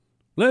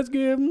Let's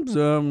give them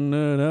something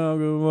to talk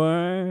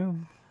about.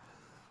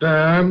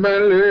 Time I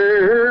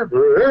love.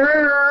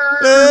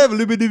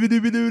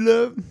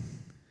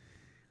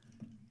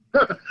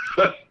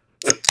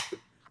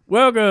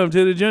 Welcome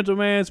to the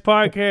Gentleman's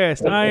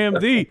Podcast. I am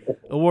the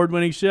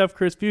award-winning chef,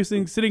 Chris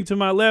Fusing. Sitting to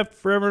my left,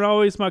 forever and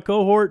always, my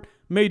cohort,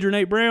 Major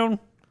Nate Brown.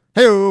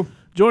 Hey-o.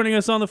 Joining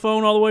us on the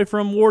phone all the way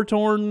from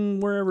war-torn,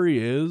 wherever he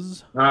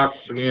is. Knox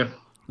again.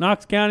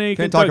 Knox County,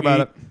 Can't Kentucky, talk about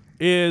it.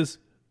 is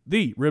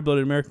the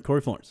red-blooded American Corey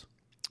Florence.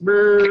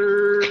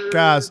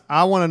 Guys,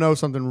 I want to know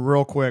something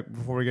real quick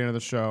before we get into the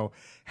show.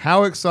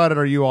 How excited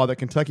are you all that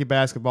Kentucky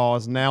basketball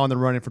is now in the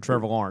running for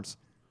Trevor Lawrence?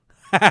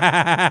 You know what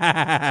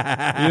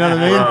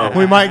I mean?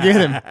 We might get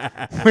him.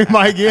 We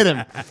might get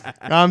him.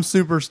 I'm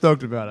super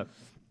stoked about it.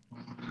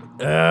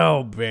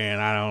 Oh, man,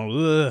 I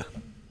don't...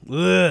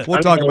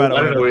 We'll talk about it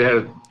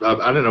later.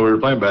 I didn't know we were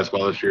playing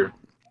basketball this year.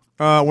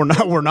 We're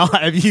not. We're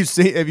not. Have you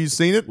seen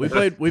it?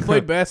 We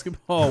played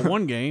basketball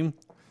one game.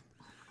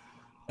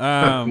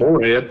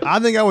 Morehead. I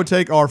think I would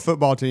take our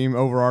football team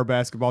over our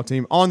basketball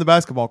team on the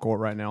basketball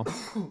court right now.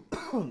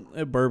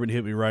 That bourbon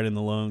hit me right in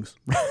the lungs.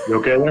 You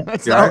okay there?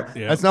 That's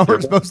Yeah. not where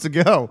it's supposed to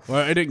go.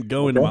 Well, it didn't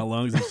go into my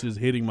lungs. It's just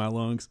hitting my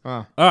lungs.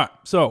 Huh. All right.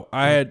 So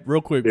I had,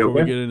 real quick before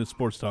we okay? get into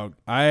sports talk,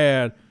 I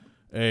had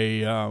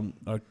a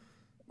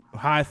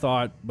high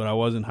thought, but I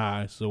wasn't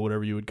high, so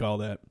whatever you would call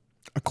that.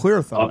 A clear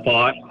A thought.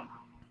 thought.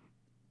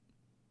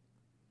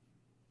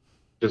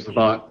 Just a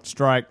thought.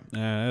 Strike.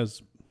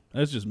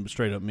 That's just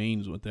straight up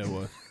means what that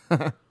was.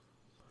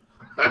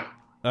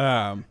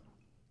 I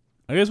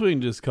guess we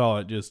can just call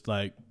it just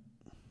like,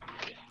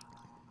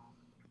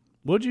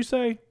 what'd you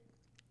say?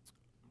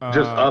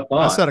 Just a thought.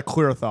 I said a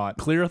clear thought.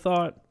 Clear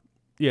thought?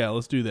 Yeah,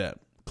 let's do that.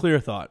 Clear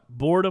thought.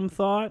 Boredom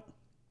thought?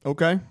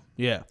 Okay.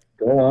 Yeah.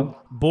 Go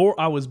on.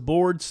 I was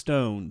bored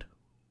stoned.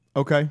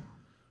 Okay.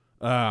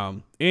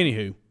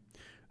 Anywho,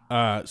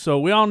 so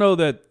we all know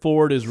that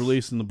Ford is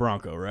releasing the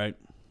Bronco, right?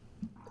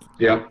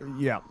 Yeah.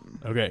 Yeah.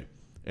 Okay.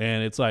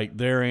 And it's like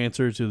their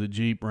answer to the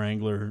Jeep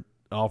Wrangler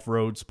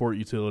off-road sport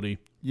utility.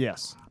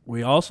 Yes.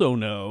 We also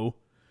know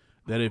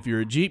that if you're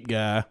a Jeep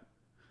guy,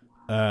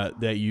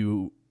 that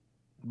you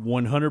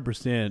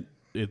 100%,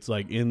 it's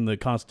like in the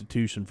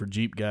Constitution for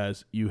Jeep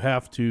guys, you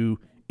have to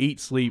eat,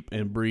 sleep,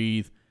 and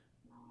breathe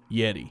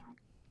Yeti,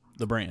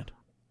 the brand.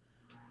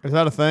 Is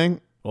that a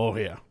thing? Oh,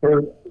 yeah.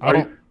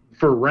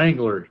 For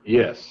Wrangler,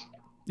 yes.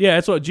 Yeah,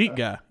 that's what Jeep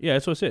guy. Yeah,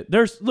 that's what I said.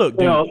 There's dude.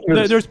 Well,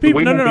 There's people.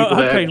 we No. know people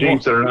that Okay, have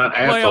Jeeps that are not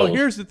well, assholes.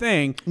 here's the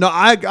thing. No,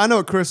 I know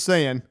what Chris is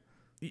saying.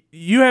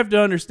 You have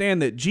to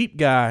understand that Jeep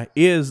guy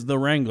is the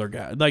Wrangler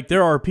guy. Like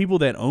there are people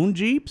that own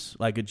Jeeps,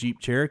 like a Jeep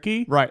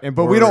Cherokee. Right.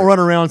 But we don't run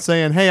around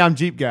saying, hey, I'm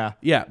Jeep guy.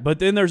 Yeah, but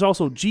then there's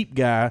also Jeep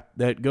guy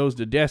that goes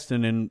to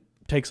Destin and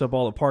takes up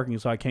all the parking,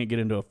 so I can't get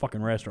into a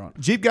fucking restaurant.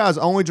 Jeep guys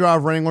only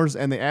drive Wranglers,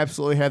 and they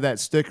absolutely have that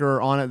sticker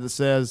on it that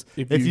says,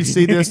 if you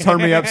see this, turn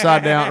me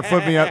upside down or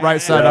flip me up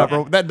right side up.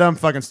 Or that dumb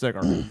fucking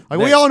sticker. Like,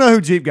 we all know who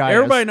Jeep guy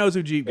Everybody is. knows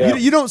who Jeep guy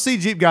is. You don't see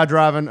Jeep guy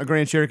driving a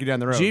Grand Cherokee down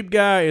the road. Jeep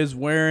guy is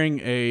wearing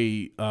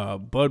a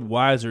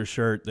Budweiser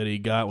shirt that he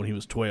got when he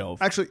was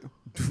 12. Actually,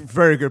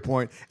 very good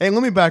point. And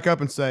let me back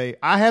up and say,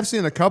 I have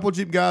seen a couple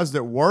Jeep guys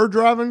that were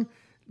driving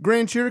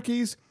Grand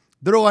Cherokees.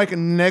 They're like a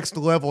next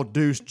level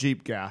douche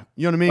Jeep guy.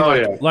 You know what I mean? Oh,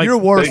 like, yeah. Like, you're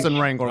worse than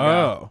Wrangler guy.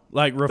 Oh,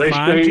 like They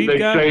refined Jeep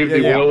guy? shave the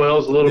Yeah. oil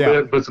wells a little Yeah. bit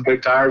and put some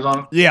big tires on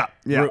them. Yeah,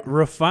 yeah.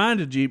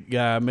 Refined Jeep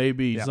guy may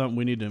be something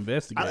we need to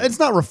investigate. It's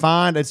not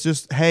refined. It's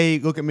just, hey,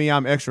 look at me.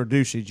 I'm extra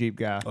douchey Jeep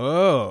guy.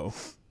 Oh,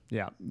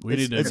 Yeah. We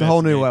need to It's a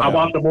whole new investigate. I level.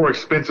 want the more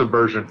expensive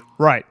version.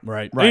 Right.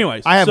 right. Right.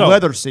 Anyways, I have so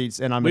leather seats,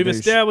 and I'm we've a douche.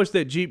 established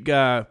that Jeep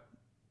guy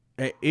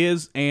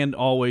is and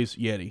always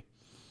Yeti.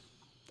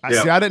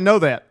 See, I didn't know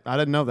that.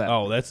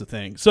 Oh, that's the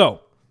thing.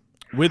 So,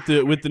 with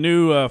the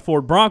new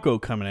Ford Bronco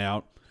coming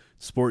out,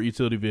 sport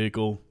utility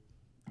vehicle,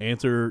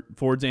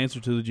 Ford's answer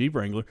to the Jeep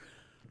Wrangler,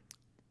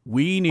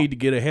 we need to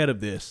get ahead of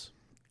this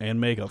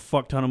and make a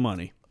fuck ton of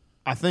money.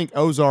 I think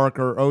Ozark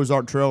or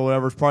Ozark Trail or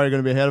whatever is probably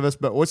going to be ahead of us,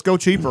 but let's go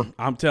cheaper.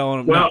 I'm telling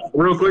them. Well,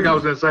 real quick, I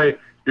was going to say,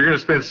 you're going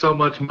to spend so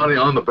much money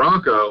on the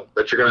Bronco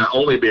that you're going to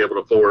only be able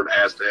to afford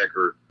Aztec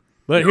or...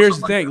 But here's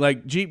the thing: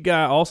 like Jeep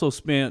guy also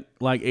spent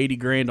like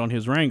 $80,000 on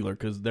his Wrangler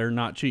because they're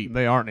not cheap.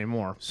 They aren't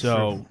anymore.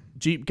 So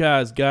Jeep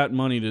guy's got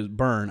money to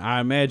burn. I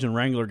imagine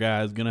Wrangler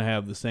guy is going to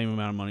have the same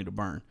amount of money to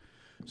burn.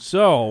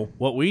 So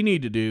what we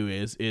need to do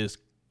is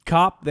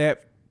cop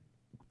that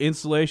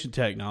installation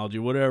technology,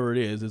 whatever it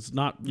is. It's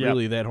not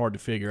really that hard to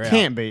figure out.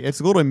 Can't be.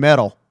 It's literally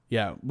metal.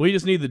 Yeah, we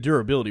just need the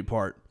durability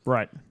part.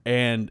 Right.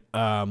 And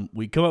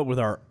we come up with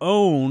our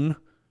own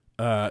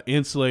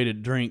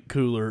insulated drink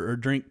cooler or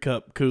drink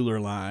cup cooler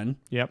line.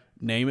 Yep.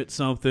 Name it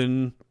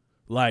something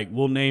like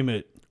we'll name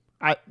it.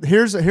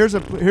 Here's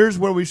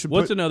where we should.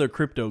 What's another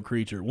crypto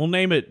creature? We'll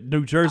name it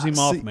New Jersey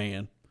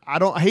Mothman. I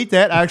don't hate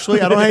that,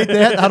 actually. I don't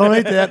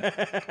hate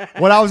that.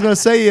 What I was going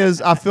to say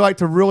is I feel like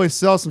to really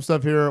sell some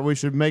stuff here, we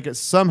should make it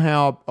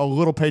somehow a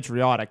little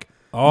patriotic.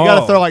 Oh, you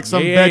got to throw like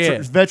some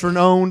yeah. veteran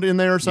owned in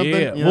there or something.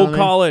 Yeah, You know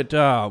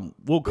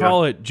we'll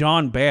call it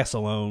John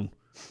Bassalone.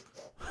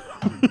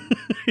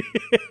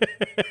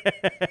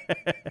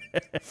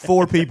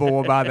 4 people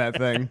will buy that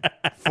thing.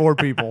 4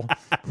 people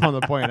on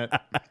the planet.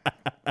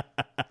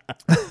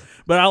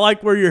 But I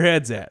like where your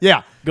head's at.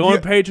 Yeah.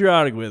 Going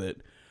patriotic with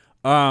it.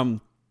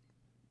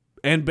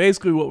 And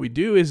basically what we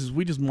do is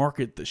we just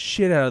market the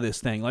shit out of this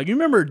thing. Like, you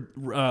remember,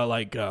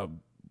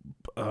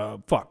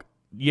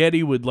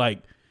 Yeti would,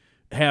 like,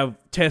 have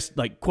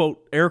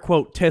air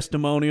quote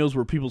testimonials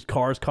where people's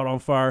cars caught on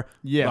fire.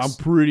 Yes. I'm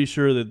pretty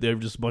sure that they're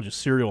just a bunch of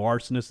serial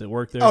arsonists that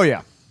work there. Oh,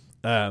 yeah.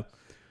 And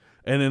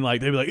then,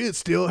 like, they'd be like, it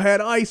still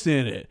had ice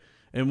in it.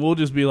 And we'll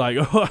just be like,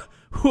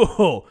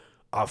 whoa,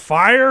 a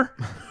fire?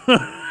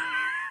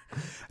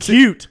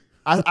 Cute.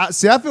 I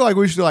feel like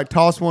we should, like,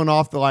 toss one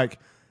off the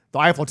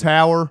Eiffel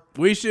Tower.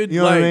 We should, you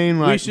know what I mean?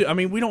 We should. I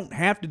mean, we don't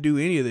have to do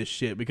any of this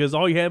shit because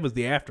all you had was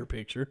the after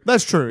picture.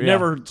 That's true. You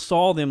never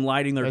saw them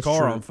lighting their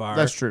car on fire.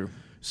 That's true.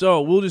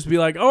 So we'll just be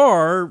like, oh,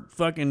 our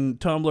fucking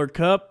tumbler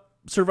cup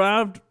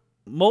survived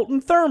molten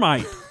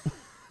thermite.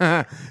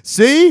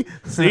 See?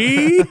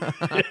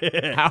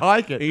 I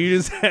like it.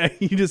 And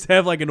you just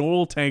have like an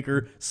oil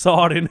tanker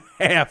sawed in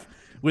half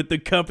with the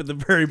cup at the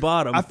very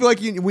bottom. I feel like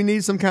we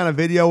need some kind of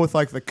video with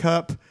like the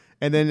cup,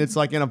 and then it's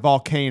like in a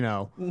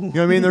volcano. You know what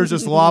I mean? There's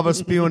just lava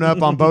spewing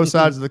up on both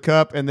sides of the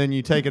cup, and then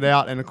you take it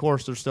out, and of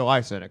course there's still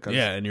ice in it.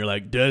 Yeah, and you're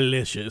like,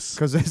 delicious.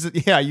 Because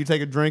you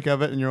take a drink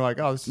of it, and you're like,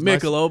 oh, this is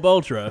Michelob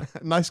Ultra.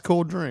 Nice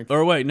cold drink.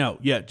 Or wait, no,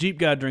 yeah, Jeep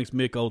guy drinks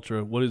Mick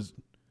Ultra. What is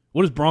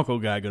Bronco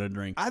guy gonna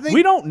drink?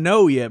 We don't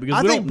know yet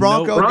because we don't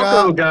know.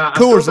 Bronco guy.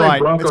 Coors Light.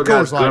 Bronco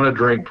guy's gonna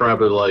drink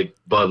probably like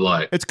Bud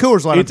Light. It's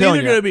Coors Light. It's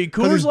either going to be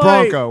Coors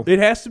Light. Bronco. It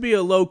has to be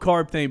a low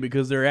carb thing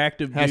because they're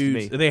active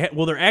dudes.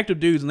 They're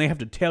active dudes, and they have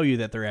to tell you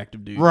that they're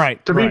active dudes.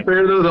 Right. To be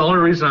fair though, the only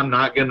reason I'm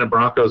not getting a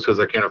Bronco is because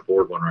I can't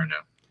afford one right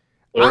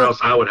now, or else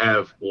I would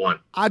have one.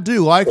 I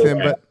do like them,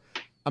 but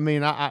I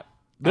mean,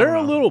 they're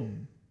a little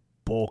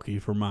bulky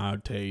for my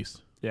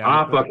taste. Yeah,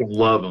 I fucking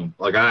love them.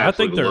 Like I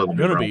think they're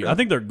gonna be. I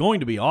think they're going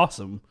to be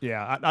awesome.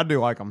 Yeah, I do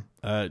like them.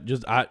 And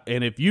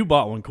if you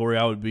bought one, Corey,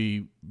 I would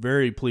be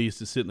very pleased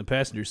to sit in the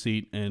passenger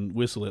seat and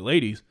whistle at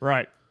ladies.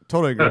 Right.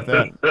 Totally agree with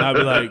that. I'd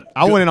be like,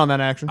 I went in on that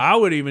action. I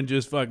would even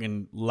just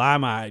fucking lie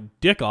my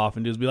dick off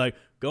and just be like,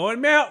 going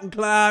mountain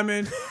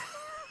climbing.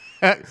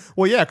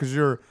 Well, yeah, because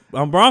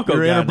I'm Bronco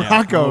guy now. I'm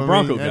a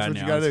Bronco guy that's what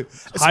now. you gotta do.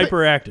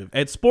 Hyperactive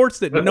at sports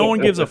that no one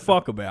gives a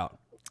fuck about.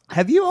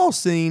 Have you all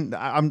seen?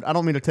 I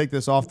don't mean to take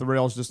this off the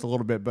rails just a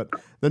little bit, but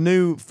the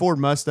new Ford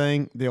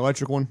Mustang, the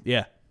electric one.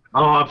 Yeah.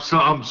 Oh,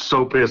 I'm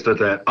so pissed at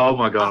that. Oh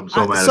my god, I'm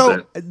so mad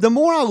at that. The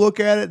more I look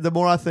at it, the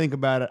more I think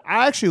about it.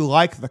 I actually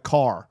like the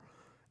car,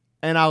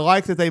 and I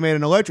like that they made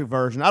an electric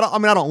version. I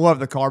don't love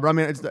the car, but I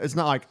mean it's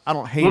not like I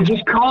don't hate it. Well,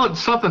 just call it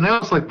something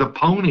else, like the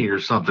Pony or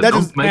something.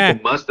 Don't make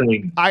the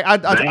Mustang.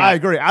 I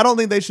agree. I don't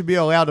think they should be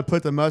allowed to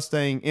put the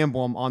Mustang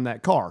emblem on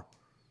that car.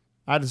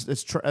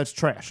 It's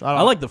trash.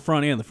 I like the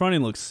front end. The front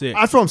end looks sick.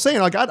 That's what I'm saying.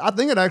 Like I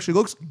think it actually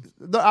looks.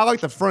 I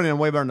like the front end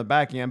way better than the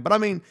back end. But I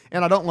mean,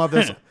 and I don't love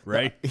this.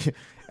 Right.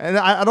 And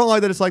I don't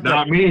like that it's like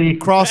Not that me.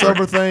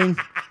 crossover thing.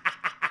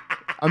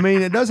 I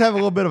mean, it does have a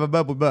little bit of a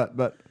bubbly butt,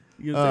 but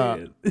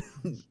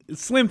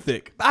it's slim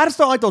thick. I just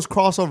don't like those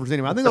crossovers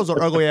anyway. I think those are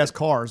ugly ass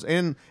cars,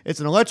 and it's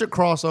an electric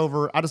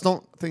crossover. I just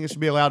don't think it should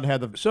be allowed to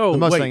have the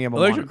Mustang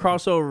emblem. Electric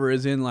crossover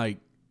is in like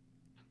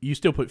you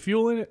still put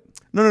fuel in it?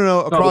 No.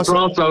 A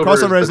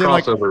crossover is in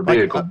like crossover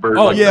vehicle.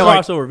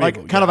 Crossover vehicle.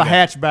 Like kind of a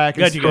hatchback.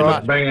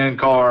 Van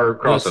car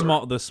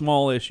crossover. The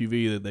small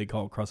SUV that they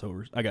call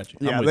crossovers. I got you.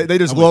 Yeah, they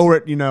just lower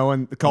it,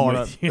 and call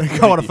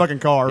it a fucking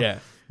car. Yeah,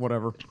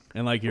 whatever.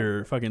 And like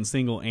your fucking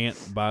single aunt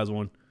buys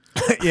one.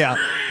 yeah.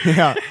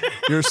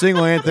 You're a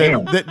single aunt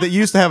that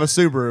used to have a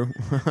Subaru.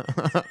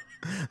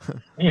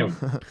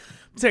 Damn.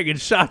 Taking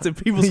shots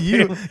at people's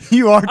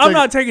you are. I'm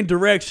not taking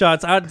direct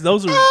shots.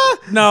 Those are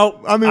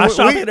no. I mean, I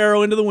shot that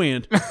arrow into the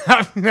wind.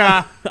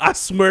 I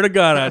swear to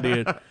God, I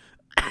did.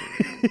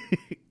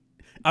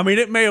 I mean,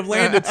 it may have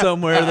landed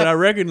somewhere that I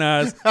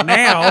recognize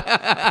now.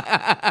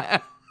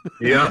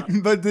 Yeah,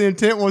 but the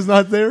intent was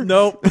not there.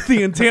 Nope,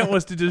 the intent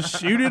was to just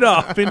shoot it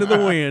off into the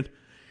wind.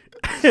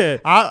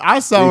 I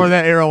saw where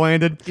that arrow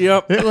landed.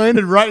 Yep. It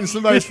landed right in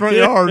somebody's front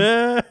yard.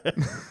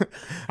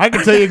 I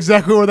can tell you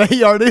exactly where that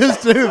yard is,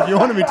 too, if you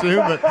wanted me to,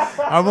 but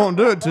I won't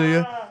do it to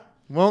you.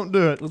 Won't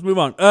do it. Let's move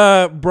on.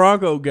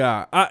 Bronco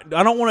guy. I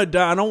don't want to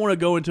I don't want to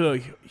go into a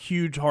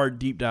huge, hard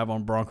deep dive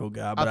on Bronco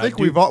guy. But I think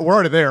we're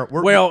already there.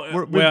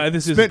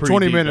 This is spent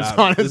 20 minutes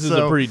on it. This is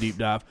a pretty deep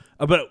dive.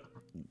 But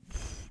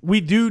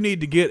we do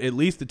need to get at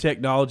least the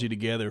technology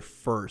together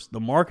first. The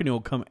marketing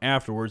will come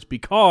afterwards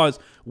because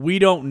we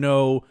don't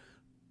know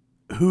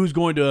who's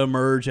going to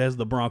emerge as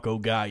the Bronco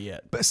guy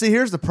yet. But see,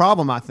 here's the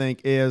problem, I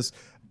think, is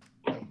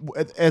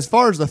as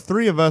far as the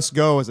three of us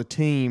go as a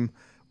team,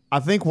 I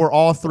think we're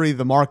all three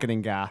the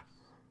marketing guy.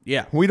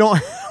 Yeah. We don't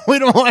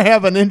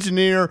have an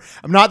engineer.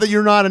 Not that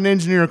you're not an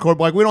engineer, Corp.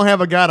 Like, we don't have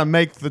a guy to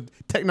make the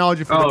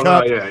technology for the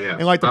cup. Yeah.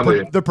 And like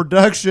the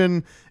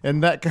production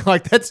and that,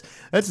 like that's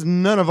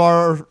none of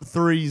our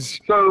threes.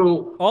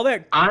 So all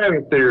that. I have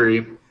a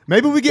theory.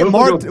 Maybe we get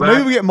Mark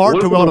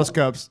to weld us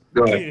cups.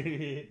 Go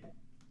ahead.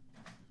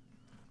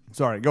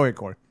 Sorry, go ahead,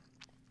 Corey.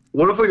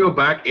 What if we go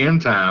back in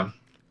time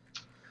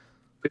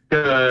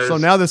because So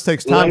now this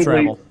takes time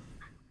travel.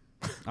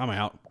 I'm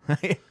out.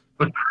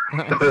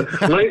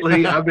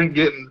 Lately, I've been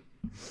getting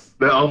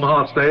the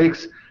Omaha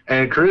Steaks,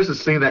 and Chris has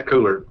seen that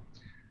cooler.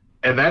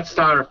 And that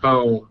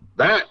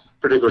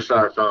particular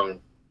styrofoam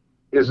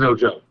is no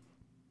joke.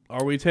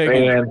 Are we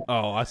taking? And,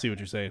 I see what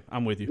you're saying.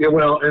 I'm with you. Yeah,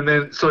 well, and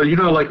then so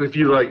like if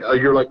you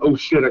you're like, oh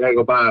shit, I gotta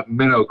go buy a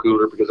minnow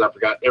cooler because I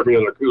forgot every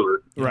other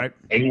cooler. Right.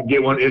 And you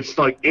get one. It's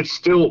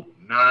still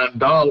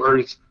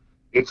 $9.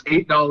 It's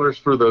 $8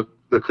 for the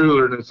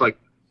cooler, and it's like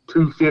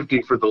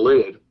 $2.50 for the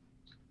lid.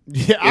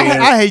 Yeah,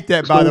 I hate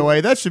that. By the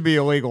way, that should be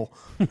illegal.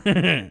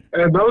 And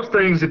those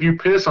things, if you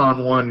piss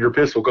on one, your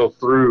piss will go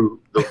through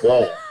the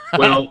wall.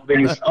 Well,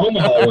 these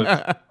Omaha ones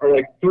are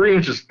like 3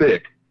 inches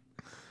thick.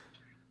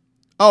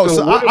 Oh,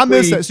 so I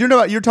missed that. So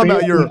you're talking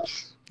about your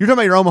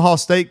Omaha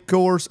Steak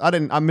coolers.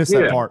 I missed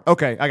that part.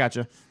 Okay, I got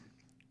you.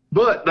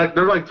 But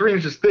they're like 3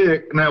 inches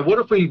thick. Now, what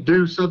if we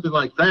do something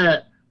like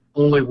that?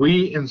 Only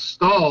we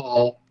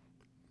install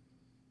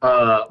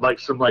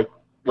some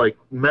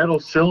metal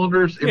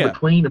cylinders in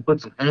between and put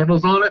some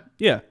handles on it.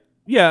 Yeah.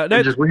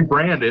 And just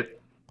rebrand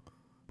it.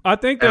 I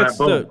think I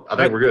think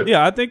we're good.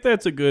 Yeah, I think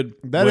that's a good.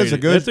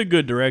 That's a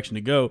good direction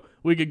to go.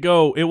 We could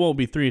go. It won't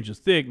be 3 inches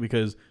thick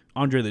because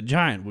Andre the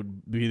Giant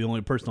would be the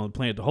only person on the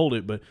planet to hold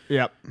it. But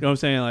yep. You know what I'm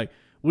saying? Like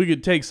we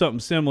could take something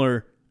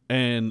similar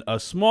and a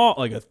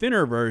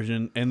thinner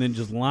version, and then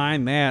just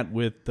line that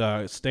with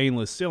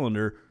stainless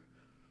cylinder.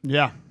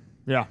 Yeah.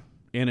 Yeah.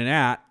 In and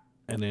out,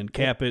 and then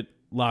cap it,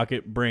 lock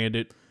it, brand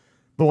it.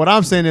 But what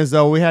I'm saying is,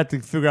 though, we have to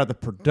figure out the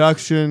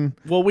production.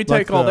 Well, we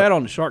take all that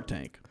on the Shark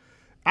Tank.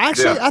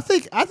 Actually, yeah.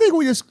 I think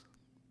we just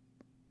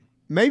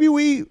maybe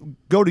we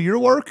go to your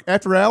work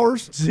after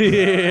hours.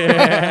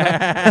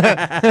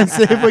 Yeah. And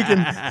see if we can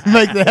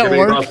make that Could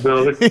work. Be a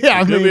possibility.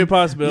 Yeah, could be a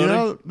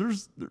possibility.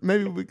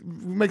 Maybe we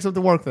make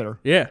something work there.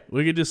 Yeah,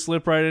 we could just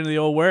slip right into the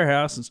old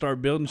warehouse and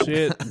start building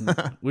shit.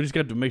 We just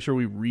got to make sure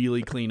we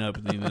really clean up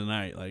at the end of the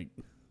night. Like,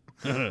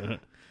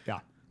 yeah.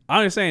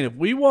 I'm just saying, if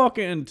we walk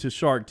into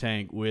Shark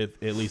Tank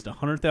with at least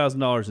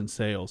 $100,000 in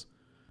sales,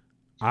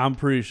 I'm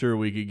pretty sure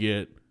we could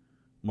get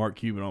Mark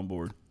Cuban on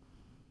board.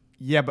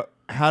 Yeah, but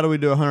how do we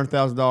do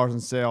 $100,000 in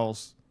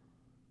sales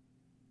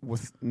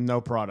with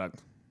no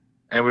product?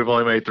 And we've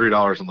only made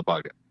 $3 in the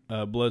pocket.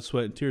 Blood,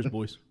 sweat, and tears,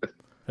 boys.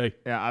 Hey.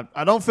 Yeah,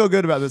 I don't feel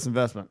good about this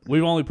investment.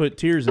 We've only put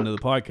tears into the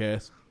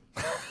podcast.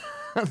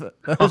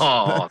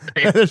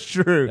 That's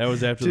true. That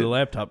was after the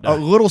laptop died.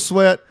 A little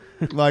sweat,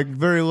 like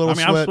very little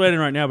sweat. I'm sweating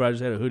right now, but I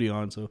just had a hoodie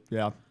on, so.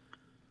 Yeah.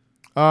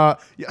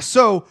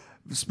 So,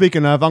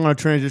 speaking of, I'm going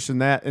to transition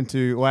that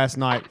into last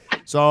night.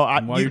 So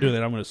while you're doing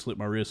that, I'm going to slip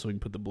my wrist so we can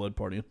put the blood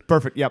part in.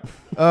 Perfect. Yep.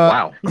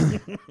 Wow.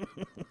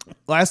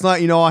 Last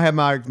night, I had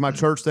my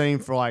church thing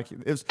for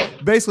it was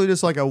basically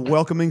just like a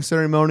welcoming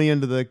ceremony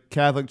into the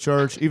Catholic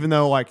Church, even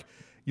though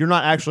you're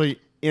not actually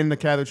in the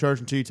Catholic Church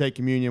until you take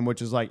communion, which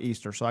is like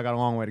Easter. So I got a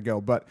long way to go.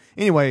 But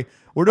anyway,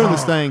 we're doing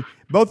this thing.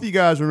 Both of you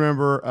guys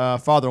remember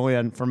Father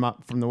Lynn from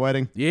the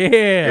wedding?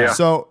 Yeah.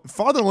 So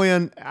Father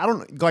Lynn,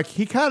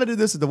 he kind of did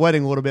this at the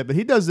wedding a little bit, but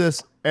he does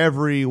this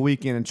every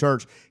weekend in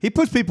church. He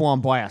puts people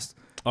on blast.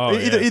 Oh,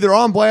 either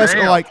on blast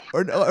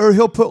or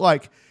he'll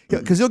put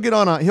because he'll get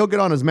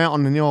on his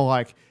mountain and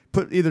he'll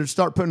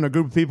start putting a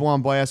group of people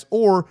on blast,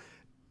 or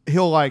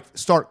he'll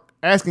start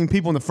asking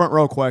people in the front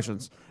row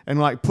questions and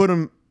put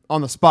them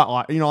on the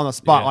spotlight.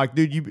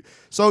 Dude.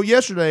 So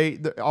yesterday,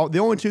 the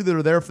only two that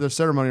are there for the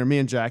ceremony are me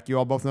and Jack. You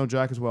all both know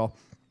Jack as well.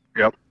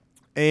 Yep.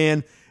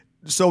 And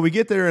so we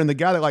get there, and the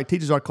guy that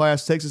teaches our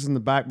class takes us in the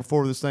back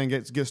before this thing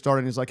gets started.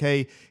 And he's like,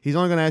 "Hey, he's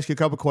only going to ask you a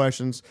couple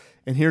questions,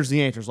 and here's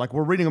the answers."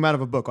 We're reading them out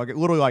of a book.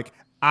 Literally,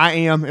 "I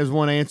am" is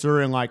one answer,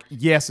 and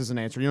 "yes" is an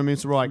answer. You know what I mean?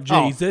 So we're like,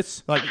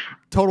 Jesus,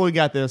 totally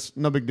got this,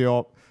 no big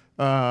deal,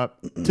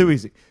 too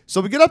easy.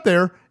 So we get up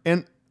there,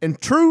 and in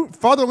true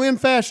Father Lynn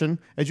fashion,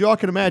 as you all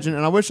can imagine,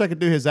 and I wish I could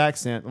do his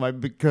accent,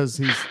 because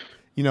he's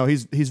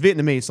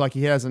Vietnamese, so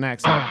he has an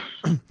accent.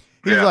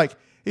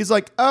 He's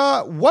like,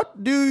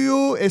 what do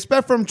you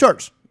expect from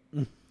church?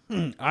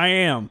 I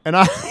am. And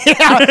I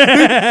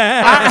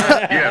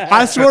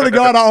swear to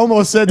God, I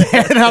almost said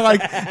that. And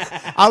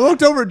I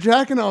looked over at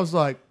Jack and I was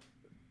like,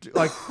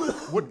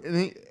 what?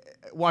 And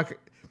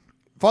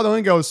Father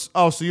Lynn goes,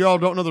 "Oh, so you all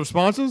don't know the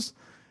responses?"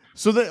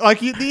 So that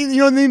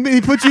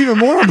he puts you even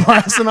more on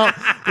blast. And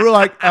we're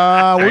like,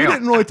 we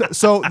didn't really.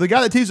 So the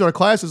guy that teaches our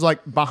class is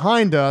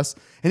behind us,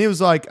 and he was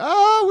like,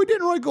 "Oh, we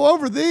didn't really go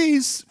over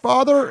these,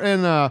 Father."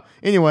 And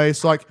anyway,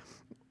 so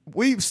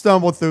we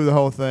stumbled through the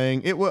whole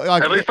thing. It was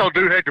at least old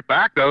dude had your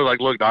back though.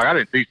 Look, dog, I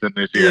didn't teach them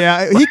this yet.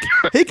 Yeah,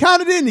 he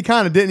kind of did, and he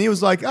kind of didn't. He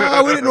was like,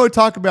 "Oh, we didn't really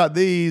talk about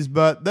these,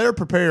 but they're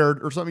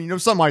prepared," or something,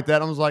 something like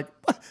that. I was like,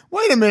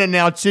 "Wait a minute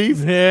now, Chief."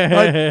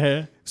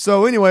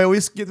 So anyway, we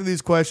get through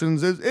these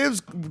questions. It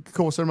was a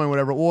cool ceremony,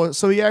 whatever. Well,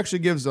 so he actually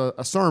gives a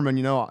sermon.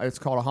 It's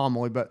called a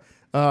homily, but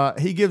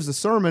he gives a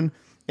sermon,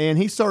 and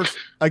he starts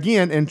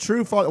again in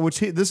true Father.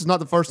 This is not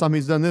the first time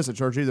he's done this at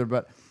church either,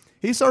 but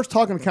he starts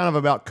talking kind of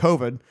about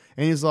COVID,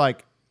 and he's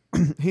like,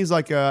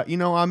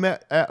 I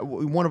met at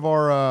one of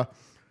our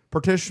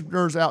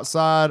petitioners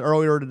outside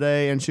earlier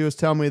today, and she was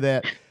telling me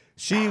that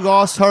she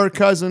lost her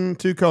cousin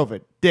to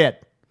COVID, dead.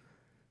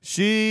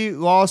 She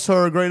lost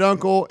her great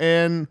uncle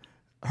and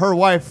her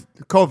wife,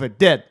 COVID,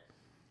 dead.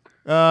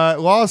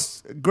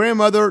 Lost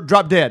grandmother,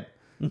 dropped dead.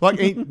 Like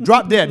he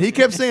dropped dead. He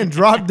kept saying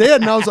drop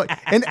dead, and I was like,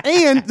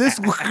 and this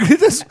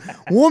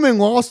woman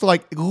lost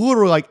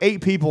literally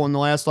 8 people in the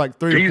last 3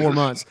 or 4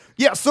 months.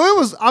 Yeah, so it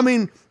was. I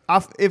mean,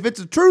 if it's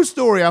a true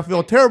story, I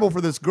feel terrible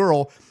for this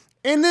girl.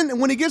 And then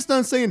when he gets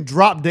done saying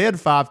drop dead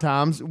 5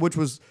 times, which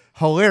was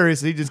hilarious,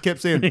 he just kept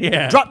saying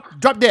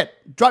drop dead,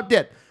 drop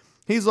dead.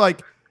 He's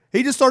like,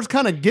 he just starts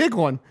kind of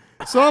giggling.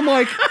 So I'm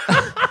like,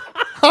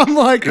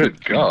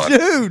 good God,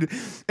 dude.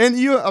 And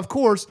you, of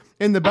course,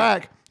 in the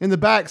back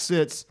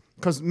sits.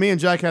 Because me and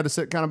Jack had to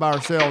sit kind of by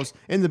ourselves.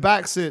 In the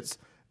back sits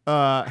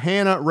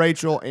Hannah,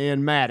 Rachel,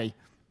 and Maddie.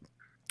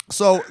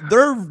 So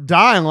they're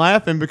dying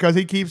laughing because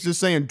he keeps just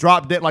saying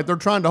drop dead. Like they're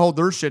trying to hold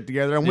their shit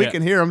together. And we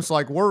can hear him. It's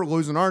like we're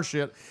losing our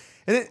shit.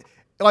 And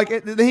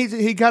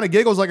he kind of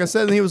giggles, like I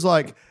said. And he was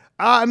like,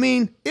 I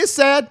mean, it's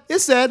sad,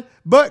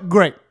 but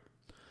great.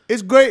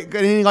 It's great.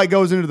 And he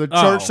goes into the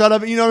church side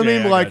of it. You know what I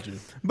mean?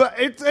 But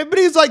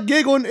he's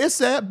giggling. It's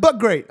sad, but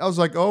great. I was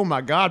like, oh my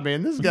God,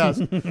 man, this guy's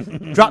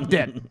drop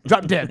dead.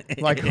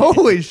 Like,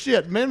 holy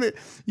shit, man.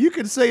 You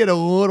could say it a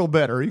little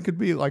better. You could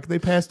be like, they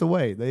passed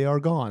away. They are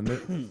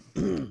gone.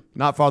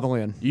 Not Father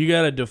Lynn. You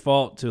got to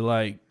default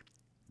to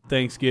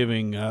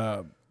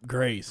Thanksgiving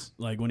grace.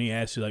 Like when he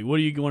asks you, what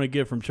do you want to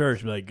get from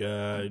church? Be like,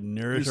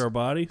 nourish our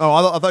body. Oh,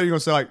 I thought you were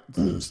going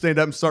to say stand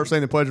up and start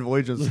saying the Pledge of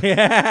Allegiance.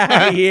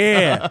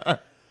 Yeah.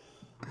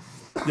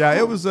 Yeah,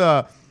 it was.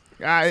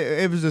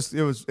 It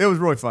was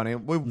really funny.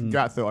 We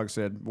got through, like I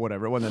said,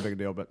 whatever. It wasn't that big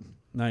a deal, but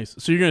nice.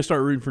 So you're gonna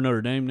start rooting for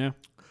Notre Dame now?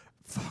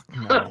 Fuck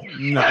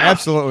no,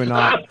 absolutely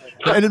not.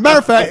 And as a matter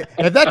of fact,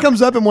 if that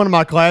comes up in one of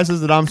my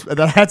classes that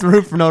I have to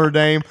root for Notre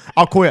Dame,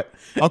 I'll quit.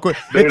 Dude,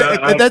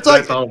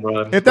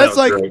 if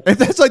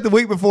that's the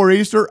week before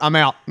Easter, I'm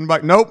out. I'm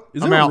like, nope.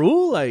 Is there a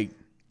rule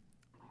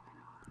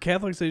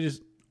Catholics? They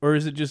just, or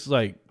is it just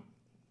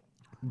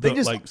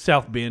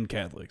South Bend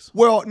Catholics?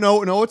 Well,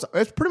 no,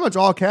 it's pretty much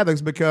all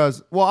Catholics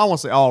because, well, I won't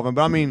say all of them,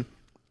 but I mean,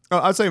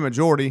 I'd say a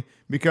majority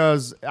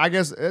because I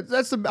guess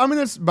that's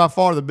by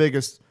far the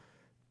biggest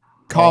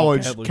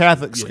college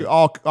Catholic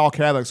all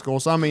Catholic school.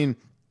 So I mean,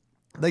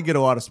 they get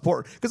a lot of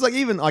support because I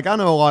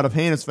know a lot of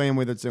Hannah's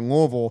family that's in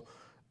Louisville.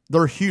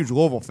 They're huge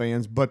Louisville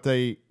fans, but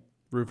they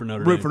root for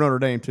Notre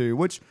Dame too.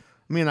 Which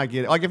I mean, I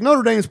get it. If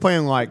Notre Dame's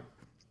playing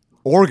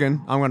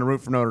Oregon, I'm going to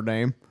root for Notre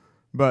Dame.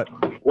 But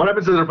what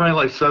happens if they're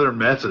playing Southern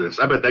Methodist?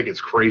 I bet that gets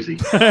crazy.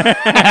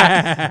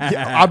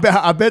 I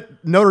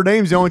bet Notre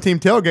Dame's the only team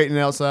tailgating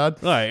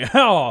outside.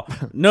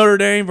 Notre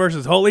Dame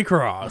versus Holy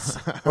Cross.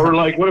 Or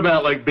what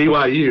about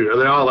BYU? Are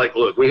they all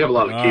look, we have a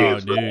lot of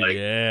kids. Oh, dude,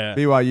 yeah.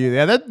 BYU,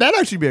 yeah, that'd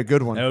actually be a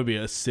good one. That would be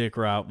a sick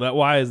rivalry.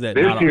 Why is that?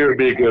 This year would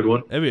be a good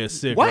one. That'd be a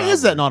sick. Why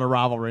is that not a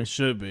rivalry? It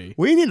should be.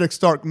 We need to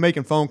start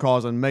making phone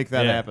calls and make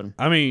that happen.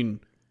 I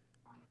mean,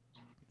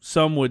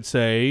 some would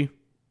say.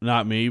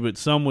 Not me, but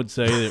some would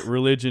say that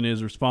religion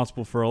is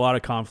responsible for a lot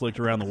of conflict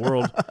around the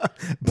world.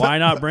 Why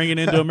not bring it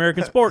into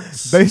American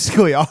sports?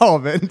 Basically all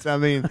of it. I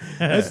mean,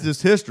 it's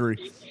just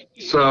history.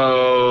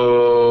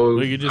 So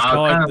we could just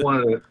call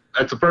it.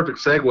 That's a perfect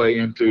segue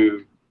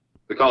into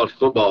the college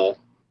football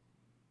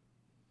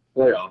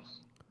playoffs.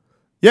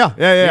 Yeah.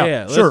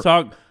 Sure.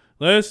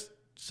 Let's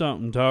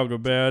talk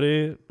about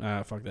it.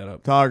 Fuck that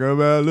up. Talk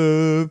about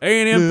love.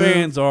 A&M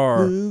fans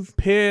are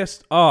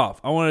pissed off.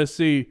 I want to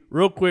see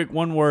real quick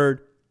one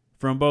word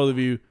from both of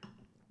you.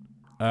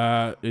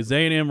 Is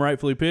A&M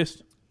rightfully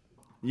pissed?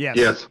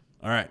 Yes.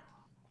 All right.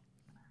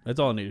 That's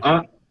all I needed.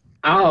 I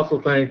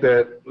also think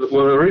that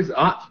the reason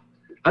I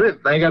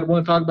didn't think I'd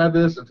want to talk about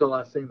this until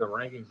I seen the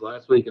rankings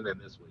last week and then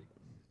this week.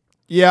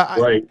 Yeah.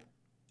 Right.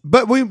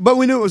 But we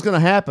knew it was going to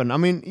happen. I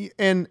mean,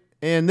 and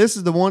this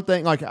is the one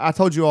thing. I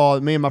told you all,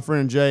 me and my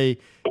friend Jay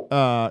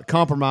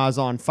compromise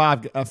on a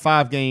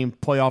 5-game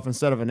playoff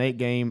instead of an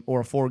 8-game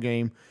or a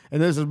 4-game.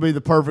 And this would be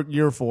the perfect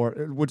year for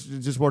it, which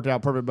just worked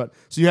out perfect. But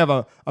so you have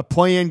a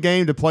play-in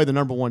game to play the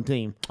number 1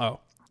 team. Oh,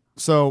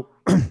 so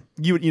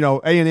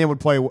A&M would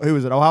play. Who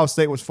was it? Ohio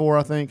State was 4,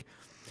 I think.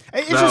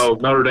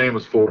 Notre Dame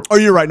was 4. Oh,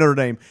 you're right, Notre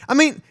Dame. I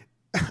mean,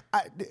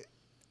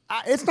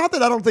 it's not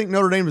that I don't think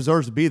Notre Dame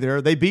deserves to be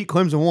there. They beat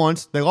Clemson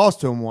once. They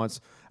lost to them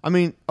once. I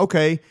mean,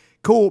 okay,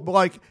 cool,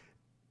 but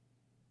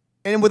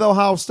and with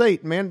Ohio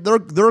State, man, they're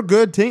a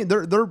good team.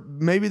 They're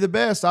maybe the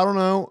best. I don't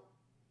know.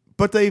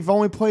 But they've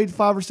only played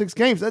 5 or 6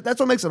 games. That's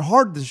what makes it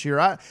hard this year.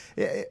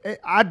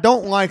 I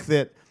don't like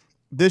that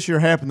this year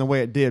happened the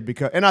way it did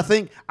and I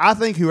think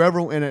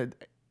whoever in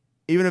it,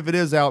 even if it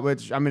is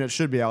it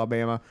should be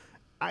Alabama.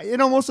 It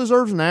almost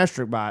deserves an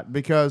asterisk by it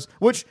because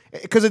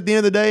at the end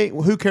of the day,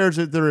 who cares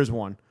if there is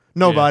one?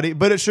 Nobody. Yeah.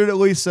 But it should at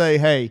least say,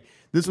 hey,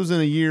 this was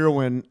in a year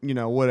when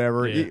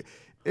whatever. Yeah.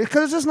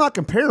 Because it's just not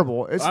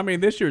comparable.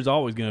 This year's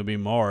always going to be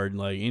marred.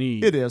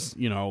 It is.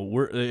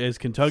 We're as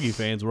Kentucky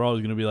fans, we're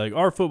always going to be like,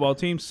 our football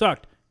team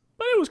sucked,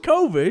 but it was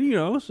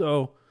COVID.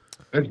 So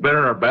it's better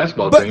than our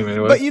basketball team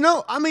anyway. But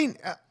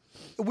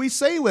we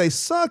say they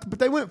sucked, but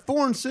they went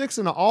 4-6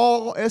 in an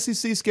all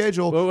SEC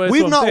schedule. Well,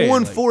 We've not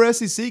won 4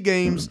 SEC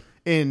games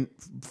in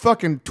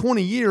fucking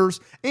 20 years,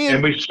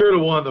 and we should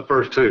have won the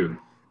first 2.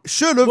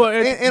 Should have,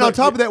 and on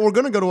top of that, we're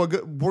going to go to a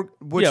good.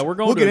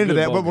 We'll get into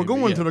that, but we're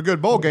going to a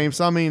good bowl game.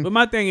 So I mean, but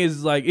my thing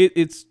is like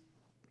it's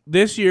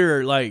this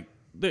year. Like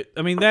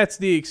I mean, that's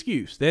the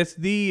excuse. That's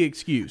the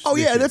excuse. Oh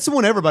yeah, that's the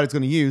one everybody's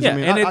going to use. Yeah, I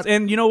mean,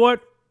 and you know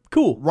what?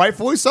 Cool,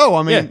 rightfully so.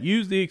 I mean,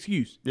 use the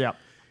excuse. Yeah.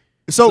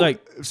 So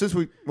like since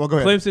go ahead.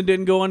 Clemson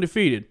didn't go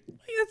undefeated.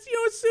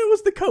 It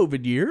was the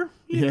COVID year.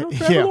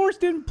 Trevor Lawrence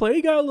didn't play.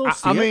 He got a little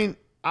sick. I mean,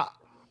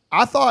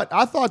 I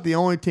thought the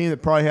only team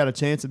that probably had a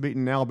chance of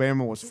beating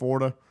Alabama was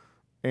Florida.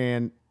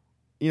 And,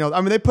 I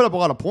mean, they put up a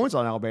lot of points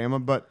on Alabama,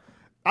 but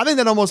I think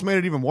that almost made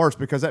it even worse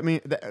because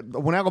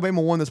when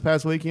Alabama won this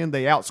past weekend,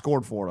 they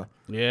outscored Florida.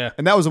 Yeah.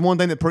 And that was the one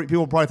thing that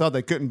people probably thought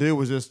they couldn't do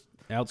was just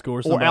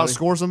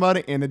outscore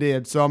somebody, and they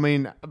did. So, I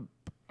mean,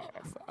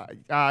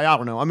 I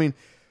don't know. I mean,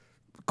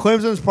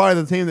 Clemson's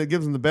probably the team that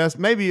gives them the best.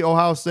 Maybe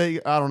Ohio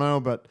State, I don't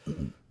know, but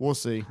we'll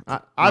see.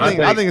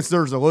 I think it's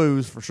theirs to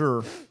lose for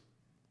sure.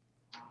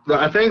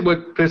 I think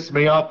what pissed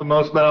me off the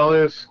most about all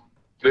this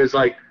is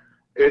like,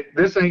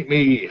 this ain't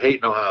me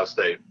hating Ohio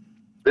State.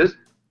 This,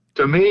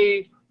 to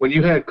me, when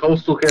you had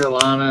Coastal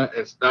Carolina,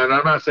 and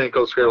I'm not saying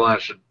Coastal Carolina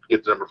should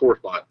get the number 4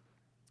 spot,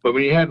 but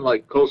when you had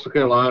like Coastal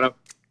Carolina,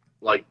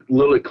 like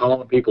literally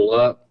calling people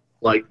up,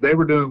 like they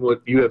were doing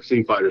what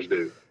UFC fighters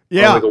do.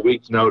 Yeah, on like a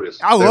week's notice.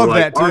 I love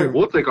that too. All right,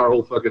 we'll take our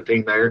whole fucking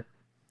team there,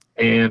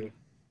 and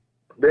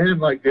then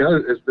like the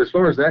other, as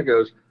far as that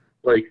goes,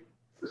 like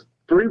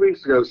 3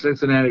 weeks ago,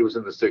 Cincinnati was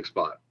in the 6th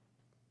spot.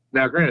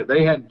 Now, granted,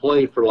 they hadn't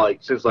played for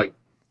since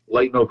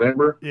late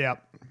November. Yeah.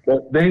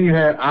 But then you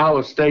had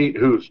Iowa State,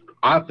 who's,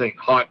 I think,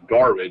 hot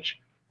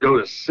garbage, go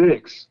to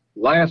 6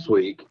 last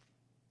week.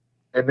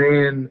 And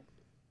then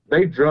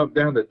they jumped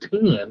down to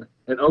 10,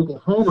 and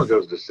Oklahoma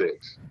goes to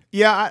 6.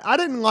 Yeah, I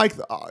didn't like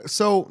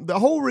so the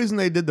whole reason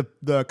they did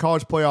the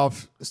college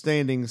playoff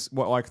standings,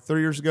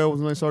 3 years ago was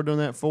when they started doing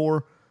that?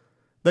 4?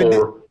 They did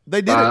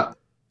it.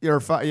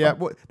 Yeah,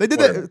 they did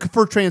that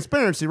for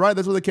transparency, right?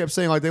 That's what they kept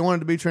saying. Like they wanted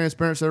to be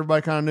transparent, so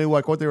everybody kind of knew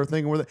what they were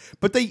thinking with it.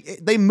 But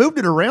they moved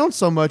it around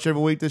so much every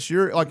week this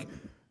year. Like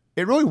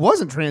it really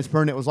wasn't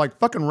transparent. It was like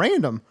fucking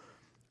random,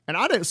 and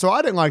I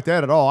didn't like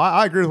that at all.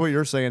 I agree with what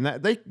you're saying.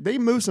 That they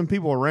moved some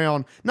people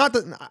around. Not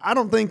that I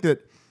don't think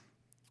that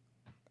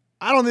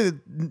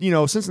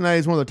Cincinnati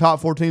is one of the top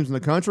 4 teams in the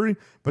country,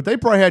 but they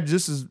probably had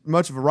just as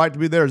much of a right to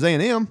be there as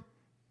A&M.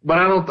 But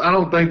I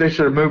don't think they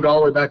should have moved all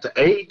the way back to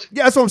 8.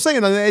 Yeah, that's what I'm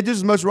saying. They had just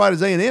as much right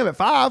as A&M at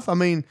 5. I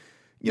mean,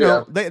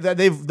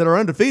 that are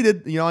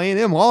undefeated.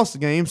 A&M lost the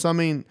game, so I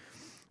mean,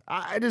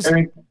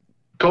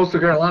 Coastal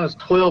Carolina's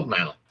 12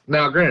 now.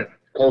 Now, granted,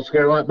 Coastal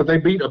Carolina, but they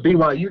beat a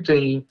BYU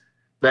team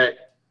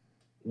that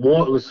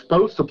was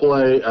supposed to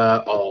play.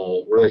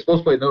 Were they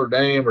supposed to play Notre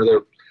Dame, or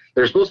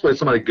they're supposed to play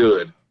somebody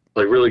good,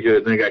 like really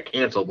good, and they got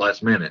canceled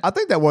last minute. I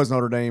think that was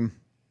Notre Dame.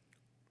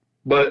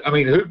 But I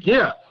mean, who?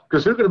 Yeah.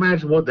 Because who could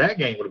imagine what that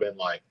game would have been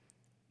like,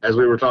 as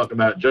we were talking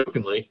about it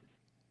jokingly.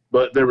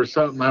 But there was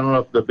something, I don't know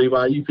if the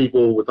BYU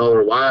people with all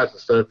their wives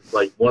and stuff,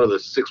 like one of the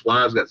 6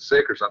 wives got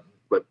sick or something.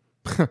 But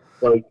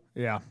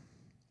yeah.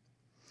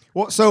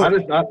 Well, so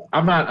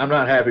I'm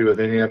not happy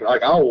with any of it.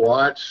 Like I'll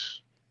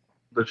watch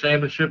the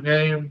championship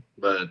game,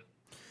 but.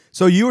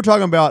 So you were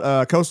talking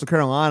about Coastal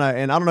Carolina,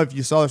 and I don't know if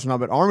you saw this or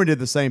not, but Army did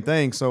the same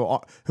thing.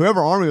 So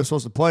whoever Army was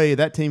supposed to play,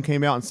 that team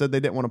came out and said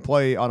they didn't want to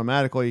play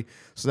automatically,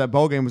 so that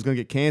bowl game was going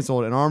to get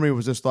canceled. And Army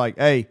was just like,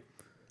 "Hey,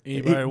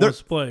 anybody wants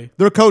to play?"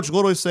 Their coach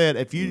literally said,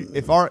 "If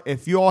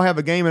you all have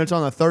a game and it's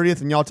on the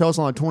 30th, and y'all tell us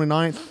on the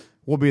 29th,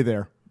 we'll be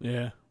there."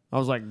 Yeah, I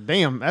was like,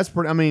 "Damn, that's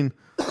pretty." I mean,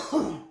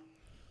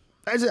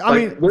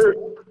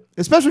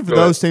 especially for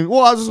those teams.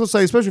 Well, I was just gonna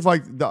say, especially for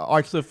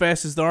it's the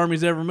fastest the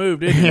Army's ever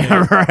moved, isn't it?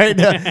 Yeah, right.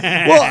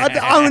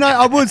 Well,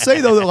 I would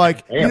say though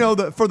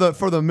that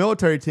for the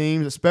military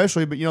teams,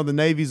 especially, but the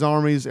Navy's,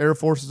 Armies, Air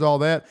Forces, all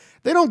that,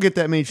 they don't get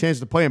that many chances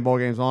to play in bowl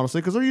games, honestly,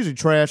 because they're usually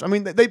trash. I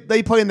mean,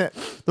 they play in that.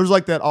 There's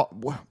like that.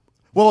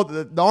 Well,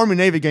 the Army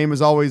Navy game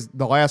is always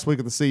the last week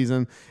of the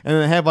season, and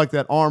then they have like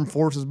that Armed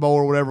Forces Bowl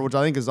or whatever, which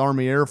I think is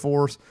Army Air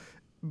Force,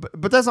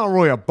 but that's not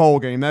really a bowl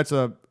game.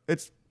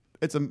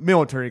 It's a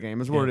military game,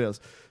 is what it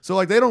is. So,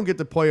 like, they don't get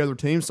to play other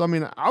teams. So, I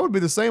mean, I would be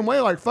the same way.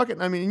 Like, fuck it.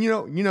 I mean,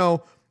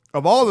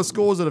 of all the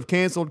schools that have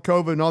canceled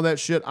COVID and all that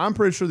shit, I'm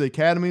pretty sure the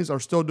academies are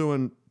still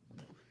doing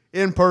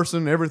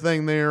in-person,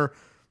 everything there.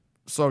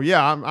 So,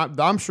 yeah,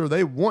 I'm sure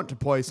they want to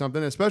play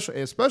something,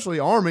 especially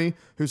Army,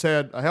 who's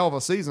had a hell of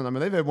a season. I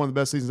mean, they've had one of the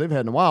best seasons they've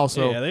had in a while.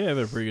 So yeah, they have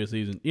a pretty good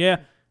season. Yeah,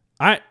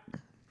 I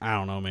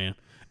don't know, man.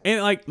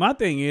 And, like, my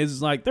thing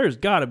is, like, there's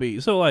got to be.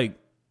 So, like,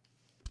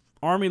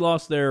 Army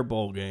lost their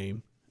bowl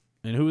game.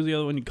 And who was the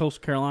other one? Coastal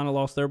Carolina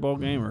lost their bowl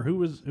game, or who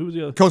was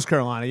the other? Coastal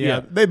Carolina,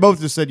 yeah. They both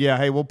just said, "Yeah,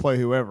 hey, we'll play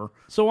whoever."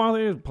 So why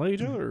don't they play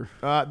each other?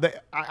 I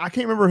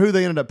can't remember who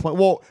they ended up playing.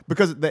 Well,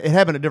 because it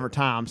happened at different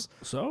times.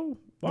 So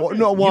you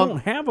don't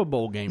have a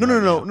bowl game.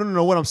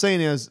 No. What I'm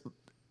saying is,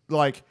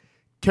 like,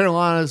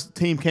 Carolina's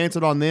team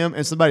canceled on them,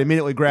 and somebody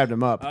immediately grabbed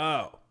them up.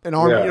 Oh, an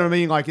Army. You know what I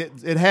mean? Like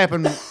it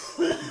happened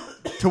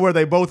to where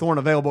they both weren't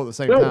available at the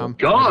same time.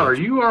 God, are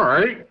you all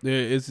right?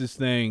 It's this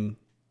thing.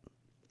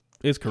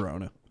 It's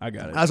Corona. I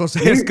got it. I was gonna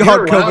say it's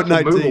called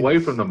COVID-19. Move away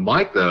from the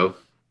mic though.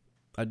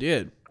 I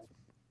did.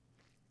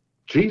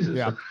 Jesus.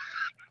 Yeah.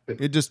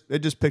 It just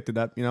picked it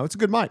up. It's a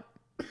good mic.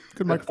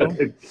 Good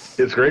microphone.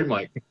 It's great,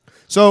 Mike.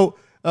 So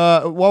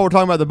while we're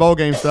talking about the bowl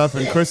game stuff,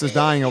 and Chris is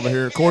dying over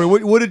here, Corey,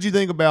 what did you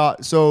think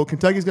about? So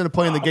Kentucky's going to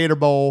play in the Gator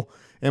Bowl,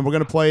 and we're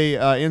going to play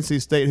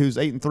NC State, who's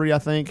 8-3, I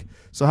think.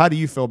 So how do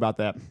you feel about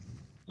that?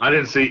 I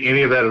didn't see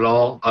any of that at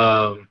all.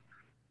 I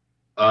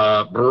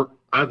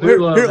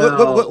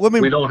do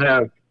we don't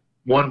have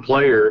one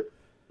player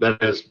that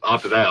has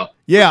opted out.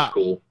 Yeah,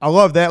 cool. I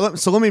love that.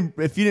 So let me,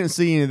 if you didn't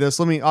see any of this,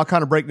 I'll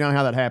kind of break down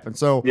how that happened.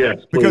 So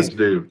yes, because please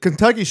do.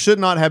 Kentucky should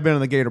not have been in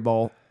the Gator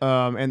Bowl,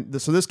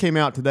 so this came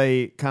out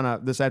today, kind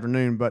of this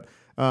afternoon. But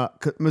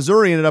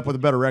Missouri ended up with a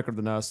better record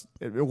than us.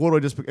 It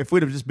literally just, if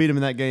we'd have just beat them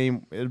in that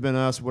game, it'd have been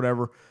us,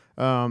 whatever.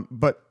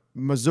 But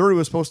Missouri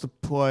was supposed to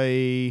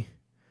play.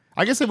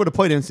 I guess they would have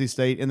played NC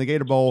State in the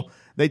Gator Bowl.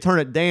 They turned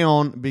it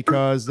down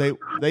because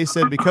they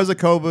said because of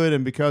COVID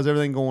and because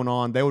everything going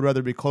on, they would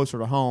rather be closer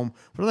to home.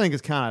 But I think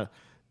it's kind of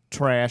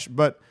trash.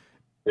 But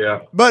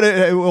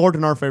it worked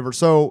in our favor.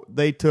 So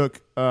they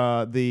took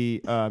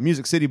the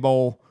Music City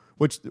Bowl,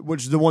 which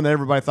is the one that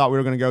everybody thought we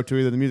were going to go to,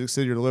 either the Music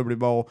City or the Liberty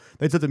Bowl.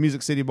 They took the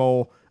Music City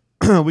Bowl.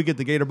 We get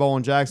the Gator Bowl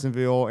in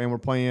Jacksonville, and we're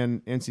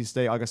playing NC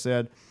State. Like I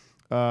said,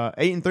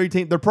 8-3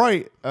 team. They're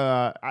probably.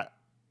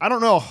 I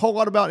don't know a whole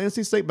lot about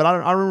NC State, but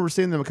I remember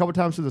seeing them a couple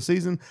times through the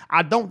season.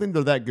 I don't think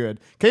they're that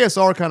good.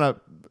 KSR kind of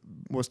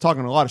was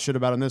talking a lot of shit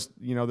about them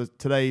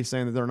today,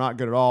 saying that they're not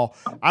good at all.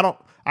 I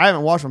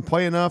haven't watched them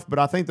play enough, but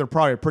I think they're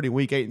probably a pretty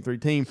weak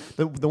 8-3 team.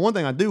 The one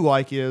thing I do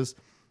like is,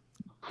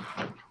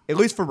 at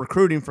least for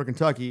recruiting for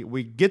Kentucky,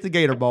 we get the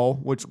Gator Bowl,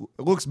 which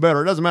looks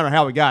better. It doesn't matter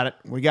how we got it.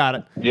 We got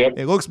it. Yep.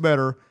 It looks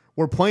better.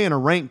 We're playing a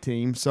ranked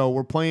team, so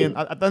we're playing.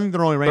 I think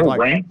they're only ranked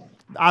ranked?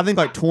 I think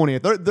like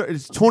 20th.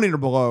 It's 20 or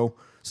below.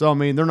 So, I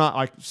mean, they're not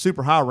like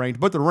super high ranked,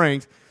 but they're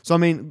ranked. So, I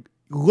mean,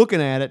 looking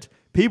at it,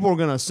 people are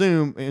going to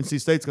assume NC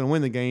State's going to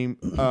win the game.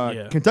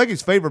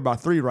 Kentucky's favored by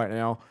 3 right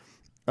now,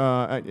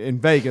 in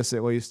Vegas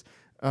at least.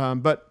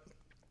 But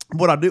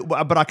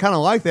I kind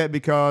of like that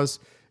because,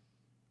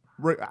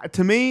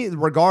 to me,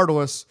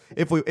 regardless,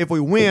 if we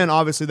win,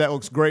 obviously that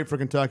looks great for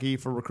Kentucky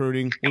for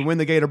recruiting. We win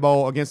the Gator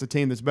Bowl against a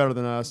team that's better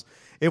than us.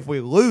 If we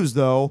lose,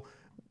 though,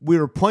 we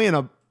were playing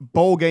a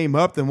bowl game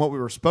up than what we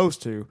were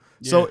supposed to.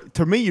 Yeah. So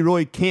to me, you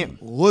really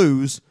can't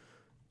lose.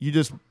 You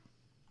just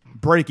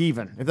break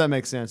even, if that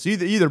makes sense. You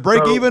either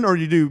break even or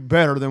you do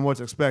better than what's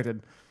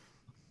expected.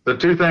 The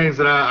two things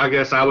that I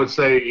guess I would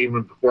say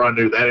even before I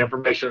knew that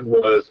information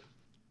was,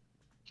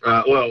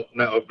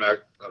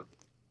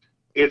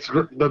 it's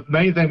the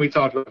main thing we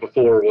talked about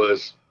before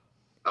was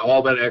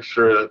all that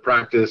extra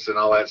practice and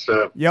all that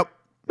stuff. Yep.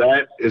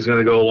 That is going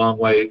to go a long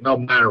way no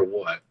matter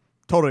what.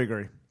 Totally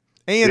agree.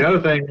 And the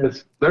other thing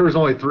is, there was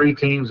only 3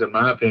 teams, in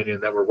my opinion,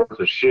 that were worth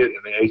a shit in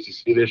the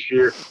ACC this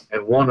year,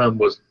 and one of them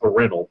was a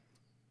rental.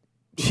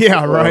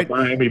 Yeah, right.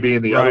 Miami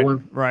being the other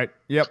one. Right.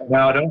 Yep.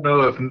 Now I don't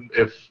know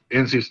if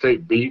NC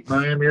State beat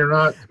Miami or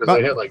not because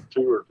they had like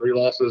 2 or 3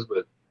 losses,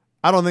 but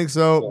I don't think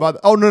so. But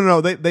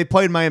no, they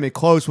played Miami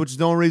close, which is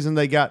the only reason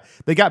they got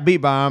beat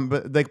by them.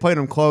 But they played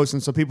them close,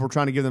 and so people were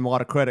trying to give them a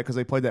lot of credit because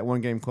they played that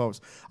one game close.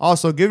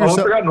 Also, give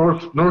yourself. I forgot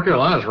North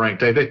Carolina's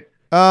ranked, ain't they?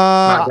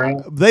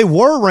 They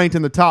were ranked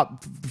in the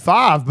top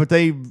 5, but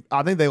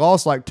I think they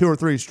lost like 2 or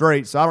 3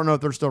 straight. So I don't know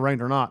if they're still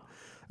ranked or not.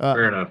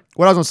 Fair enough.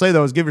 What I was gonna say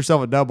though is give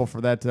yourself a double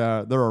for that.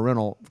 They're a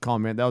rental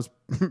comment. That was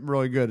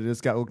really good. It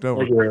just got looked over.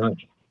 Thank you very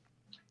much.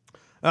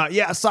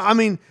 Yeah. So I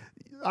mean,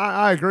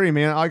 I agree,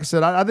 man. Like I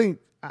said, I think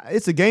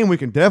it's a game we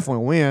can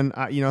definitely win.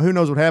 Who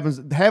knows what happens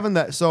having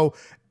that. So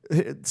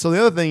the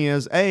other thing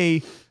is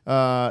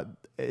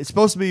it's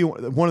supposed to be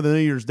one of the New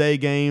Year's Day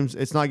games.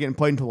 It's not getting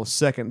played until the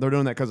 2nd. They're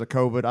doing that because of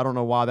COVID. I don't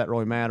know why that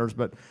really matters,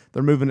 but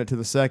they're moving it to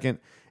the 2nd.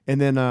 And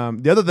then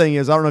the other thing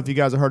is, I don't know if you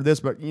guys have heard this,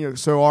 but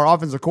so our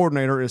offensive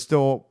coordinator is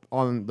still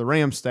on the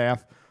Rams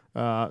staff,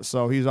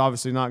 so he's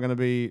obviously not going to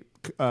be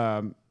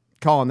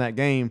calling that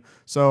game.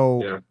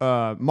 So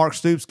Mark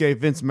Stoops gave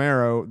Vince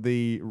Marrow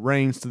the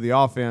reins to the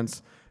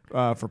offense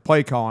for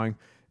play calling,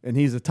 and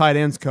he's a tight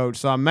ends coach.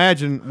 So I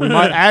imagine we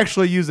might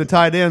actually use the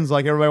tight ends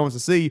like everybody wants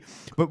to see.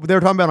 But they were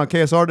talking about on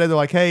KSR Day, they're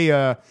like,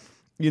 hey,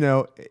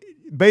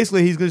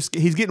 basically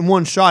he's getting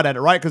one shot at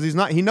it, right? Because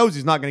he knows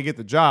he's not going to get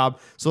the job.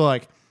 So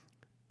like,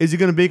 is he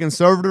going to be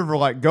conservative or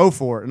like go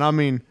for it? And I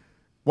mean,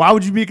 why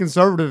would you be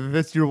conservative if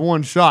it's your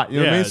one shot? You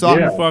know what I mean? So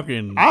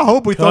I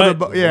hope we throw the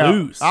ball.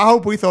 Yeah, I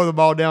hope we throw the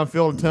ball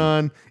downfield a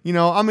ton.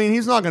 I mean,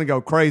 he's not going to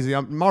go crazy.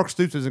 Mark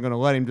Stoops isn't going to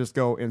let him just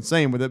go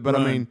insane with it. But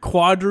I mean,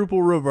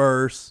 quadruple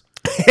reverse.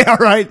 Yeah,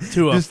 right.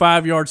 To a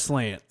 5-yard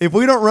slant. If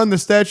we don't run the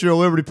Statue of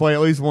Liberty play at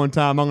least one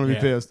time, I'm going to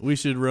be pissed. We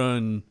should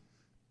run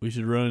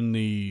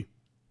the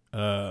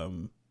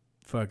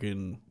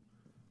fucking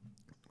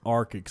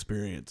Arc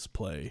Experience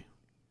play.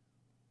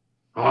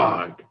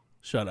 Oh.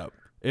 Shut up.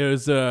 It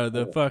was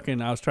the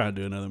fucking. I was trying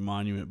to do another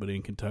monument, but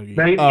in Kentucky.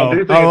 Nate, I do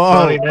think it's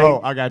funny, Nate,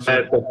 I got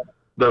you.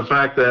 The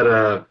fact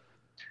that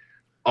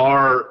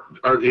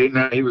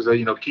he was a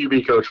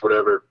QB coach,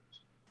 whatever,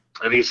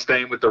 and he's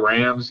staying with the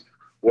Rams,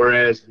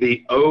 whereas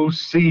the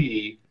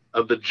OC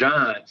of the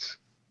Giants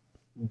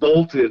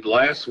bolted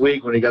last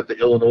week when he got the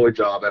Illinois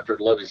job after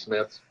Lovie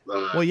Smith.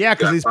 Well, yeah,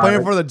 because he's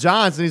playing for the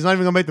Giants and he's not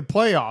even going to make the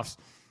playoffs.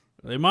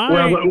 They might.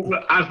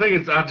 Well, I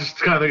just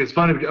kind of think it's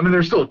funny. I mean,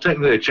 there's still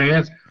technically a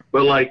chance,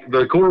 but like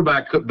the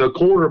quarterback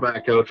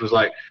coach was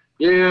like,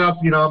 "Yeah,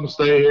 I'm gonna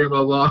stay here."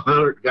 Blah blah.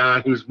 Another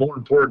guy who's more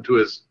important to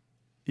his,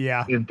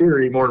 in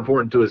theory, more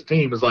important to his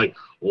team is like,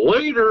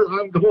 "Later,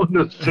 I'm going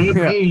to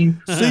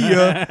Champaign." See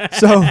ya.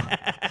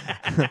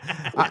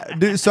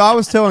 So I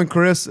was telling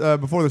Chris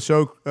before the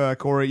show,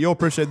 Corey, you'll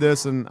appreciate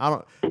this, and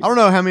I don't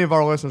know how many of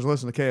our listeners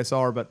listen to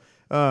KSR, but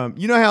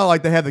you know how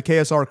like they have the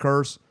KSR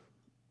curse.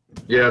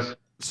 Yes.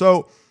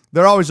 So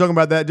they're always talking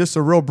about that. Just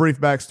a real brief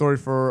backstory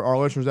for our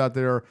listeners out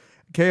there.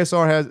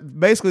 KSR has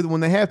basically when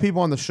they have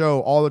people on the show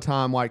all the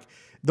time, like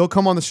they'll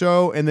come on the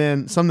show and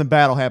then something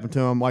bad will happen to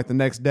them like the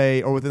next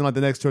day or within like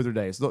the next 2 or 3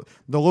 days. They'll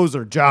lose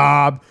their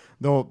job.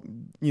 They'll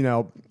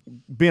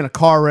be in a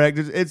car wreck.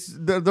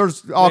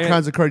 There's all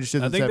kinds of crazy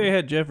shit. I think they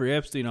had Jeffrey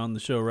Epstein on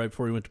the show right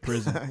before he went to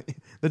prison.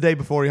 The day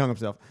before he hung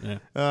himself.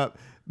 Yeah.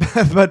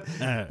 But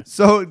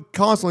so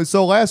constantly.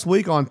 So last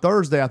week on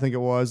Thursday, I think it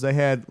was, they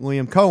had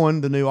Liam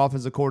Cohen, the new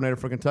offensive coordinator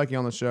for Kentucky,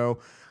 on the show,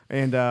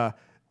 and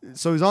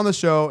so he's on the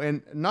show.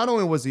 And not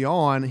only was he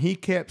on, he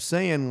kept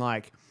saying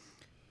like,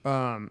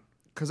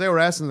 because they were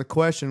asking the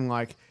question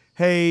like,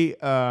 "Hey,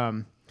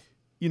 what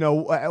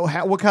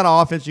kind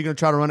of offense are you going to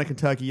try to run at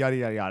Kentucky?" Yada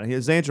yada yada. And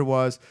his answer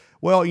was,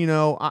 "Well,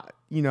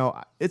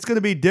 it's going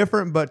to be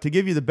different, but to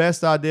give you the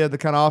best idea of the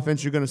kind of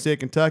offense you're going to see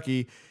at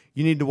Kentucky,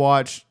 you need to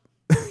watch."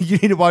 You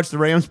need to watch the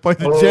Rams play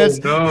the Jets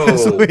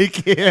this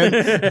weekend,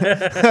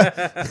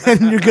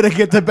 and you're gonna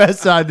get the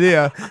best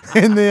idea.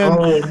 And then,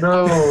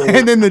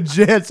 and then the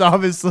Jets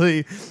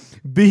obviously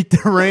beat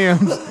the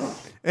Rams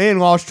and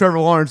lost Trevor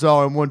Lawrence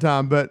all in one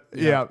time. But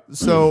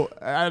so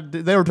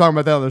they were talking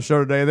about that on the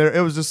show today.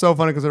 It was just so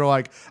funny because they were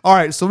like, "All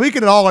right, so we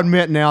can all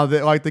admit now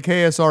that like the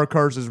KSR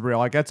curse is real.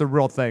 Like that's a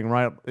real thing,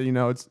 right?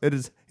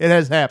 It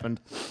has happened."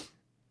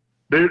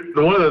 Dude,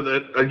 one of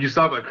the you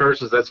talk about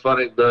curses. That's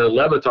funny. The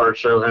Levitard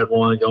show had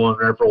one going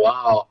there for a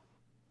while.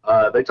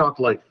 They talked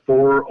to like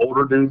 4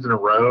 older dudes in a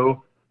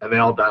row, and they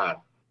all died.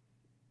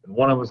 And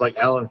one of them was like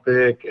Alan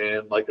Thicke,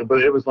 and but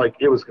it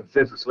was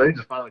consensus. So they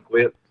just finally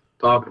quit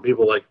talking to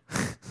people like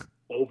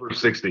over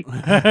 60.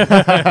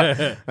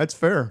 That's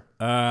fair.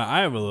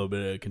 I have a little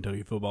bit of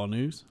Kentucky football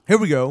news. Here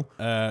we go.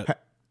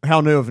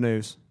 How new of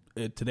news?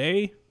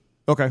 Today.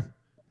 Okay.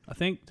 I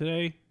think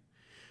today.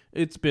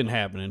 It's been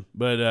happening,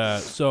 but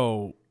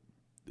so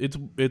it's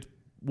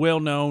well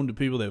known to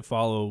people that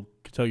follow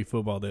Kentucky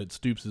football that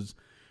Stoops is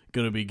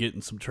going to be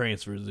getting some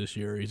transfers this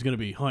year. He's going to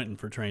be hunting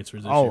for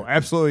transfers this year. Oh,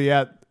 absolutely,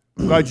 yeah.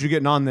 I'm glad you're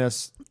getting on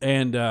this.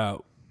 And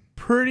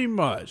pretty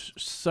much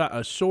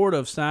short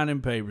of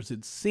signing papers,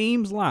 it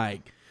seems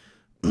like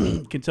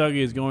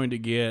Kentucky is going to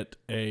get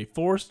a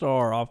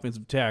 4-star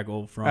offensive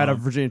tackle out of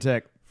Virginia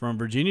Tech. From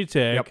Virginia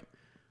Tech,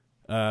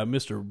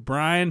 Mr.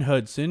 Brian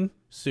Hudson.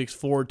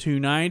 6'4",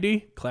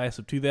 290, class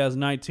of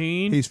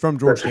 2019. He's from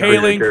Georgetown.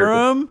 Hailing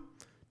from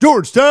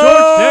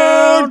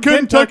Georgetown,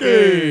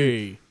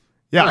 Kentucky.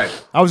 Yeah,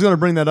 nice. I was going to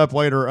bring that up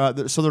later.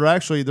 So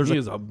he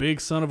is a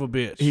big son of a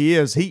bitch. He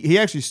is. He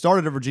actually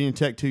started at Virginia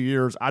Tech 2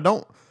 years. I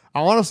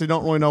honestly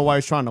don't really know why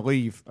he's trying to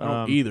leave. I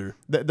don't either.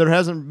 There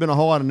hasn't been a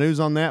whole lot of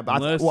news on that.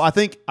 But I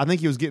think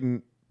he was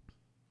getting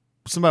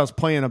somebody was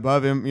playing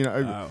above him.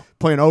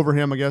 Playing over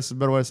him. I guess is a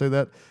better way to say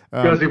that.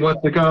 Because he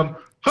wants to come.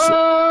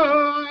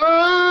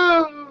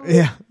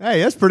 Yeah,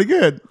 hey, that's pretty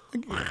good.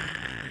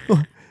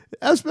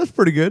 That's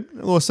pretty good. A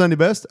little Sunday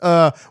best.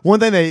 One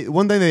thing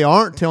they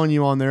aren't telling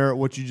you on there,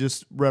 what you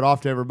just read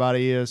off to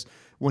everybody, is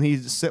when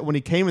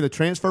he came in the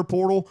transfer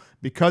portal,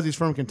 because he's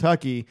from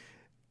Kentucky,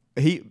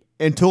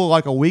 until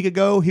like a week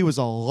ago he was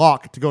a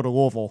lock to go to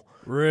Louisville.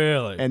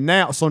 Really? And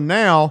now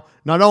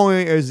not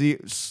only is he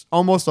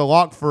almost a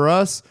lock for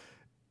us,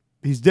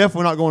 he's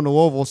definitely not going to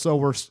Louisville.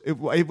 So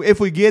if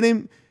we get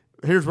him.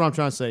 Here's what I'm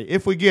trying to say.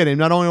 If we get him,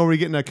 not only are we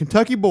getting a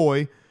Kentucky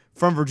boy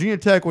from Virginia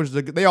Tech, which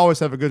they always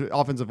have a good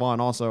offensive line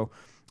also,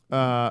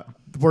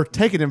 we're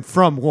taking him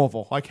from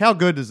Louisville. Like, how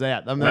good is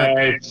that? I mean,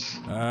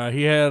 nice.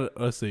 He had,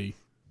 let's see.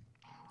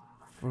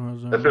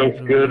 That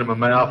feels good in my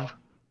mouth.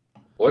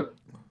 What?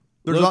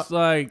 Looks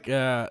like,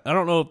 I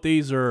don't know if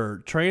these are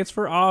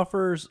transfer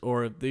offers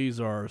or if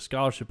these are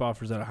scholarship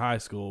offers out of high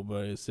school,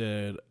 but it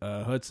said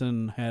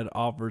Hudson had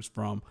offers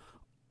from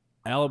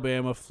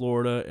Alabama,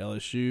 Florida,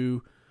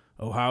 LSU,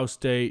 Ohio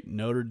State,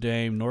 Notre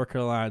Dame, North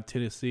Carolina,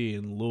 Tennessee,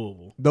 and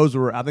Louisville. Those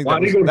were, I think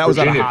that was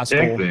out of high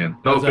school. Then?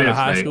 No, was out of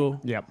high school?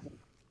 Yep.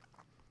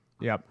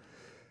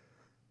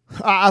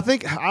 I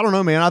don't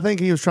know, man. I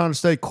think he was trying to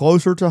stay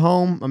closer to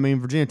home. I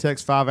mean, Virginia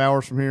Tech's 5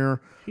 hours from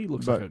here. He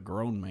looks like a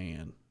grown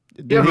man.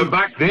 Yeah, but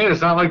back then,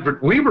 it's not like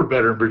we were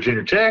better in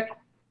Virginia Tech.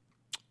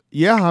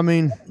 Yeah, I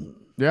mean,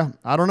 yeah,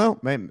 I don't know.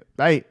 Man,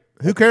 hey,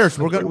 who cares?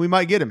 We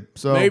might get him.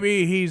 So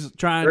maybe he's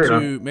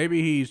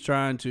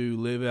trying to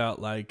live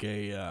out like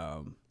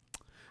a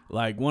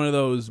like one of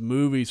those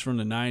movies from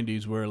the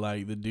 90s where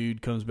like the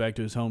dude comes back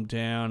to his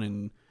hometown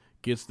and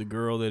gets the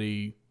girl that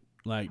he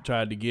like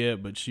tried to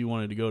get, but she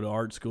wanted to go to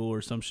art school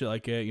or some shit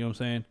like that. You know what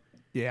I'm saying?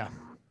 Yeah.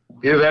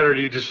 Either that or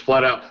you just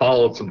flat out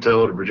followed some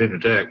tail to Virginia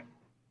Tech.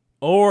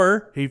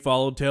 Or he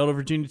followed Tail to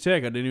Virginia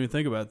Tech. I didn't even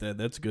think about that.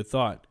 That's a good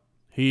thought.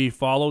 He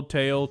followed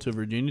Tail to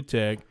Virginia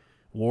Tech,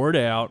 wore it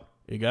out,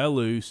 it got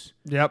loose.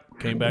 Yep.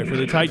 Came back for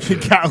the tight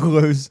It shit. got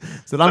loose.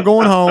 Said, I'm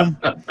going home.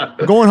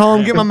 Going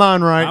home, get my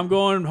mind right. I'm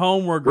going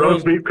home where girls.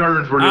 Roast beef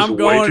curtains were just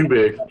way too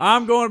big.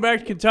 I'm going back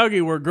to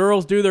Kentucky where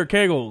girls do their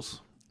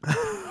kegels.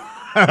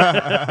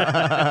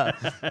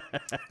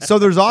 So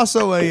there's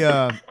also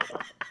a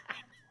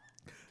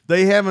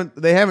they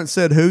haven't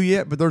said who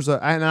yet, but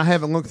and I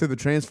haven't looked through the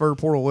transfer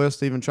portal list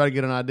to even try to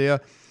get an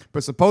idea.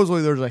 But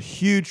supposedly there's a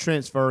huge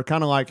transfer,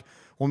 kind of like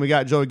when we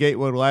got Joey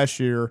Gatewood last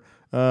year,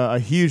 a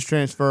huge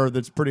transfer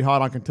that's pretty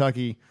hot on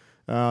Kentucky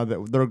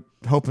that they're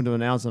hoping to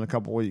announce in a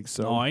couple weeks.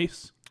 So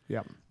Nice.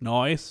 Yeah.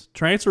 Nice.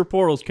 Transfer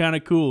portal's kind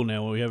of cool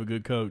now when we have a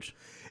good coach.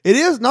 It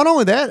is. Not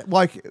only that,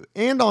 like,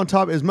 and on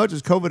top, as much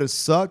as COVID has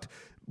sucked,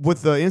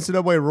 with the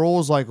NCAA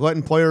rules, like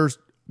letting players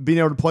being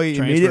able to play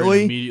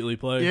immediately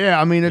play. Yeah,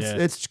 I mean,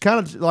 it's kind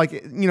of like,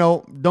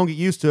 don't get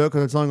used to it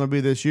because it's only going to be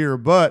this year,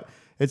 but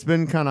it's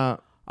been kind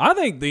of. I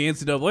think the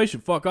NCAA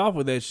should fuck off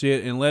with that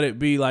shit and let it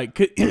be like.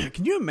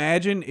 Can you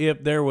imagine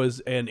if there was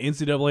an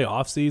NCAA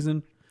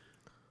offseason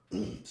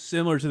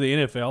similar to the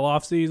NFL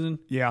offseason?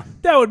 Yeah.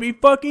 That would be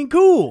fucking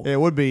cool. It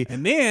would be.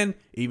 And then,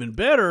 even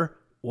better,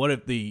 what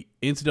if the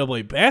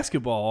NCAA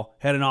basketball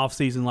had an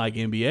offseason like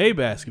NBA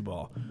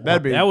basketball?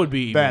 That would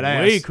be badass.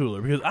 Way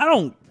cooler because I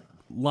don't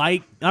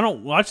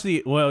watch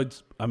the. Well,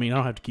 I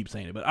don't have to keep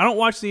saying it, but I don't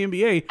watch the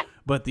NBA.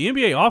 But the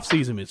NBA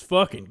offseason is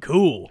fucking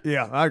cool.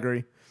 Yeah, I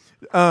agree.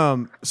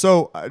 Go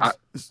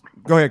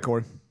ahead,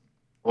 Corey.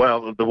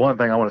 Well, the one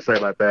thing I want to say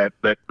about that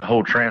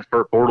whole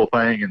transfer portal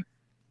thing and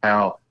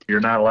how you're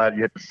not allowed,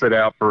 you have to sit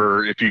out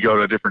for if you go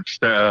to a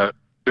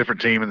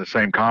different team in the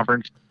same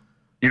conference.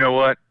 You know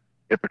what?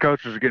 If the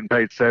coaches are getting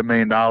paid $7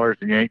 million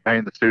and you ain't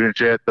paying the students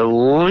yet, the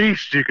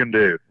least you can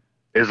do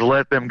is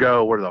let them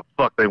go where the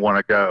fuck they want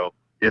to go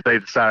if they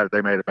decide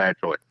they made a bad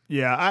choice.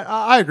 Yeah,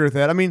 I agree with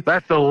that. I mean,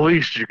 that's the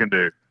least you can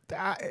do.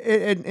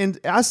 And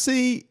I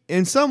see,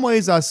 in some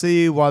ways, I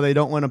see why they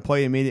don't want to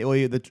play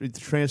immediately the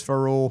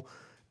transfer rule.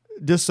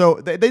 Just so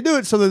they do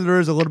it so that there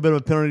is a little bit of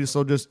a penalty,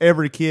 so just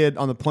every kid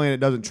on the planet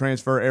doesn't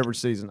transfer every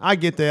season. I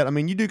get that. I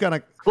mean, you do kind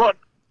of. Well,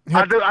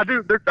 I do. I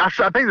think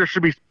there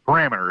should be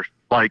parameters.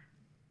 Like,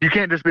 you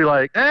can't just be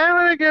like, I'm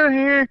gonna get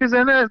here because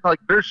then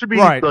there should be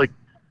like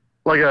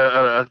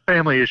a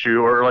family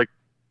issue or like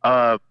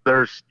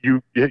there's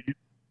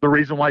the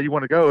reason why you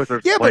want to go is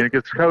there's playing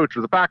against the coach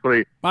or the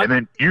faculty, and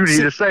then you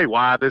need to say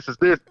why this is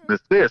this,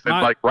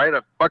 and like write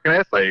a fucking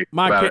essay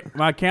about it.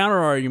 My counter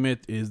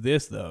argument is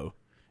this though: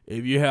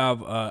 if you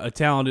have a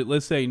talented,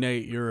 let's say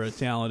Nate, you're a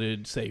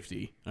talented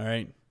safety, all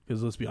right?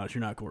 Because let's be honest,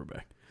 you're not a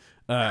quarterback.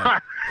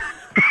 I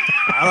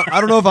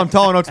don't know if I'm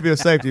tall enough to be a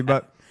safety,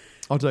 but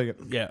I'll take it.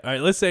 Yeah, all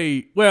right. Let's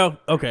say,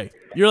 okay,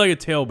 you're like a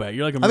tailback.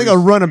 You're like I think a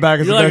running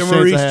back is the best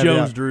Maurice chance I have,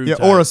 Jones-Drew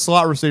type. or a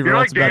slot receiver. You're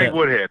like Danny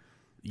Woodhead.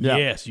 Yeah.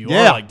 Yes, you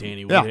are like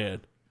Danny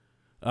Woodhead.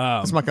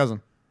 That's my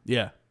cousin.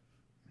 Yeah.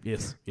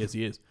 Yes,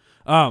 he is.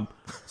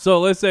 So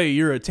let's say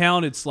you're a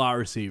talented slot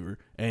receiver,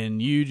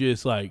 and you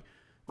just like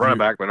running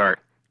back, but all right.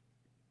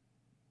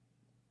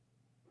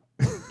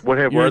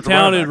 Woodhead you're was a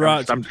talented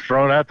I'm just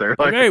throwing out there.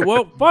 Okay,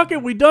 well, fuck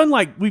it. We've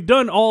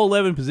done all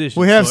 11 positions.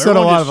 We have said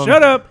a lot of them.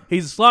 Shut up.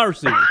 He's a slot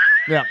receiver.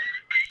 Yeah,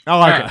 I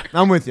like it.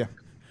 I'm with you.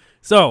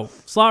 So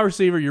slot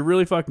receiver, you're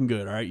really fucking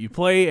good. All right, you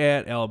play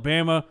at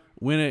Alabama,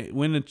 win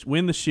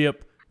the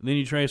ship. Then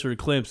you transfer to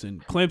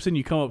Clemson. Clemson,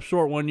 you come up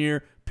short 1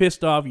 year,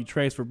 pissed off, you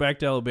transfer back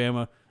to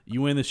Alabama,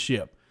 you win the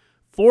ship.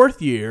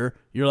 4th year,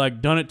 you're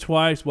like, done it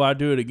twice, why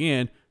do it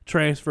again?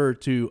 Transfer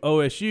to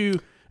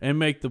OSU and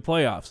make the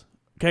playoffs.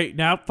 Okay,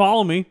 now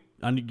follow me.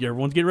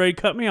 Everyone's getting ready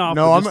to cut me off.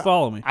 No, just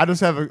follow me. I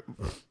just have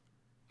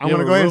I'm going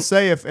to go ahead and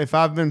say if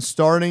I've been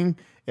starting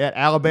at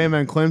Alabama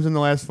and Clemson the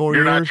last 4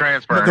 years. You're not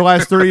transferring. The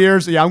last 3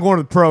 years. Yeah, I'm going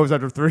to the pros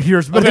after 3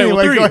 years. But okay,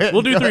 anyway, go ahead.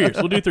 We'll do 3 years.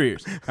 We'll do 3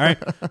 years. All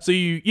right. So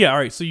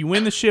you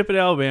win the ship at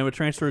Alabama,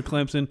 transfer to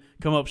Clemson,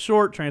 come up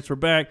short, transfer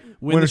back,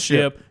 win the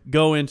ship,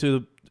 go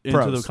into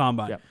the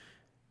combine. Yep.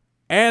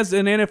 As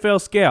an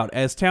NFL scout,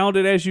 as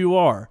talented as you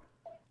are,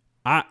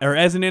 or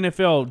as an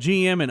NFL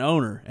GM and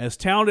owner, as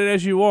talented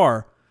as you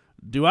are,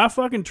 do I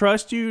fucking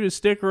trust you to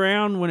stick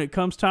around when it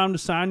comes time to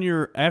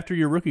sign after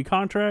your rookie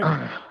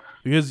contract?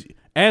 Because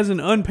as an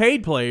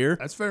unpaid player,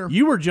 that's fair.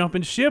 You were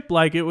jumping ship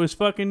like it was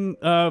fucking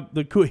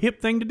the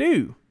hip thing to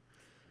do.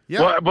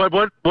 Yeah. What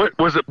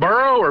was it,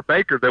 Burrow or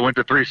Baker that went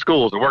to 3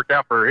 schools? It worked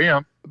out for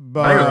him.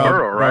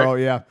 Burrow, right? Burrow,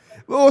 yeah.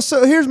 Well,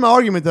 so here's my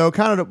argument though.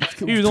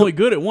 He was only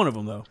good at one of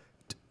them though.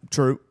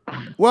 True.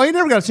 Well, he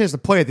never got a chance to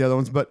play at the other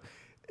ones. But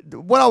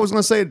what I was going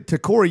to say to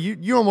Corey,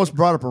 you almost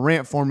brought up a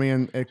rant for me,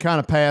 and it kind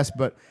of passed.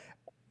 But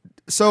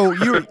so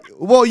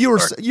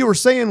you were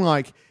saying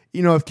like,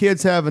 if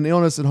kids have an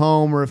illness at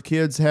home or if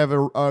kids have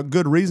a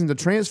good reason to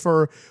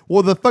transfer,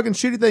 well, the fucking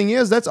shitty thing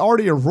is that's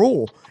already a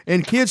rule.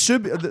 And kids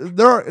should be,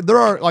 there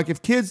are like,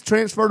 if kids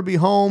transfer to be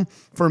home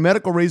for a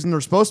medical reason,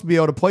 they're supposed to be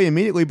able to play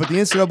immediately, but the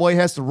NCAA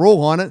has to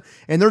rule on it.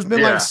 And there's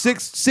been like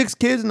six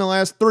kids in the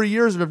last 3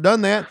 years that have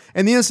done that,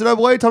 and the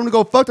NCAA told them to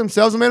go fuck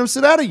themselves and made them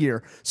sit out a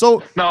year.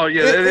 So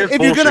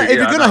if you're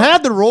gonna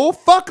have the rule,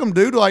 fuck them,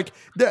 dude. Like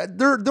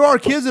there are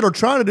kids that are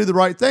trying to do the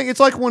right thing. It's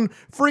like when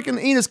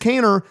freaking Enos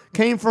Kanter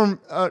came from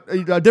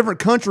a different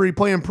country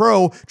playing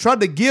pro,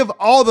 tried to give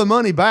all the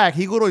money back.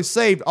 He literally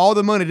saved all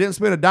the money, didn't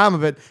spend a dime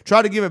of it,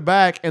 tried to give it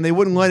back, and they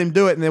wouldn't let him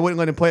do it, and they wouldn't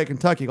let him play at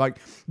Kentucky. Like,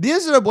 the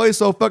NCAA is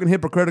so fucking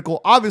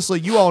hypocritical. Obviously,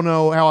 you all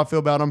know how I feel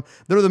about them.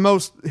 They're the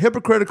most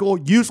hypocritical,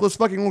 useless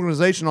fucking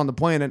organization on the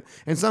planet,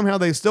 and somehow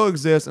they still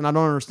exist, and I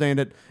don't understand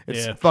it.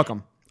 Fuck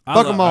them.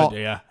 Fuck them all.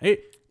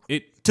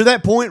 To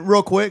that point,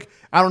 real quick,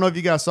 I don't know if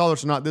you guys saw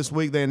this or not. This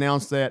week, they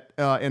announced that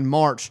in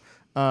March,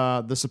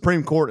 the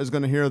Supreme Court is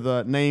going to hear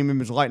the name,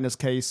 image, likeness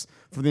case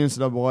for the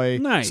NCAA.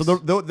 Nice. So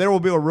there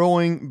will be a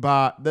ruling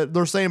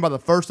they're saying by the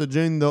 1st of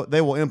June, they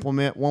will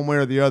implement one way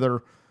or the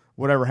other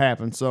whatever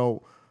happens.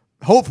 So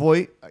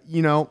hopefully,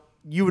 you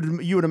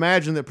would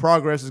imagine that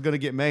progress is going to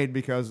get made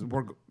because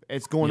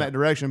it's going that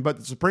direction. But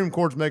the Supreme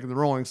Court's making the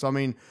ruling. So, I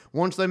mean,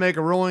 once they make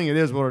a ruling, it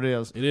is what it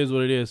is. It is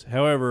what it is.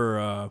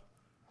 However,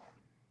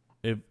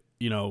 if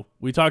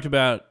we talked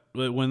about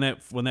when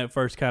that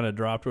first kind of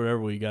dropped or whatever,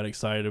 we got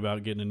excited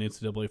about getting an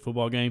NCAA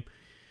football game.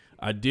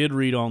 I did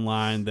read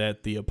online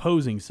that the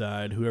opposing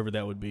side, whoever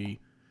that would be,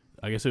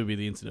 I guess it would be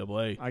the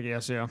NCAA. I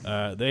guess,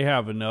 yeah. They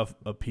have enough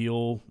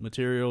appeal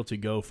material to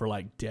go for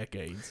like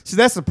decades. See,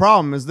 that's the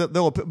problem is that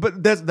they'll.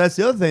 But that's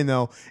the other thing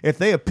though. If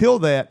they appeal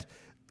that,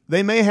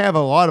 they may have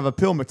a lot of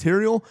appeal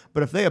material.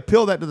 But if they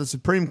appeal that to the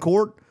Supreme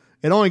Court,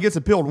 it only gets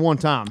appealed one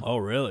time. Oh,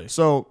 really?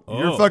 So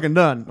you're fucking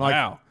done. Like,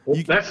 wow.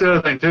 Well, that's the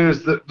other thing too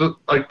is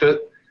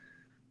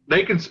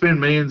they can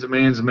spend millions and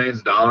millions and millions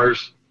of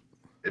dollars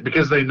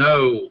because they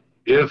know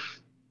if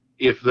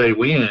they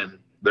win,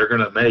 they're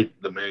going to make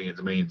the millions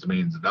and millions and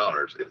millions of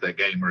dollars if that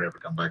game were ever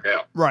come back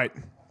out. Right.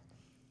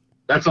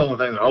 That's the only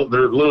thing.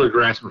 They're literally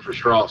grasping for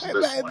straws at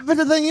this point. But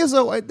the thing is,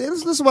 though,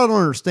 this is what I don't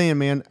understand,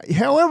 man.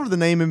 However the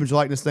name, image,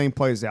 likeness thing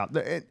plays out,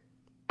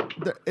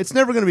 it's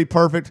never going to be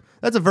perfect.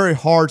 That's a very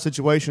hard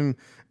situation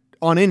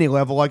on any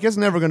level. Like, it's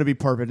never going to be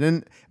perfect.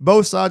 And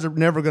both sides are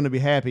never going to be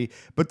happy.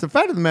 But the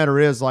fact of the matter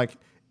is, like,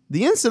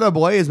 the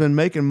NCAA has been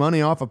making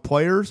money off of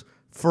players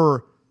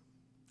for,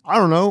 I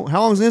don't know,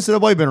 how long has the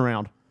NCAA been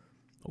around?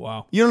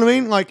 Wow. You know what I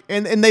mean? Like,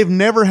 and they've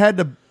never had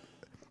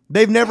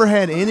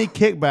any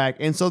kickback,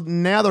 and so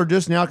now they're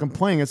just now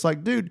complaining. It's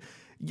like, dude,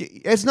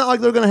 it's not like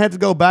they're going to have to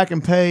go back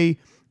and pay,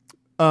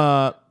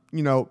 Yeah,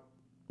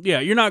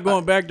 you're not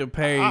going back to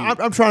pay.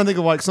 I'm trying to think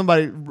of like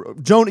somebody,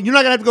 Joe. You're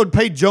not going to have to go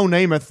pay Joe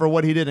Namath for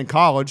what he did in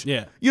college.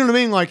 Yeah. You know what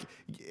I mean? Like,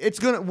 it's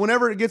going to,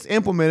 whenever it gets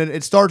implemented,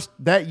 it starts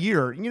that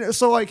year.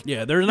 So like.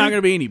 Yeah, there's not going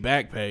to be any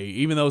back pay,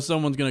 even though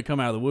someone's going to come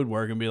out of the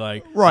woodwork and be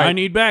like, right. I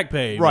need back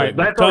pay. Right.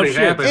 That's already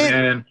happened,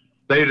 and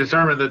they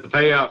determined that the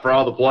payout for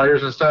all the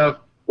players and stuff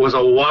was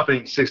a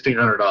whopping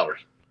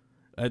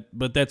 $1,600.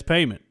 But that's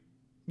payment.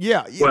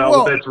 Yeah.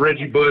 Well, that's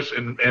Reggie Bush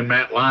and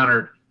Matt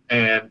Leinart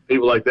and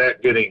people like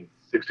that getting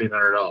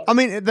 $1,600. I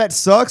mean, that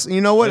sucks.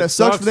 You know what? It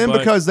sucks for them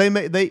because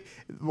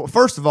well,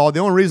 first of all, the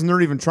only reason they're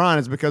even trying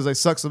is because they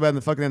suck so bad in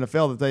the fucking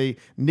NFL that they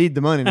need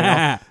the money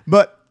now.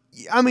 But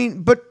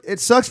it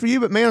sucks for you.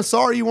 But man, I'm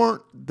sorry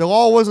the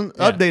law wasn't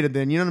updated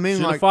then. You know what I mean?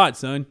 Should have fought,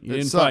 son. You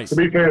didn't fight. To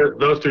be fair,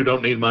 those two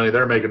don't need money.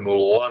 They're making a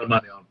lot of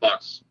money on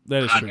Fox.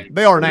 That is true.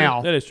 They are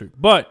now. That is true.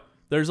 But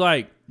there's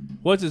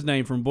what's his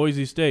name from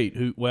Boise State?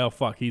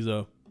 He's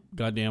a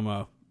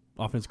goddamn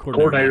offensive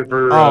coordinator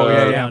for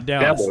Dallas.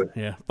 Cowboys.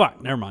 Yeah,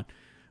 fuck, never mind.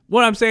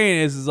 What I'm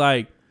saying is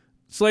like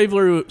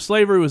slavery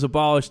was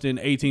abolished in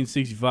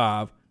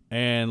 1865,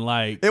 and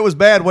like it was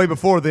bad way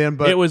before then,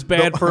 but it was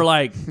bad for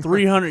like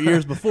 300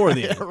 years before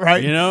then.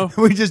 Right? You know,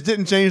 we just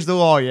didn't change the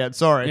law yet.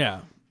 Sorry.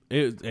 Yeah.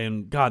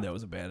 And God, that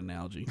was a bad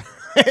analogy.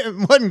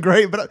 It wasn't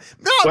great, but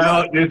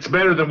it's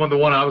better than the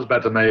one I was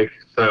about to make.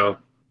 So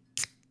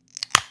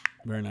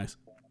very nice.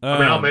 I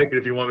mean, I'll make it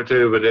if you want me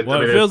to, but it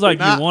feels like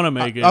you want to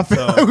make it. I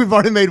feel like we've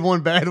already made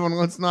one bad one.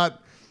 Let's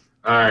not.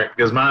 All right,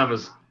 because mine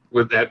was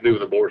with that to do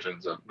with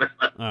abortion. So.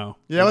 Oh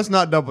yeah, let's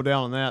not double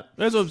down on that.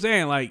 That's what I'm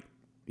saying. Like,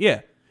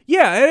 yeah,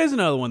 it is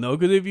another one though.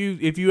 Because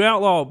if you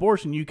outlaw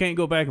abortion, you can't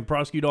go back and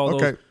prosecute all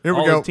those. Here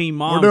we go. Teen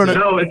moms. We're doing it.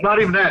 No, it's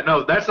not even that.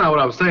 No, that's not what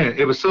I was saying.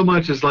 It was so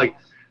much as well,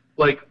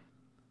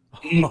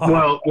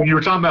 when you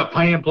were talking about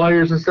paying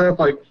players and stuff,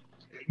 like,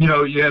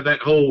 you have that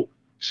whole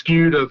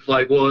skewed of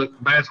like, well,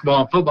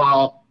 basketball and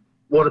football.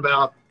 What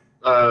about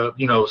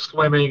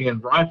swimming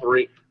and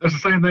riflery? That's the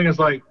same thing as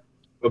like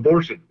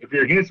abortion. If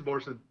you're against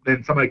abortion,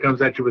 then somebody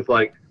comes at you with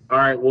like, all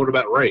right, what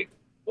about rape?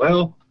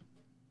 Well,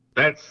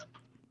 that's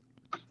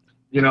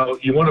you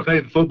want to pay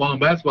the football and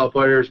basketball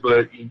players,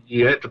 but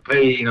you have to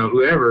pay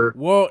whoever.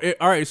 Well,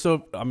 all right.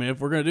 So I mean,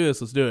 if we're gonna do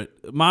this, let's do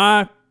it.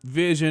 My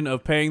vision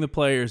of paying the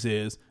players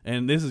is,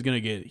 and this is gonna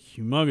get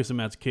humongous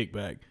amounts of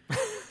kickback,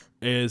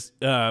 is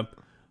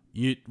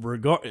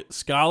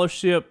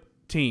scholarship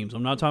teams.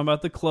 I'm not talking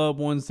about the club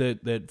ones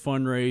that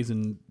fundraise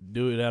and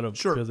do it out of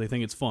because they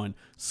think it's fun.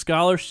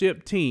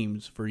 Scholarship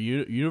teams for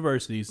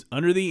universities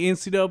under the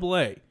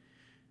NCAA.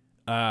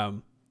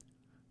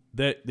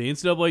 That the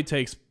NCAA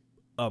takes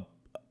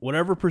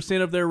whatever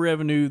percent of their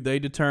revenue they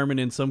determine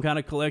in some kind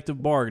of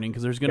collective bargaining,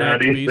 because there's going to have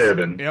to be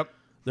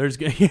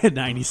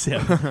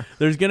 97.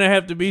 There's going to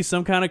have to be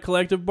some kind of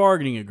collective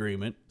bargaining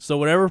agreement. So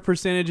whatever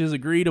percentage is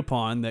agreed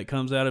upon that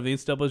comes out of the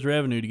NCAA's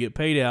revenue to get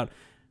paid out,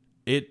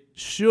 it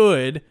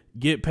should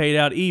get paid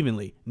out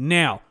evenly.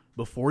 Now,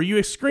 before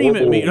you scream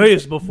at me,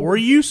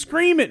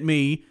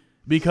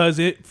 because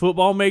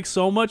football makes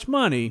so much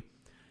money,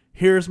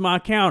 here's my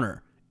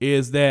counter: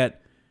 is that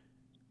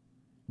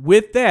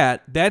with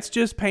that's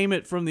just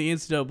payment from the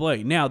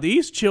NCAA. Now,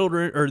 these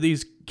children or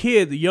these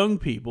kids, the young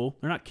people,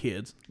 they're not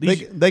kids. They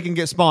can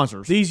get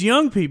sponsors. These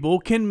young people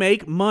can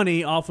make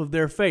money off of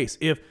their face.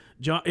 If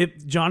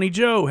Johnny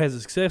Joe has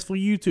a successful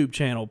YouTube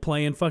channel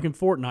playing fucking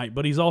Fortnite,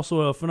 but he's also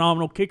a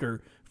phenomenal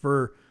kicker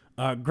for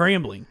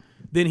Grambling,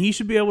 then he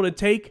should be able to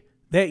take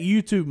that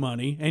YouTube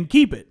money and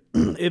keep it.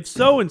 If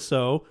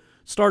so-and-so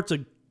starts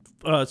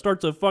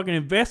a fucking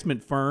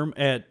investment firm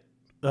at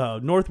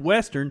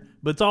Northwestern,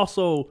 but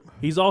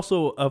he's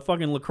also a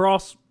fucking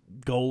lacrosse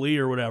goalie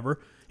or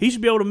whatever, he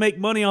should be able to make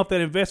money off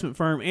that investment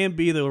firm and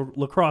be the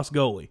lacrosse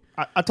goalie.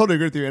 I totally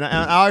agree with you, and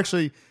I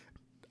actually,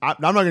 I'm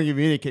not going to give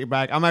you any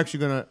kickback. I'm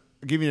actually going to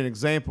give you an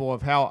example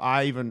of how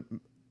it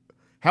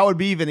would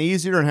be even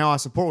easier and how I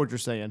support what you're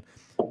saying.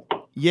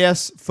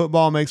 Yes,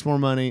 football makes more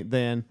money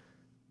than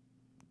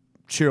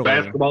cheerleading,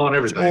 basketball, and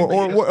everything,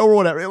 or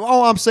whatever.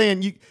 All I'm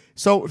saying,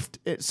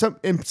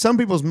 in some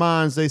people's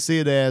minds, they see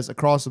it as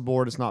across the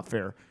board, it's not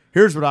fair.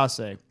 Here's what I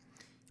say: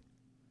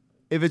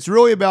 if it's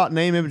really about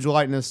name, image,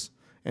 likeness,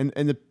 and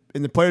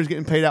the players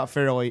getting paid out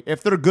fairly,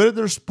 if they're good at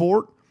their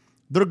sport,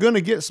 they're going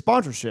to get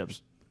sponsorships.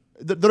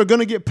 They're going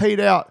to get paid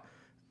out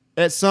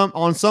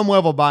on some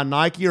level by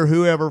Nike or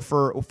whoever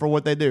for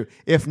what they do.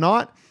 If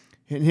not,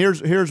 and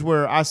here's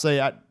where I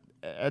say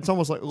it's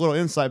almost like a little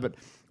insight, but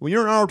when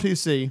you're an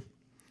ROTC,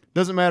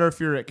 doesn't matter if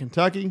you're at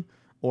Kentucky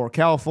or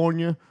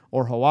California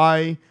or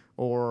Hawaii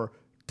or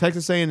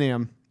Texas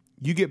A&M,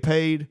 you get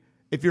paid.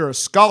 If you're a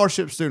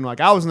scholarship student,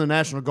 like I was in the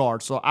National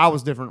Guard, so I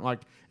was different,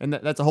 and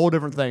that's a whole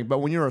different thing. But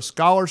when you're a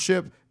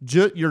scholarship,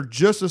 you're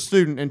just a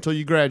student until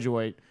you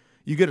graduate,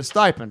 you get a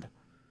stipend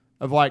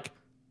of like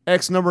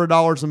X number of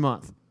dollars a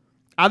month.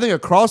 I think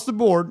across the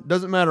board,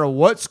 doesn't matter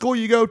what school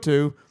you go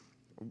to,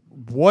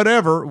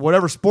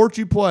 whatever sport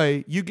you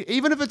play,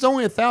 even if it's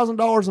only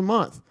 $1,000 a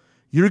month,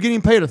 you're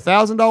getting paid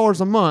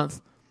 $1,000 a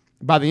month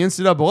by the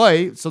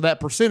NCAA. So that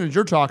percentage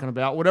you're talking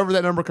about, whatever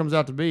that number comes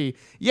out to be,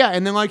 yeah.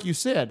 And then, like you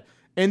said,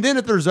 and then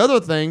if there's other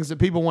things that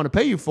people want to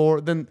pay you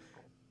for, then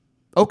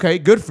okay,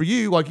 good for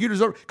you. Like you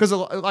deserve, because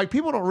like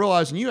people don't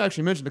realize, and you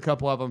actually mentioned a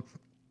couple of them.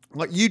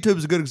 Like YouTube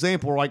is a good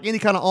example, or like any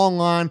kind of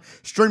online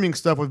streaming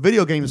stuff with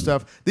video game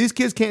stuff. These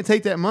kids can't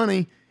take that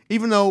money,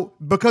 even though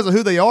because of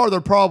who they are,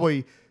 they're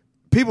probably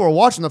people are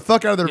watching the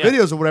fuck out of their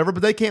videos or whatever.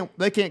 But they can't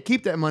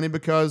keep that money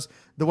because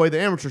the way the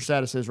amateur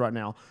status is right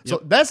now. Yep.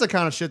 So that's the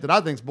kind of shit that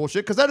I think is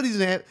bullshit, because that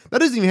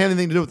doesn't even have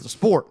anything to do with the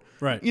sport.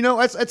 Right? You know,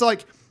 it's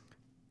like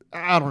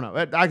I don't know.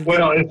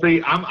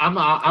 See,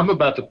 I'm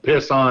about to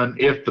piss on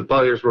if the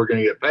players were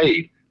going to get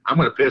paid. I'm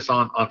going to piss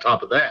on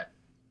top of that.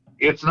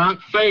 It's not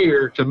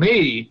fair to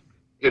me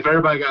if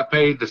everybody got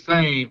paid the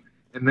same,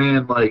 and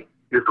then like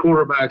your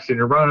quarterbacks and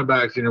your running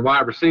backs and your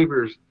wide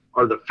receivers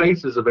are the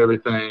faces of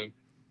everything.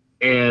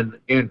 And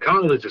in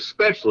college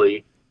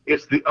especially,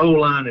 it's the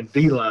O-line and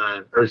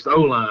D-line, or it's the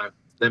O-line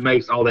that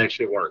makes all that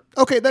shit work.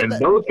 Okay,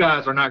 those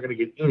guys are not going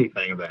to get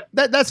anything of that.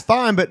 That's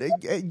fine, but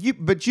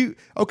you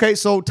okay?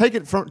 So take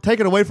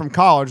it away from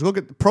college. Look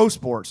at the pro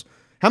sports.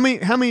 How many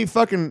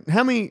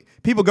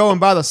people go and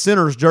buy the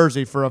center's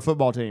jersey for a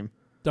football team?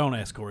 Don't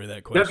ask Corey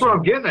that question. That's what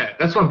I'm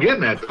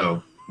getting at.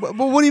 Though. But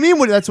what do you mean?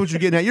 That's what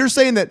you're getting at? You're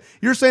saying that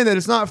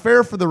it's not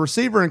fair for the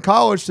receiver in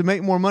college to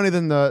make more money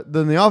than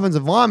the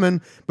offensive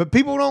lineman, but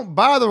people don't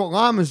buy the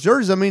lineman's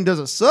jerseys. I mean, does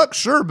it suck?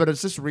 Sure, but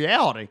it's just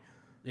reality.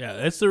 Yeah,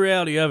 that's the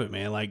reality of it,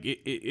 man. Like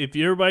if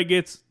everybody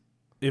gets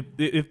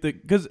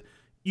because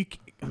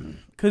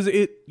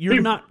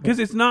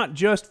it's not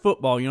just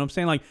football. You know what I'm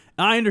saying? Like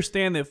I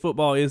understand that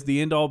football is the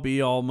end all be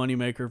all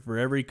moneymaker for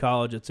every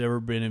college that's ever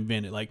been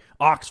invented. Like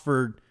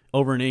Oxford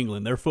over in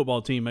England, their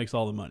football team makes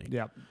all the money.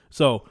 Yeah.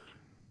 So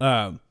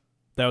that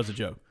was a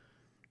joke.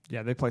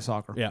 Yeah, they play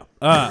soccer. Yeah.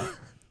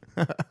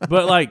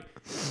 But like,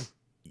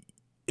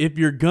 if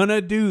you're gonna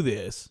do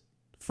this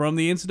from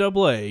the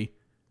NCAA,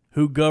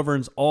 who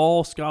governs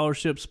all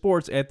scholarship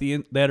sports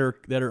that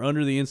are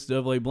under the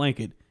NCAA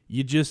blanket,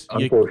 you just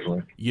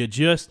can't.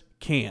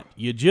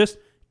 You just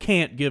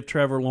can't give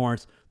Trevor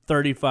Lawrence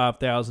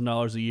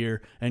 $35,000 a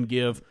year and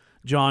give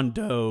John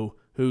Doe,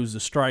 who's a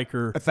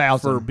striker for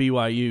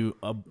BYU,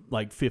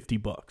 like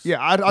 $50. Yeah,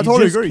 I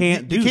totally agree.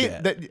 Can't do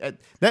that.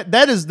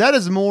 That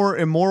is more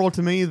immoral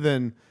to me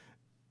than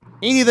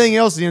anything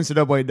else the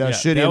NCAA does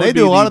shitty. And they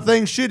do a lot of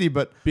things shitty,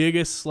 but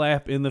biggest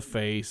slap in the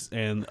face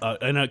and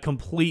a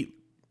complete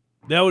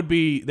that would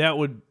be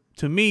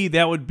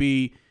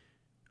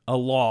a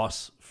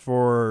loss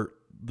for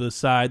the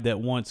side that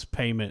wants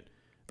payment.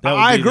 That would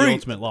I be agree. the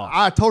ultimate loss.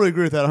 I totally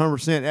agree with that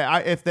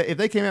 100%. If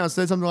they came out and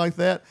said something like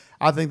that,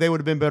 I think they would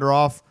have been better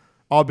off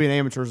all being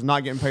amateurs and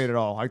not getting paid at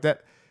all. Like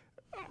that,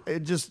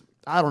 it just,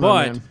 I don't know,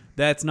 But man.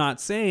 that's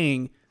not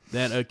saying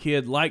that a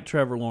kid like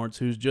Trevor Lawrence,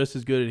 who's just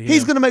as good as him,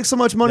 He's going to make so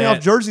much money off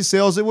jersey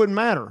sales, it wouldn't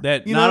matter.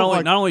 That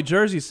not only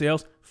jersey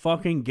sales,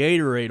 fucking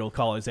Gatorade will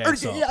call his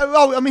ass off. Yeah,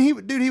 I mean,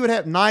 he would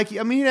have Nike.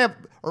 I mean, he'd have,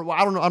 or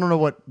I don't know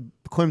what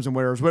Clemson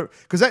wears, but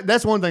because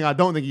that's one thing I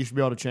don't think you should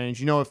be able to change.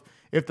 You know,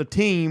 if the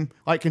team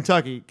like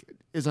Kentucky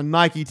is a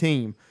Nike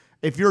team,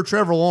 if you're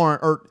Trevor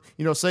Lawrence, or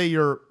say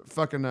you're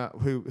fucking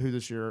who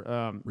this year,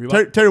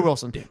 Terry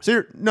Wilson.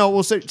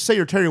 Say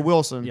you're Terry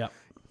Wilson. Yeah.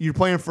 You're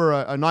playing for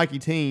a Nike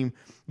team.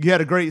 You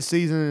had a great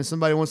season, and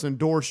somebody wants to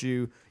endorse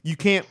you. You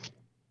can't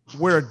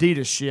wear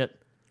Adidas shit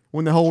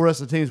when the whole rest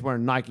of the team's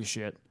wearing Nike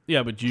shit.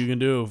 Yeah, but you can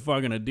do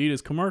fucking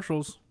Adidas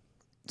commercials.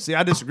 See,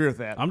 I disagree with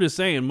that. I'm just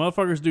saying,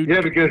 motherfuckers do.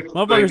 Yeah, because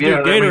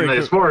Gatorade.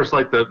 as far as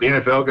like the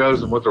NFL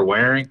goes and what they're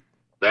wearing,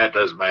 that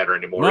doesn't matter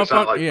anymore. It's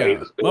not like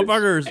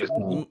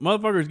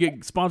motherfuckers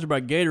get sponsored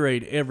by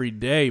Gatorade every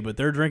day, but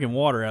they're drinking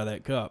water out of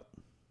that cup.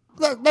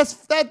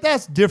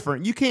 That's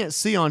different. You can't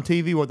see on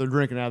TV what they're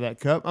drinking out of that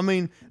cup. I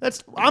mean,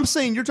 I'm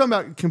saying you're talking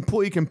about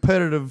completely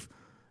competitive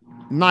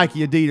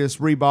Nike, Adidas,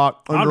 Reebok,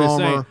 Under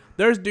Armour.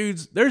 There's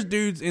dudes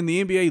in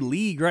the NBA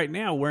league right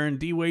now wearing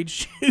D-Wade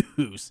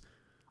shoes.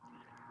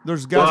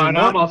 There's guys. Well, and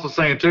I'm also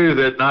saying too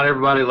that not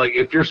everybody, like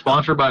if you're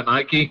sponsored by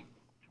Nike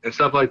and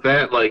stuff like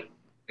that, like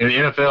in the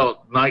NFL,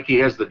 Nike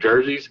has the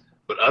jerseys.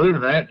 But other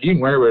than that, you can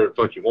wear whatever the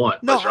fuck you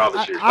want. No,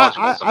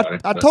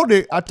 I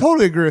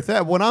totally agree with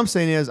that. What I'm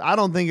saying is, I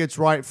don't think it's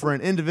right for an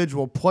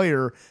individual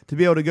player to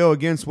be able to go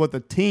against what the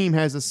team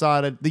has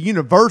decided. The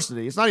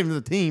university, it's not even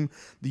the team.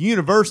 The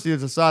university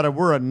has decided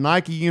we're a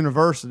Nike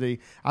university.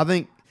 I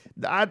think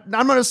I'm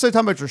not necessarily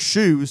talking about your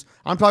shoes.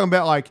 I'm talking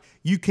about like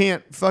you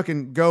can't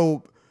fucking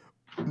go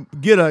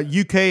get a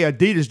UK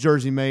Adidas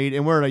jersey made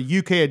and wear a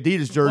UK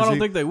Adidas jersey. Well, I don't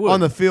think they would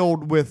on the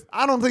field with.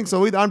 I don't think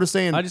so either. I'm just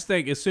saying. I just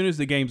think as soon as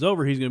the game's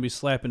over, he's going to be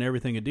slapping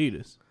everything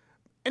Adidas.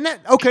 And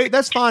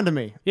that's fine to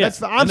me. Yeah, that's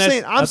fine.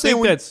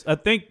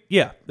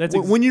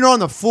 When you're on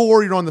the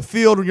floor, you're on the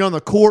field, or you're on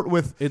the court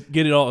with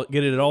get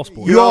it at all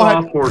sports. You all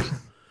had sports.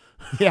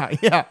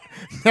 Yeah,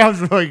 that was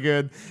really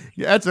good.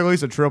 Yeah, that's at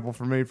least a triple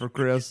for me for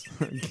Chris.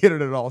 Get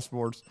it at all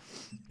sports.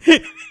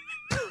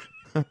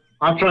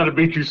 I'm trying to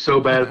beat you so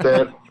bad at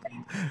that.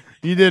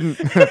 You didn't.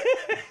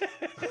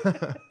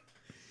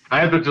 I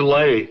had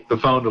the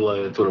phone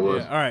delay. That's what it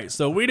was. Yeah, all right,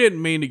 so we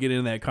didn't mean to get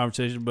into that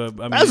conversation, but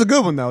I mean, that's a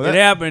good one though. It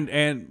happened,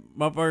 and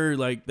motherfucker,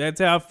 like that's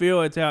how I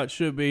feel. That's how it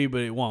should be,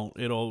 but it won't.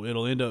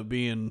 It'll end up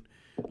being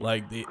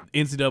like the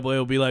NCAA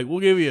will be like, we'll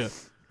give you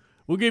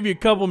a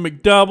couple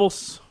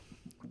McDoubles.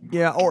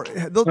 Yeah, or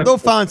they'll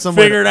find some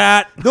way. Figure it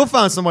out. They'll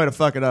find some way to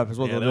fuck it up. Is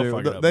what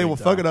they'll do. They will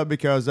fuck it up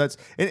because that's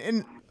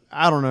and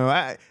I don't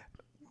know.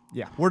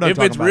 Yeah, we're done. If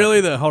it's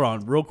really hold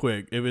on, real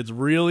quick. If it's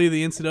really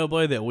the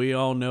NCAA that we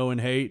all know and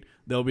hate,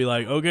 they'll be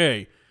like,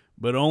 okay,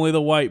 but only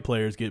the white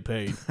players get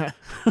paid.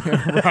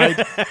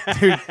 Right,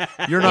 dude.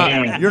 You're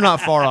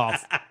not far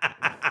off.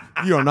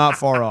 You are not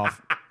far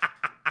off.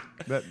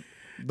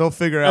 They'll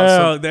figure it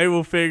out. They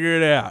will figure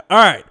it out. All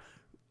right,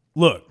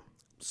 look,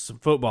 some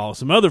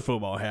other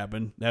football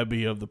happened. That'd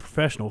be of the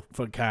professional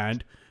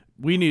kind.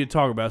 We need to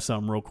talk about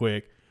something real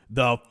quick.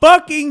 The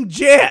fucking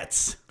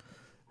Jets.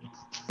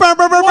 What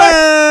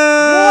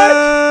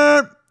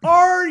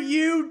are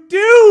you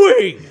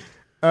doing?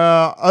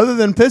 Other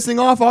than pissing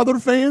off other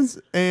fans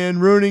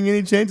and ruining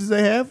any chances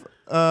they have,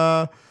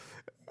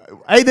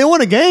 hey, they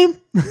won a game.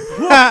 You know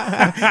what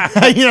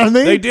I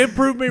mean? They did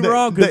prove me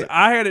wrong because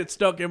I had it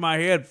stuck in my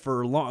head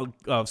for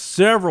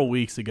several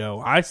weeks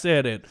ago. I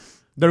said it.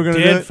 They were going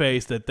to dead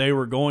face that they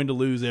were going to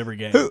lose every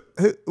game. Who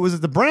was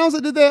it? The Browns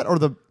that did that, or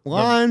the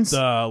Lions?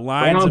 The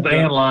Lions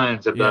and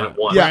Lions have done it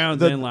once. Yeah,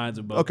 Browns and Lions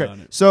have both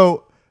done it.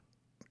 So,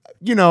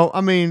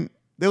 I mean,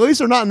 at least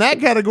they're not in that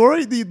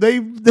category.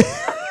 They're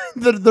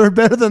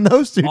better than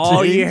those two teams.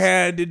 All you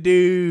had to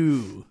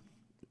do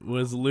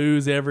was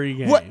lose every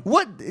game. What?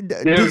 But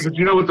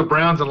you know what the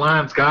Browns and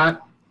Lions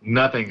got?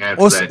 Nothing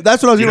after that.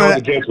 That's what I was going to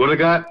what the Jets would have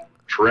got?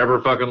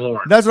 Trevor fucking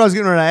Lawrence. That's what I was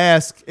getting ready to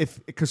ask.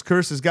 Because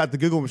Chris has got the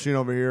Google machine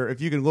over here.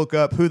 If you can look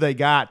up who they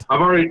got. We've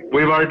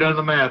already done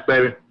the math,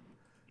 baby.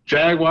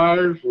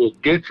 Jaguars will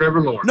get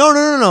Trevor Lawrence.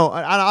 No.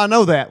 I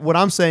know that. What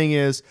I'm saying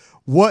is,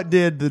 what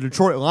did the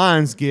Detroit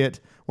Lions get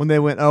when they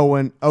went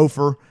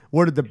 0-0?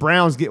 What did the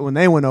Browns get when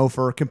they went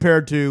 0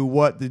 compared to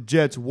what the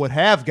Jets would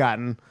have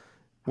gotten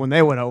when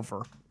they went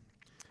 0?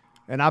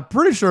 And I'm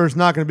pretty sure it's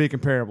not going to be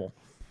comparable.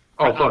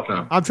 Oh, fuck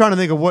no. I'm trying to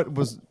think of what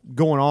was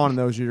going on in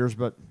those years,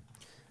 but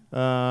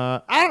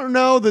I don't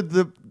know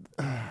that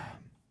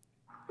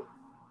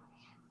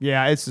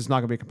yeah, it's just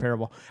not going to be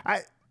comparable.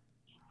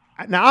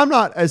 Now, I'm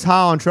not as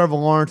high on Trevor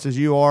Lawrence as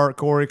you are,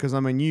 Corey, because, I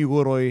mean, you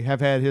literally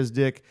have had his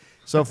dick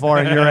so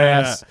far in your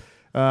ass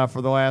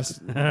for the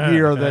last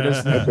year.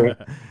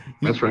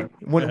 That's right.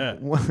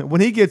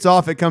 When he gets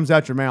off, it comes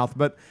out your mouth.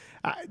 But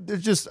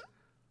It's just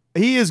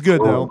he is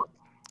good though.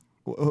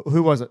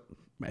 Who was it?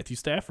 Matthew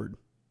Stafford.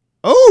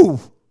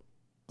 Oh.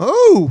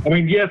 I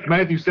mean, yes,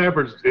 Matthew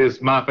Stafford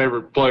is my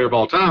favorite player of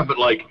all time, but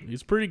like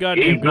he's pretty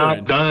goddamn he's good.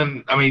 not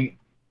done. I mean,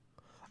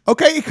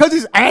 okay, because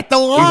he's at the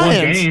Lions.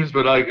 He won games,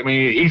 but like I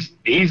mean, he's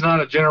not a he's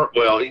not a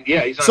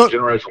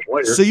generational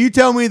player. So you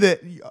tell me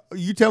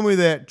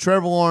that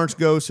Trevor Lawrence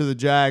goes to the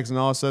Jags and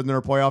all of a sudden they're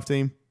a playoff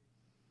team?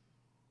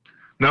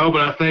 No,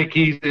 but I think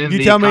he's in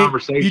the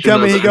conversation. You tell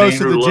me he goes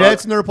to the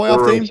Jets and they're a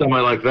playoff team?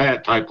 Somebody like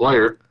that type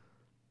player.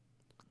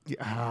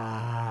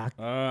 I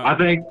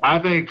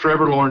think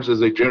Trevor Lawrence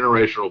is a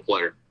generational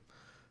player.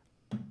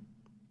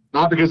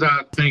 Not because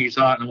I think he's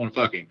hot and I want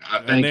to fuck him. I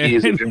think he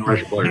is a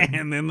generational player.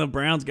 And then the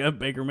Browns got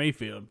Baker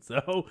Mayfield.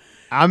 So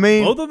I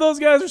mean, both of those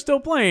guys are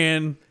still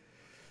playing.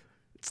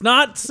 It's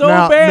not so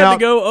bad to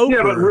go over.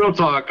 Yeah, but real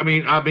talk. I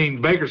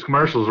mean, Baker's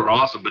commercials are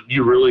awesome, but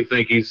you really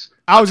think he's?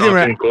 I was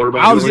giving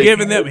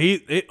them.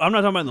 I'm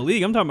not talking about in the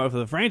league. I'm talking about for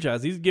the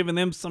franchise. He's given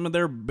them some of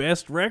their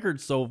best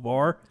records so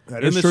far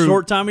in the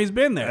short time he's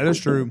been there. That is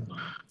true.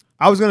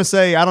 I was going to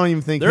say I don't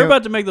even think they're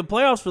about to make the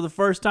playoffs for the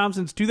first time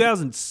since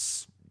 2000.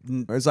 It's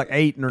like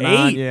 8 or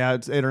 9. Yeah,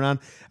 it's 8 or 9.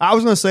 I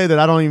was going to say that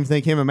I don't even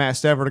think him and Matt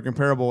Stafford are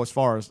comparable as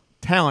far as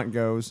talent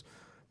goes,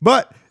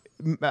 but.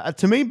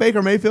 To me,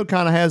 Baker Mayfield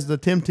kind of has the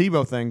Tim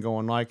Tebow thing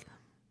going. Like,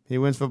 he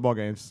wins football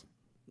games.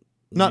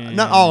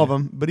 Not all of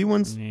them, but he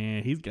wins.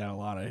 Yeah, he's got a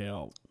lot of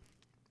help.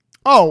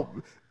 Oh,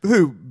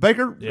 who?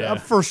 Baker? Yeah.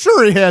 For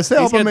sure he has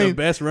help. He's got the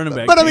best running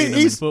back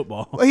in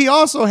football. He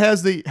also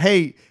has the,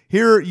 hey,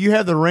 here you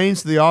have the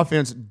reins to the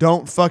offense.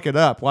 Don't fuck it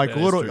up. Like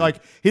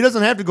he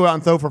doesn't have to go out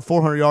and throw for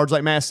 400 yards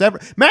like Matt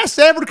Stafford. Matt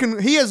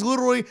Stafford he has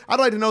literally. I'd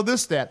like to know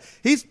this stat.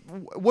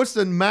 What's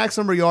the max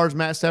number of yards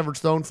Matt Stafford's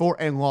thrown for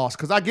and lost?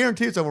 Because I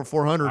guarantee it's over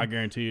 400. I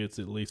guarantee you it's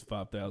at least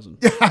 5,000.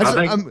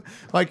 I'm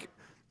like.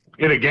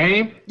 In a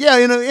game? Yeah,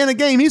 in a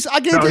game. I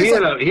guarantee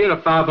he had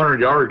a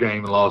 500-yard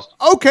game and lost.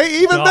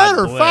 Okay, even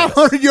better.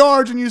 500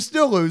 yards and you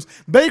still lose.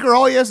 Baker,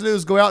 all he has to do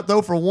is go out,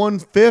 throw for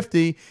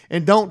 150,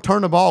 and don't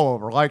turn the ball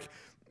over. Like,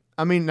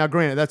 I mean, now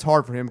granted, that's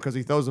hard for him because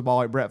he throws the ball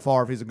like Brett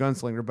Favre if he's a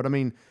gunslinger. But, I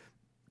mean,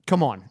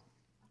 come on.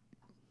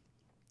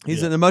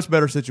 He's in a much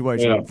better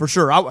situation, for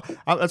sure.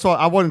 That's why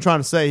I wasn't trying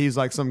to say he's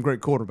like some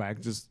great quarterback.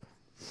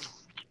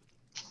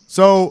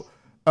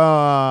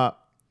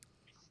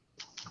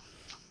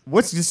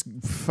 Let's just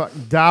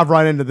dive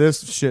right into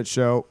this shit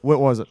show.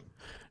 What was it?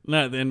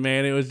 Nothing,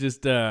 man. It was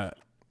just I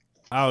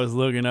was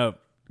looking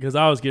up because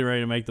I was getting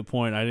ready to make the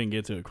point. I didn't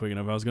get to it quick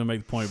enough. I was going to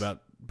make the point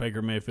about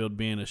Baker Mayfield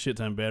being a shit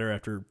ton better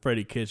after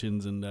Freddie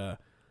Kitchens and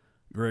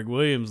Greg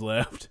Williams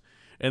left.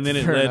 And then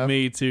it led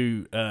me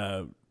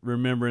to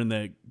remembering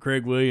that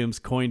Greg Williams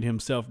coined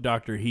himself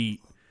Dr.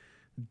 Heat.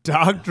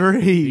 Dr.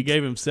 Heat. He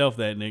gave himself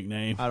that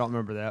nickname. I don't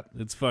remember that.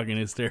 It's fucking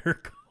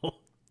hysterical.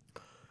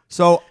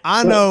 So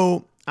I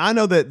know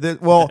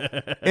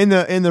that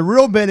in the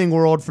real betting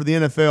world for the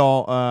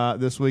NFL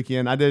this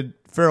weekend, I did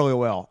fairly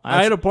well.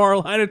 I had a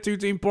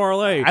 2-team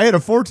parlay. I had a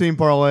 4-team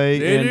parlay.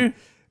 Did you?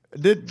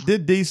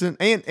 Did decent.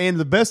 And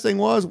the best thing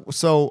was,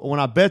 so when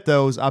I bet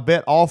those, I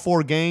bet all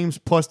 4 games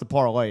plus the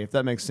parlay, if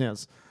that makes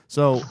sense.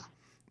 So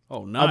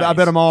nice. I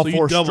bet them all so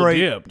 4 you straight.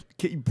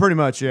 Dipped. Pretty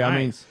much, yeah. Nice. I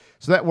mean,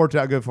 so that worked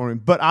out good for me.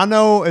 But I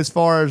know as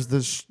far as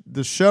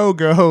the show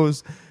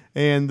goes,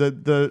 and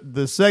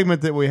the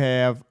segment that we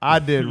have, I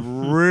did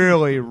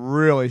really,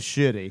 really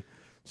shitty.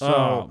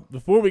 So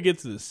before we get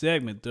to the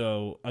segment,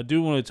 though, I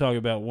do want to talk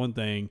about one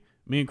thing.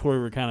 Me and Corey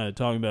were kind of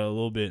talking about it a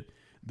little bit.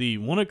 The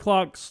 1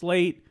 o'clock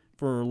slate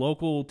for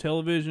local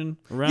television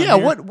around here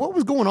what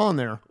was going on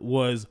there?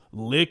 Was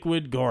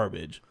liquid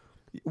garbage.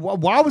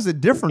 Why was it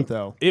different,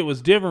 though? It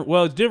was different.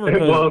 Well, it's different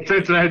because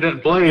Cincinnati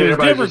doesn't play.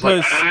 Everybody's just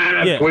like,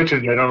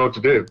 twitching. They don't know what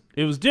to do.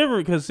 It was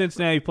different because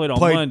Cincinnati played on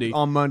Monday.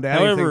 On Monday.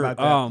 However, I didn't think about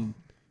that.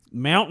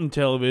 Mountain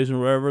Television,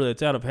 or wherever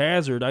that's out of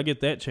Hazard, I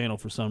get that channel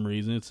for some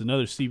reason. It's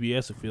another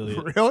CBS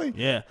affiliate. Really?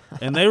 Yeah.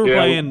 And they were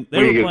playing.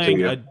 They were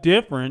playing a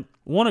different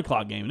 1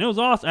 o'clock game, and it was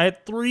awesome. I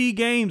had 3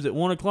 games at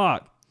 1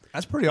 o'clock.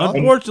 That's pretty awesome.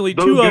 Unfortunately,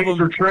 those 2 of games them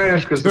were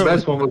trash because the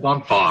best one was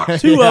on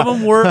Fox. 2 of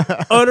them were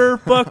utter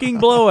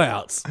fucking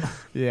blowouts.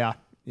 Yeah.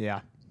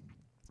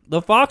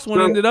 The Fox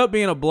one ended up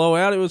being a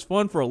blowout. It was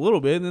fun for a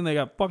little bit, and then they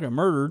got fucking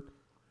murdered.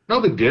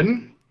 No, they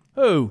didn't.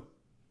 Who?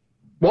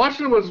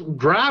 Washington was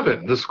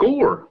driving the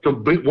score to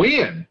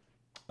win.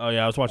 Oh,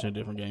 yeah, I was watching a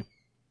different game.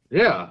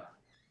 Yeah.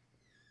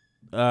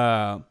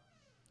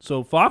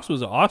 So Fox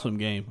was an awesome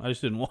game. I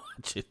just didn't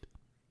watch it.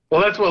 Well,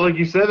 that's what, like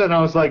you said that, and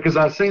I was like, because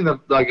I seen the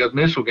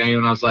initial game,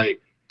 and I was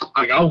like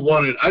I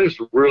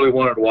just really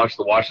wanted to watch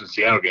the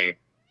Washington-Seattle game.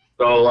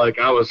 So,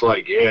 I was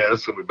like, yeah,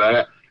 this is going to be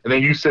bad. And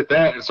then you said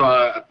that, and so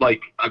I,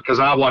 because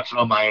I watched it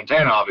on my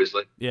antenna,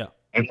 obviously. Yeah.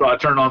 And so I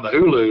turned on the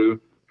Hulu,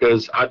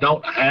 because I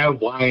don't have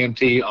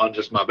YMT on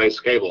just my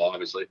basic cable,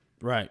 obviously.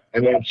 Right.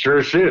 And then sure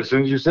as shit, as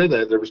soon as you said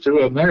that, there was 2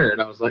 of them there,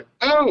 and I was like,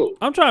 oh.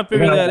 I'm trying to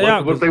figure that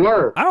out. What they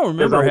were. I don't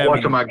remember I was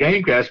watching my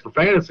Gamecast for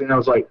fantasy, and I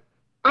was like,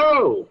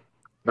 oh,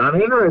 not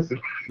interested.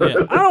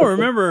 Yeah, I don't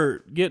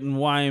remember getting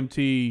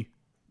YMT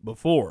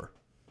before.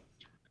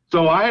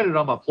 So I had it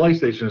on my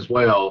PlayStation as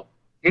well,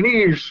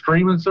 any of your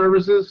streaming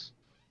services,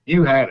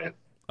 you had it.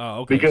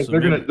 Oh, okay. Because so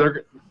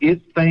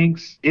it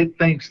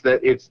thinks that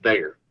it's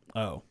there.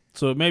 Oh,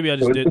 so maybe I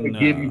just So it's didn't going to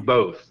give you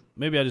both.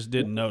 Maybe I just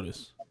didn't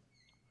notice.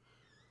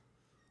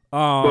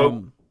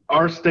 Well,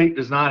 our state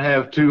does not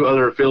have two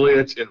other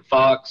affiliates in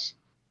Fox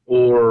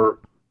or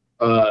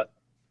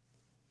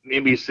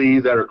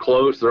NBC that are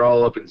close. They're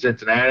all up in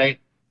Cincinnati,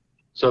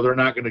 so they're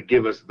not going to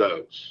give us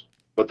those.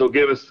 But they'll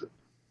give us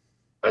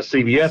a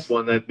CBS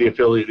one that the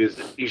affiliate is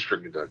in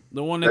Eastern Kentucky.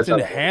 The one that's in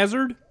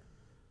Hazard?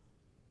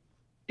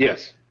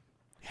 Yes.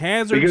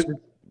 Hazard?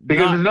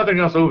 Because there's nothing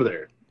else over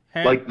there.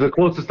 Like the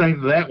closest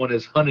thing to that one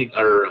is Huntington.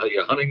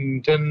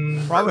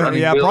 Probably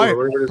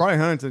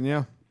Huntington.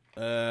 Yeah.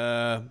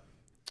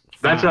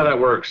 That's how that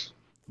works.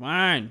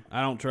 Fine.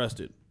 I don't trust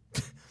it.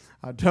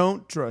 I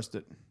don't trust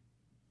it.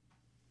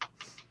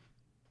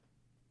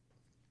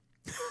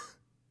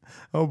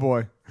 Oh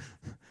boy,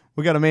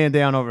 we got a man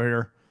down over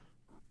here.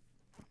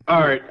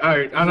 All right.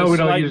 I know we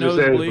don't use this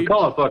as, but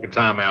call a fucking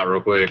timeout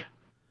real quick.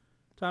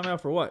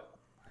 Timeout for what?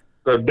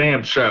 The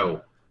damn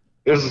show.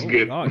 This is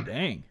good. Oh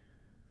dang.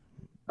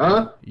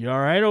 Huh? You all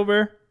right over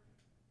there?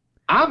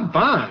 I'm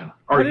fine.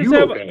 Are you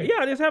okay?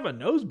 I just have a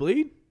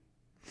nosebleed.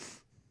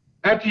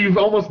 After you've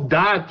almost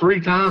died 3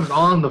 times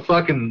on the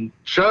fucking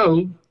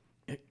show.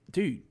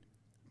 Dude.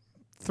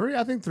 3?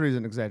 I think 3 is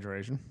an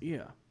exaggeration.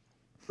 Yeah.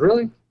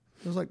 Really?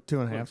 It was like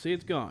 2.5. See,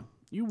 it's gone.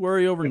 You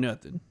worry over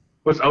nothing.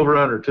 What's over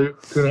under 2?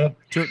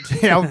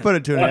 2.5? Yeah, I'll put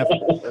it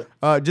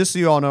 2.5. Just so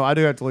you all know, I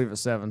do have to leave at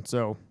 7.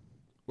 So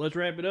let's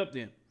wrap it up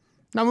then.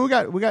 No, we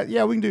got.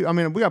 Yeah, we can do. I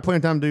mean, we got plenty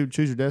of time to do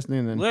Choose Your Destiny,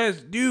 and then let's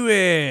do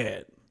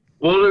it.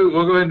 We'll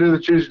go ahead and do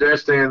the Choose Your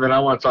Destiny, and then I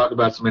want to talk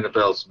about some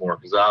NFL some more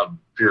because I'm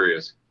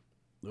furious.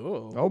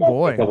 Oh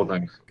boy, a couple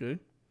things. Okay.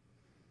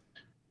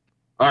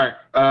 All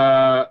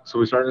right. So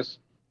we start this.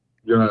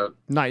 You gonna?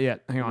 Not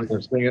yet. Hang on.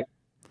 Sing it.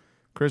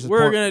 Chris,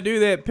 we're gonna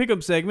do that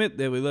pickup segment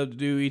that we love to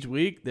do each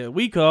week that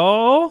we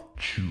call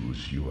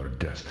Choose Your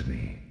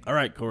Destiny. All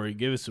right, Corey,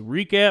 give us a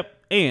recap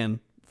and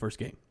first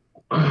game.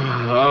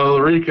 Oh, the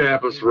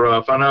recap was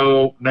rough. I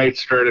know Nate's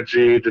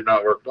strategy did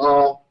not work at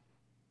all.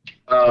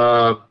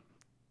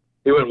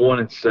 He went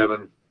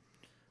 1-7.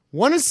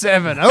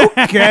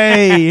 1-7.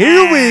 Okay,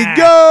 here we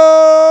go.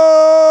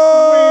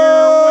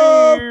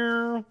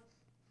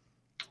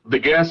 The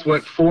guest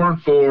went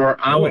 4-4.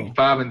 I went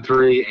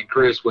 5-3, and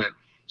Chris went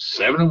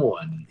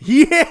 7-1.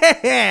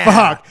 Yeah.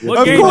 Fuck.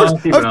 Of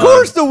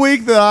course, the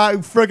week that I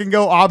freaking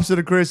go opposite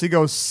of Chris, he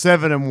goes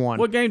 7-1.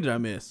 What game did I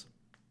miss?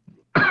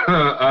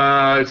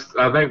 I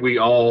think we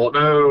all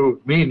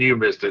me and you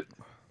missed it.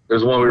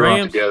 There's one we were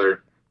on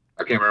together.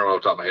 I can't remember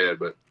off the top of my head,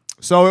 but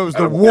so it was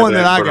the one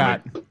that I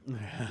got.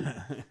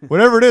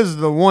 Whatever it is,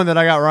 the one that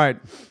I got right.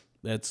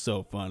 That's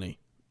so funny.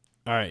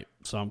 All right,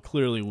 so I'm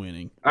clearly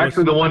winning.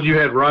 Actually, the one you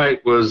had right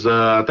was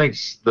I think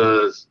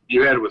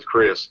you had it with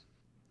Chris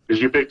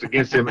because you picked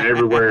against him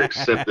everywhere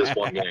except this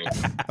one game.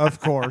 Of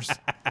course.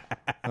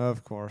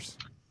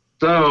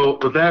 So,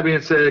 with that being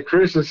said,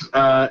 Chris is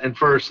in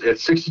first at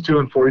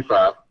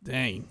 62-45.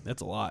 Dang,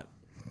 that's a lot.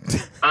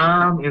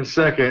 I'm in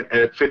second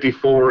at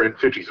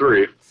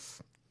 54-53.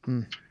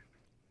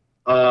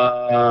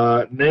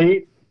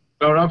 Nate,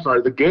 I'm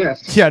sorry, the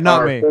guests not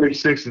are me.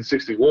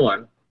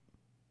 46-61.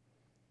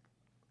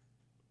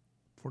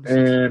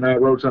 And I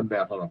wrote something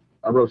down. Hold on.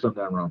 I wrote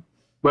something down wrong.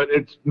 But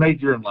it's Nate,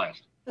 you're in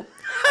last.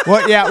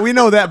 Well, yeah, we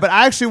know that, but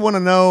I actually want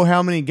to know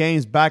how many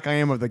games back I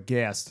am of the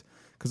guest.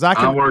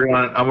 I'm working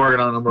on it. I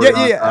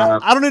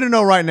don't need to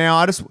know right now.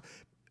 I just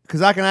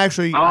because I can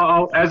actually.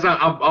 I'll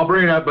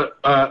bring it up, but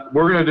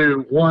we're gonna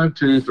do 1,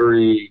 2,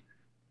 3,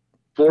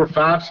 4,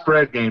 5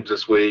 spread games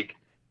this week,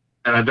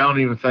 and I don't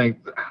even think.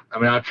 I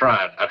mean, I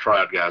tried,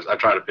 guys. I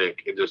tried to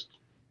pick. It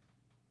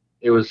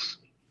was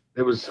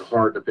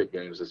hard to pick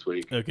games this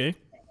week. Okay,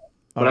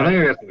 but I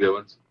think I got some good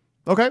ones.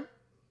 Okay.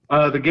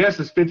 The guess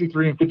is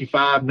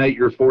 53-55. Nate,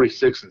 you're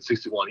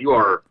 46-61. You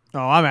are. Oh,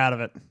 I'm out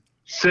of it.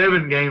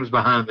 7 games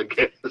behind the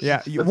guess.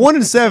 Yeah,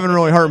 1-7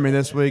 really hurt me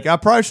this week. I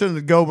probably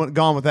shouldn't have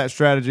gone with that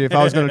strategy if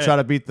I was going to try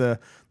to beat the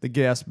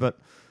guess, but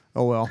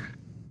oh well.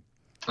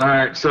 All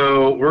right,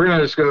 so we're going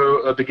to just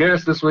go. The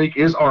guest this week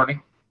is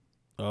Arnie.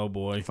 Oh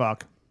boy,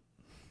 fuck.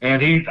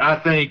 And I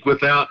think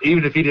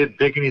even if he didn't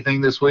pick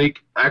anything this week,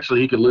 actually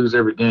he could lose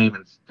every game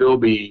and still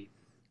be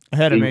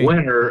ahead of me,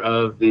 winner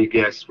of the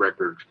guest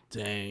record.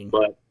 Dang.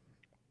 But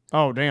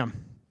oh damn.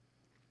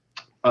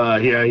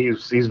 Yeah,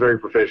 he's very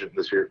proficient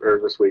this year or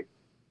this week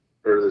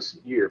or this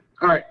year.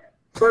 All right,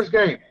 first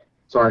game.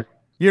 Sorry,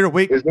 year to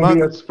week. It's going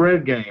to be a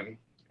spread game.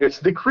 It's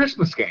the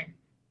Christmas game.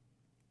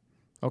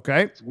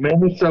 Okay. It's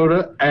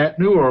Minnesota at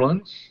New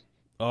Orleans.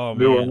 Oh man.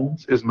 New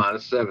Orleans is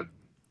 -7.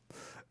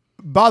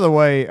 By the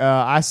way,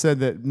 I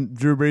said that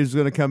Drew Brees was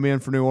going to come in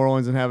for New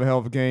Orleans and have a hell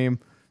of a game.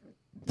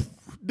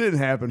 Didn't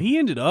happen. He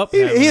ended up.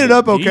 He ended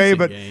up okay,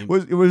 but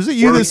was it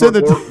you that said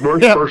that?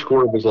 First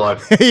quarter of his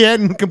life. He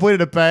hadn't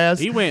completed a pass.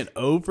 He went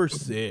 0 for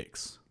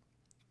 6.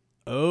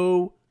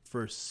 0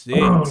 for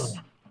 6.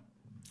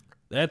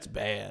 That's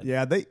bad.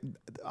 Yeah,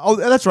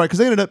 that's right, because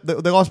they ended up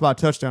they lost by a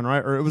touchdown,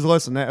 right? Or it was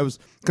less than that. It was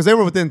because they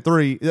were within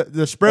 3.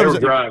 The spread They was were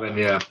driving,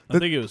 yeah. I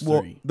think it was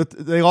 3.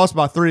 They lost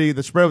by 3.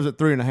 The spread was at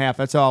 3.5.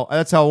 That's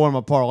how I won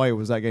my parlay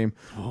was that game.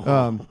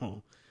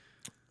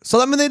 So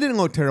I mean, they didn't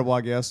look terrible,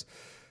 I guess.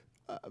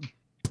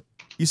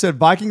 You said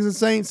Vikings and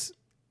Saints,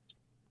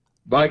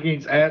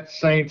 Vikings at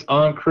Saints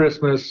on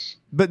Christmas.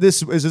 but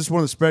is this one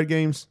of the spread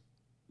games?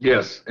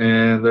 Yes,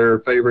 and they're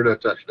favored a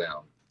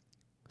touchdown.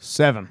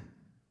 7,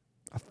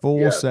 a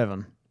full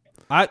 7.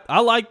 I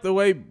like the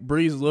way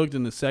Breeze looked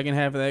in the second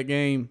half of that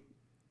game.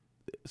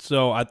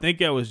 So I think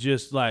that was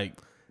just like It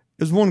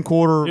was one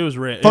quarter. it was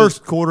red.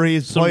 First quarter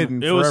he's played in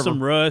It forever. was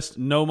some rust.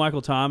 No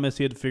Michael Thomas.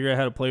 He had to figure out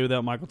how to play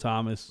without Michael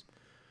Thomas.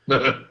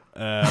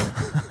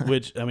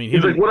 Which I mean,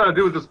 He's like, what do I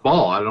do with this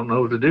ball? I don't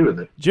know what to do with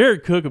it.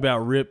 Jared Cook about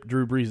ripped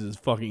Drew Brees'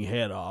 fucking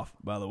head off.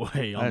 By the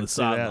way, on the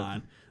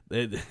sideline,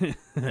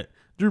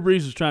 Drew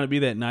Brees was trying to be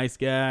that nice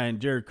guy, and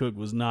Jared Cook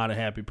was not a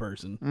happy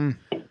person.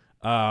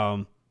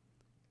 I'll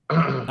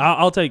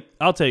take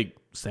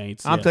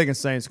Saints. I'm yeah. taking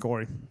Saints,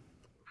 Corey.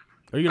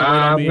 Are you gonna wait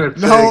on I'm me? going to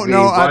No, take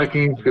no, the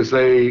Vikings because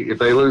if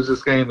they lose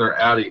this game, they're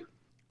outie.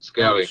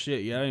 Scouting.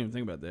 Shit, yeah, I didn't even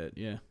think about that.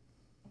 Yeah,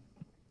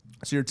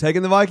 So you're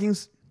taking the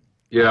Vikings?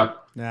 Yeah.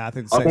 Nah, I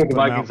think the I'll Saints take the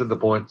put them Vikings out. at the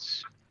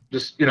points.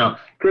 Just,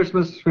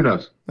 Christmas, who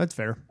knows? That's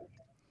fair.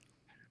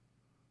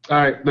 All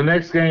right, the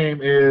next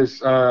game is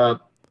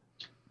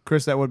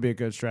Chris, that would be a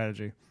good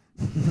strategy.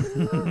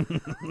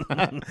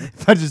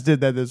 If I just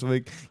did that this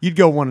week, you'd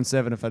go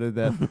 1-7 if I did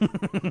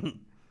that.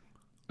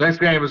 next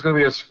game is going to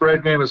be a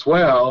spread game as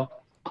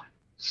well.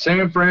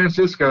 San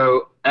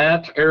Francisco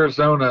at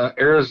Arizona.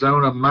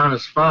 Arizona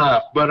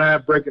 -5. But I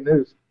have breaking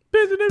news.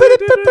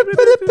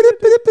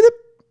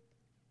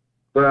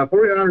 The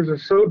 49ers are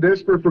so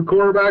desperate for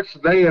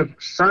quarterbacks, they have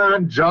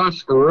signed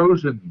Josh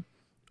Rosen.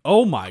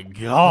 Oh my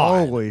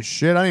god! Holy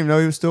shit! I didn't even know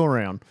he was still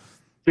around.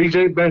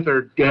 C.J.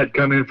 Beathard had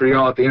come in for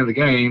y'all at the end of the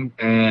game,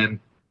 and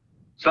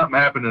something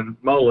happened in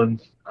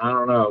Mullins. I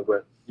don't know,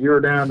 but you're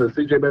down to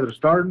C.J. Beathard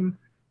starting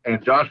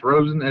and Josh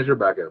Rosen as your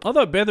backup. I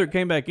thought Beathard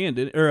came back in,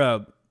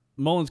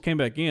 Mullins came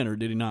back in, or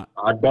did he not?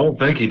 I don't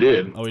think he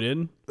did. Oh, he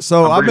didn't.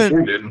 So I'm I've pretty sure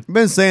he didn't.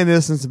 been saying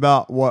this since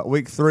about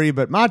week 3,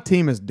 but my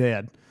team is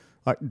dead,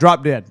 like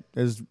drop dead,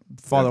 as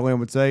Father Lynn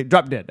would say.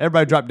 Drop dead.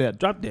 Everybody drop dead.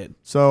 Drop dead.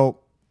 So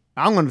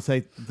I'm going to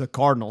take the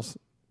Cardinals.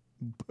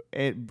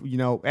 At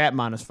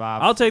 -5.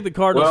 I'll take the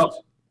Cardinals.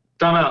 Well,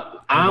 time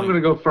out. I'm going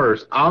to go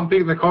first. I'm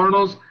picking the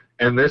Cardinals,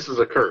 and this is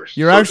a curse.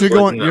 You're So actually just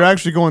let going. you know. You're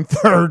actually going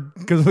third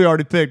because we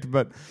already picked.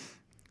 But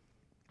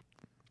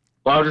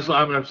Well,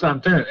 I'm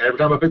saying every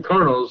time I pick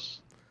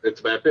Cardinals, it's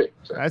a bad pick.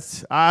 So.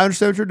 I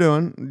understand what you're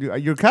doing.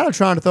 You're kind of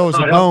trying to throw us a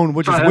Trying to bone, help-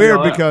 which is trying to help weird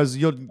y'all out. because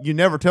you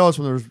never tell us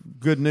when there's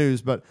good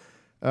news. But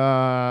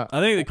I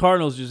think the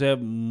Cardinals just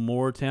have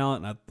more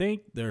talent, and I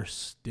think they're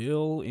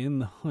still in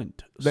the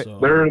hunt. So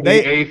They're in the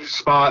 8th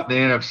spot in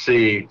the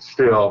NFC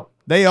still.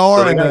 they are,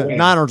 So they and gotta the win.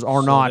 Niners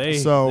are not. They,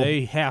 So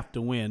they have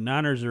to win.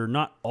 Niners are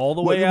not all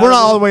the way we're out. not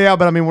all the way out,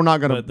 but I mean we're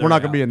not But they're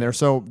gonna be out. in there.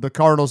 So the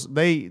Cardinals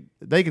they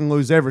can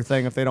lose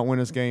everything if they don't win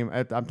this game.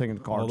 I'm taking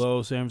the Cardinals.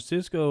 Although San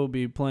Francisco will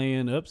be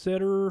playing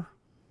upsetter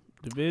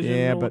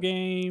divisional but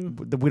game.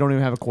 We don't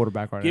even have a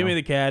quarterback right Give now.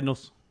 me the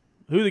Cardinals.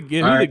 Who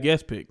the right.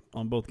 guest pick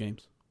on both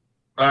games?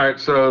 All right,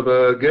 so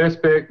the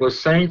guest pick was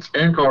Saints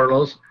and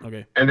Cardinals,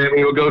 Okay. and then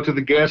we will go to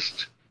the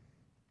guest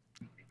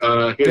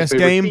his Guest favorite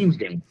game? team's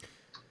game,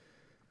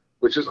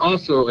 which is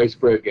also a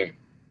spread game.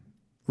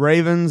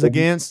 Ravens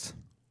against.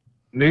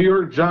 New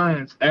York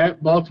Giants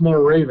at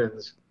Baltimore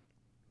Ravens.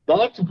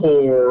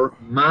 Baltimore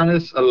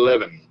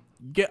 -11.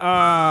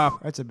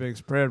 That's a big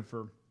spread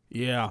for.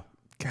 Yeah.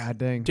 God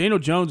dang. Daniel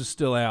Jones is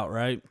still out,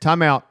 right?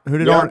 Timeout. Who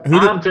did Yeah,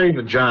 Arnie? I'm taking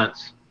the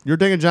Giants. You're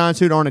taking Giants.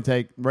 Who'd Arnie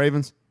take?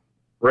 Ravens.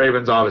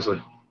 Ravens,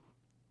 obviously.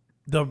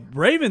 The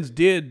Ravens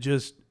did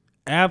just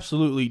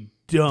absolutely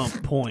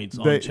dump points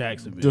on They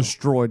Jacksonville.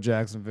 destroyed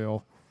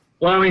Jacksonville.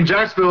 Well, I mean,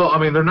 Jacksonville.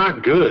 they're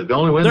not good. The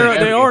only win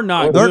They are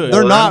not They're good.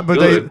 they're not, but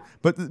good.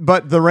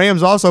 but the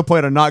Rams also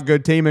played a not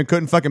good team and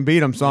couldn't fucking beat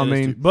them. So I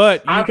mean,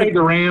 but I think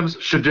the Rams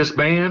should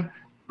disband.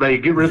 They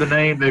get rid of the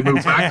name. They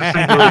move back to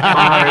St. Louis.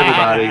 Fire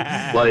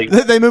everybody.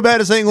 Like they moved back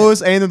to St.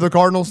 Louis and the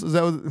Cardinals. Is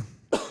that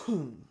what?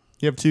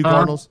 You have two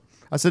Cardinals.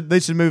 I said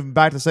they should move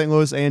back to St.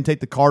 Louis and take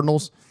the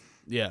Cardinals.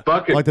 yeah.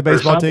 fuck it, Like the or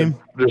baseball something.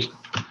 team? Just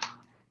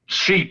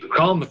sheep.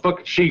 Call them the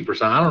fucking sheep or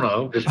something. I don't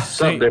know. Just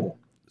something different.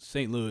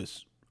 St.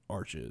 Louis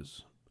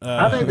Arches.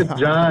 I think the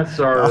Giants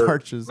are.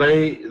 Arches.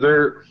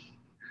 They're.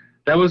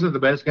 That wasn't the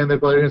best game they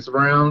played against the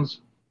Browns.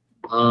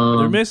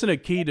 They're missing a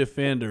key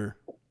defender.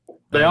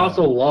 They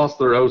also lost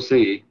their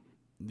OC.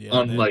 Yeah,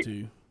 on, that like-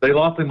 too. They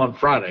lost him on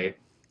Friday.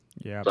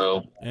 Yeah.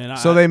 So And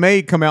So they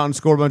may come out and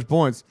score a bunch of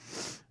points.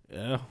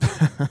 Yeah.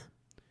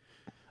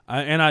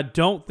 I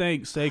don't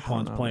think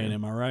Saquon's playing.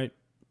 Am I right?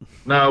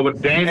 no,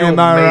 but Daniel Am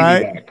I may be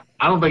right? back.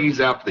 I don't think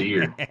he's out for the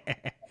year.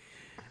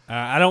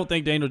 I don't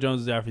think Daniel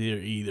Jones is out for the year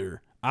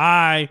either.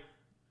 I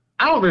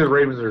I don't think the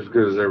Ravens are as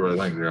good as everybody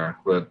thinks they are,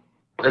 but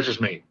that's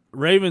just me.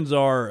 Ravens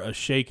are a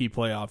shaky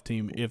playoff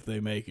team if they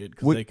make it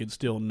because they could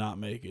still not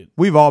make it.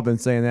 We've all been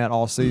saying that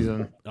all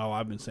season. Oh,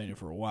 I've been saying it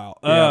for a while.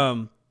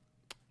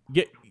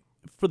 Yeah.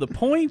 For the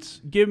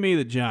points, give me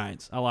the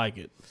Giants. I like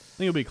it. I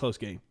think it'll be a close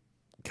game.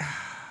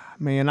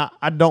 Man,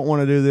 I don't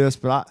want to do this,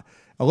 but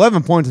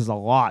 11 points is a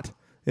lot.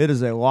 It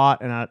is a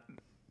lot, and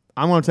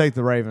I'm going to take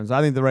the Ravens.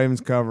 I think the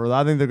Ravens cover.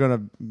 I think they're going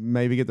to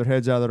maybe get their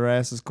heads out of their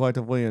asses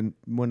collectively and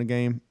win the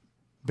game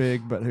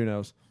big, but who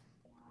knows?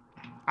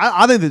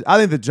 I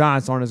think the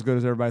Giants aren't as good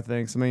as everybody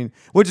thinks.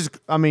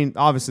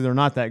 Obviously they're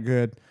not that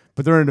good,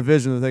 but they're in a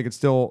division that they could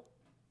still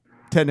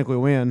technically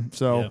win.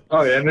 So,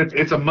 and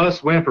it's a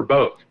must win for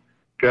both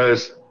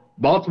because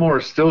Baltimore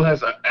still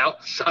has an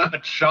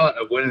outside shot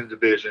of winning the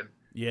division.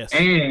 Yes,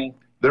 and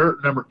they're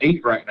number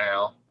 8 right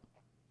now,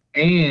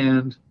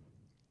 and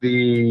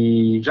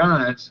the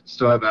Giants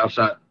still have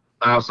an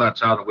outside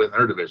shot of winning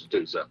their division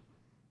too. So,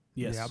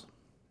 yes. Yep.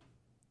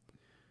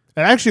 It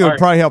actually would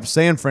probably help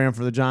San Fran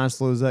for the Giants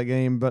to lose that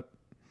game, but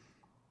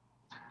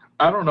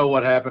I don't know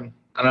what happened.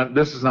 And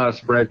this is not a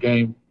spread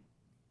game.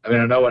 I mean,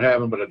 I know what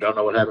happened, but I don't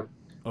know what happened.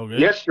 Okay.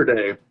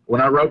 Yesterday,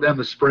 when I wrote down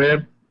the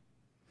spread,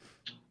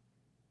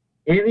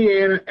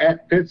 Indiana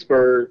at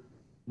Pittsburgh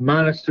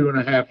minus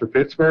 2.5 for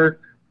Pittsburgh.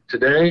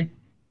 Today,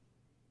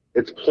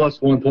 it's plus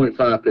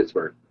 1.5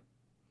 Pittsburgh.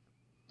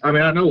 I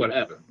mean, I know what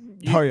happened.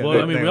 Oh yeah,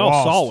 Well, we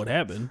all saw what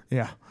happened.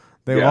 Yeah.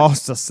 They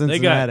lost to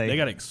Cincinnati. They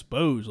got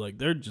exposed. Like,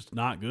 they're just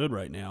not good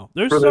right now.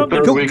 There's For the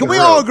something. third week Can in we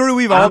a all row. agree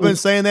we've all been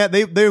saying that?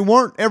 They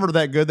weren't ever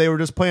that good. They were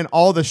just playing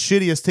all the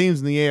shittiest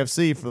teams in the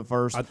AFC for the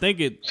first. I think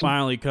it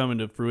finally coming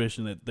to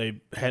fruition that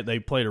they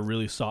played a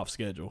really soft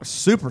schedule.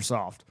 Super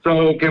soft.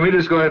 So can we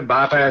just go ahead and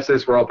bypass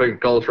this? We're all picking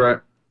Colts, right?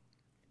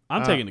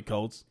 I'm taking the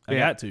Colts. I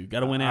got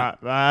to win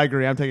out. I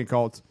agree. I'm taking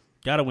Colts.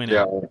 Got to win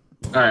Yeah. out. All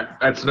right.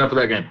 That's enough of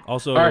that game.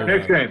 Also, all right,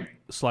 next game.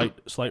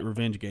 Slight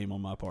revenge game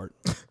on my part.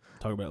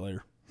 Talk about it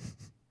later.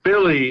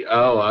 Philly.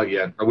 Oh,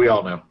 yeah. We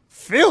all know.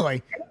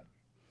 Philly.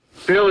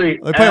 Philly.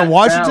 They play at on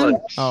Washington?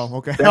 Dallas. Oh,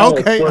 okay. Dallas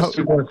Okay. Plus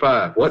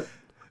 2.5. What?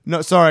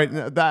 No, sorry.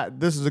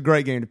 This is a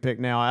great game to pick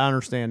now. I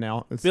understand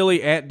now.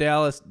 Philly at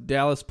Dallas.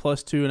 Dallas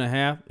plus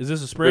 2.5. Is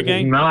this a spread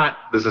game?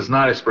 This is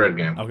not a spread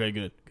game. Okay,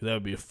 good. Because that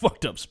would be a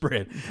fucked up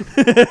spread.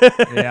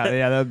 Yeah,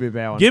 that would be a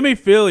bad one. Give me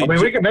Philly. I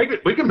mean, we can make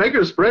it. We can make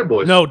it a spread,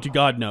 boys. No, to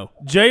God, no.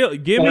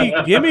 Give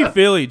me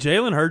Philly.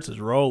 Jalen Hurts is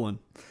rolling.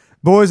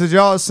 Boys, did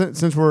y'all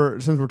since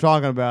we're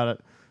talking about it,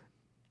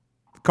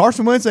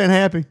 Carson Wentz ain't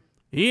happy.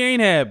 He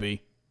ain't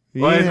happy.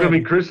 Well, he's going to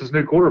be Chris's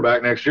new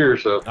quarterback next year.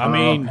 So I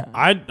mean,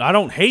 I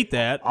don't hate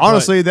that.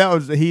 Honestly,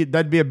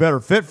 that'd be a better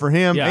fit for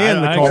him Yeah, and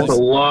the that's Colts. a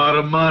lot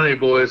of money,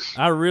 boys.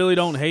 I really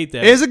don't hate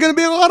that. Is it going to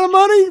be a lot of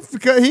money?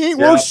 Because he ain't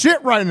worth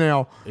shit right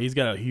now. He's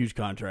got a huge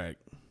contract.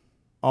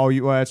 Oh,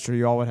 well, that's true.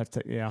 You all would have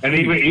to, yeah. And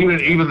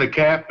even the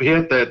cap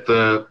hit that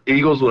the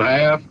Eagles would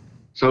have,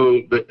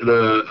 so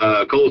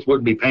the Colts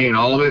wouldn't be paying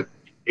all of it.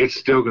 It's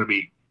still going to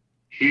be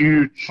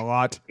huge. A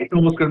lot. It's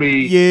almost going to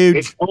be Huge.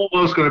 It's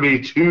almost going to be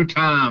 2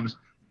 times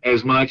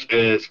as much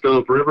as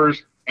Phillip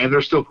Rivers, and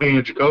they're still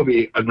paying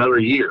Jacoby another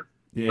year.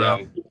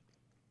 Yeah.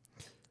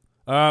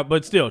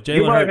 But still, You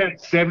Jalen might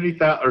Hurts. have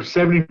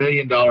 $70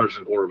 million in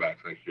quarterbacks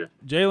next year.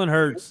 Jalen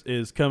Hurts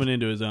is coming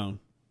into his own.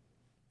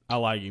 I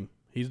like him.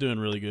 He's doing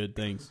really good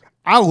things.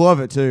 I love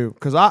it too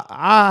because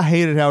I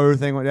hated how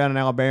everything went down in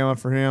Alabama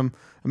for him.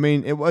 I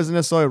mean, it wasn't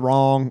necessarily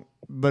wrong,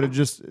 but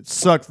it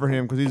sucked for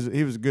him because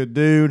he was a good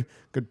dude,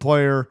 good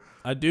player.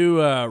 I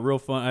do real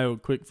fun. I have a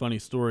quick funny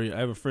story. I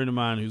have a friend of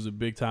mine who's a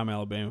big time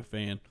Alabama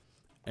fan,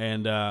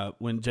 and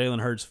when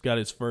Jalen Hurts got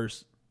his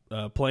first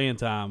playing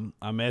time,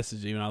 I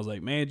messaged him and I was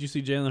like, "Man, did you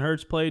see Jalen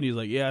Hurts play?" And he's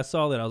like, "Yeah, I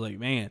saw that." I was like,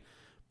 "Man,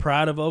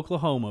 pride of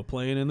Oklahoma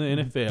playing in the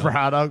NFL."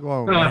 Proud of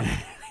Oklahoma.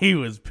 He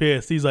was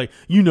pissed. He's like,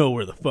 "You know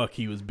where the fuck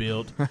he was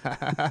built."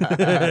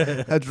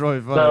 That's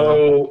really funny.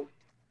 So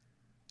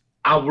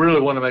I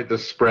really want to make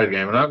this spread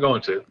game, and I'm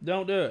going to.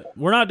 Don't do it.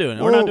 We're not doing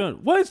it. We're not doing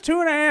it. Well, it's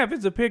 2.5.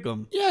 It's a pick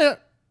 'em. Yeah.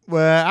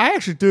 Well, I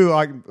actually do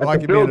like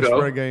it being a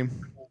spread game.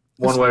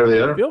 One way or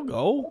the other. Field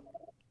goal.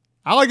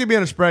 I like it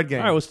being a spread game.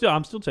 All right. Well,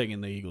 I'm still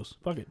taking the Eagles.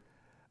 Fuck it.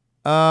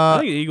 I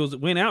think the Eagles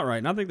win outright,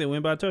 and I think they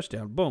win by a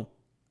touchdown. Boom.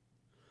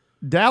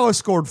 Dallas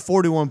scored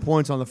 41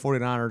 points on the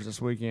 49ers this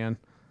weekend.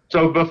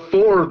 So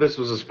before this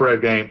was a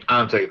spread game,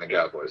 I'm taking the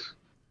Cowboys.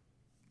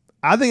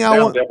 I think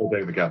I'm definitely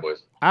taking the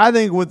Cowboys. I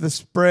think with the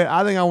spread,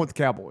 I think I want the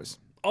Cowboys.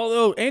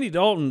 Although Andy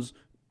Dalton's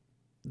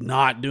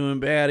not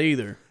doing bad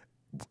either.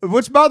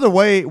 Which, by the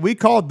way, we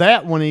called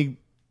that when he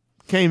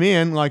came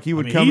in, like he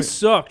would come. He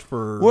sucked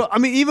for. Well, I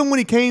mean, even when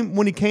he came,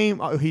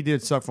 he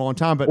did suck for a long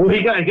time. But Well,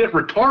 he got hit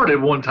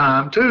retarded one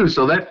time too,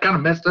 so that kind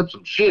of messed up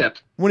some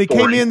shit. when he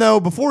came in, though,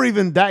 before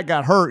even that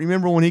got hurt, you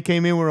remember when he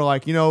came in, we were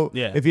like,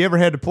 Yeah. if he ever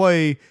had to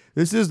play,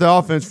 this is the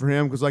offense for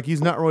him because like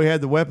he's not really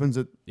had the weapons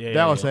that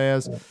Dallas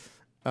has.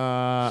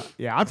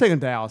 I'm taking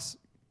Dallas.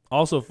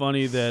 Also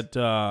funny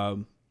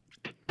that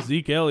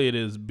Zeke Elliott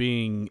is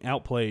being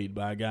outplayed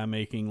by a guy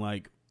making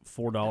like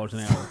 $4 an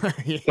hour.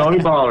 Tony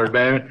Pollard,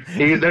 man.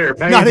 He's there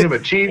paying Not him a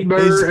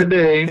cheeseburger a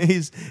day.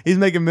 He's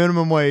making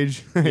minimum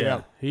wage.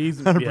 Yeah,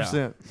 he's 100%.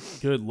 Yeah.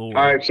 Good Lord.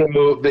 All right, so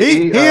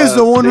He is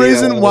the one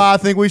reason why I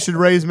think we should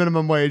raise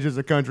minimum wage as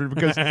a country,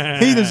 because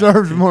he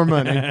deserves more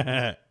money.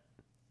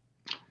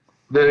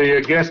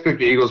 The guests picked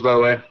the Eagles, by the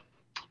way.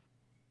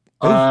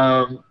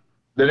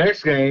 The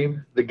next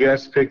game, the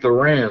guests picked the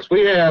Rams.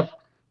 We have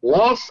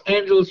Los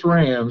Angeles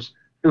Rams,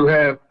 who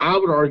have, I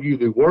would argue,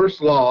 the worst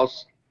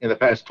loss in the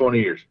past 20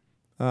 years.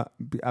 I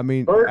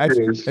mean,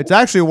 it's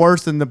actually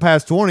worse than the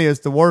past 20. It's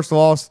the worst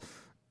loss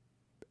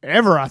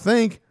ever, I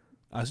think.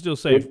 I still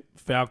say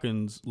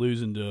Falcons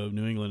losing to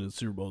New England in the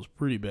Super Bowl is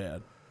pretty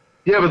bad.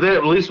 Yeah, but that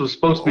at least was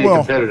supposed to be a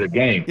competitive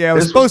game. Yeah, it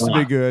was supposed to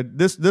be good.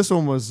 This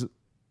one was.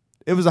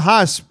 It was a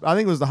high. I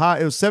think it was the high.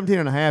 It was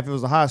 17.5. It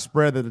was the high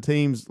spread that the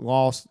teams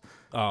lost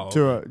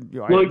to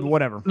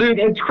whatever. Dude,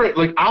 it's crazy.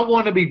 Like, I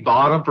want to be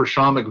bottom for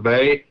Sean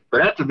McVay,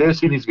 but after this,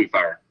 he needs to be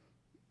fired.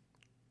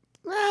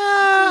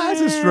 That's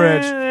a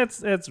stretch.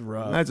 That's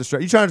rough. That's a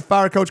stretch. You trying to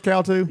fire Coach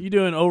Cal too? You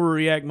doing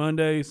overreact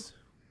Mondays?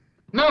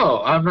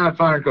 No, I'm not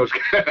firing Coach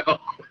Cal.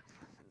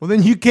 Well,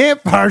 then you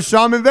can't fire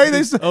Sean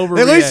McVay.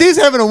 At least he's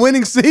having a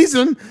winning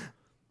season.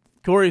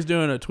 Corey's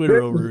doing a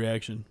Twitter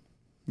overreaction.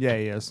 Yeah,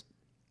 he is.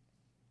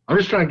 I'm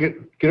just trying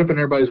to get up in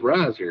everybody's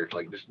rise here.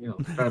 Like, just,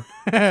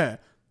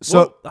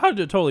 So I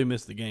totally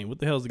missed the game. What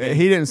the hell's the game?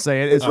 He didn't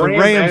say it. It's the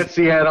Rams Rams at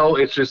Seattle.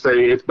 It's just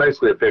it's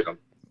basically a pick 'em.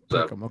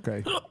 So.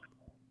 Okay.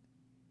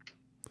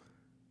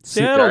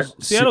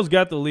 Seattle's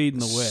got the lead in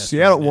the West.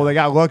 Seattle. Well, they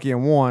got lucky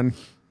and won,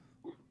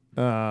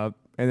 and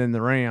then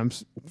the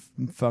Rams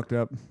fucked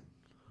up.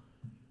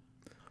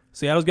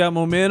 Seattle's got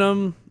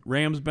momentum.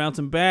 Rams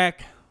bouncing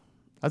back.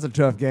 That's a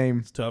tough game.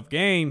 It's a tough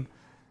game.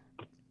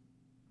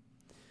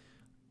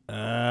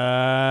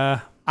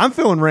 I'm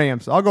feeling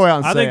Rams. I'll go out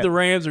and say I think it. the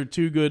Rams are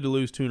too good to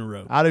lose 2 in a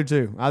row. I do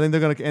too. I think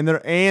they're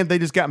gonna and they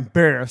just got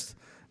embarrassed.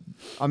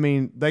 I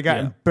mean, they got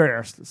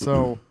embarrassed.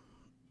 So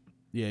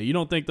yeah, you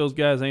don't think those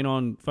guys ain't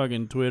on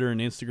fucking Twitter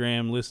and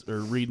Instagram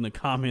or reading the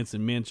comments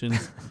and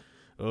mentions?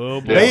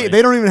 Oh boy,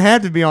 they don't even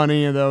have to be on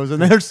any of those,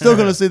 and they're still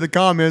gonna see the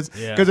comments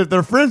because if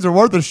their friends are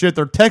worth a shit,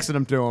 they're texting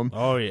them to them.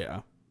 Oh yeah.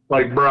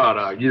 Like,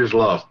 bro, you just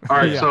lost. All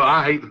right, so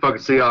I hate the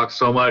fucking Seahawks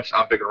so much.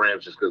 I'm picking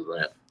Rams just because of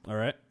that. All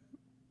right.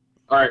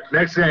 All right,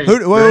 next game. Who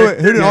did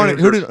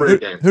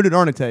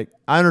Arnie take?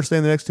 I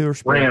understand the next two are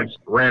spread.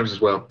 Rams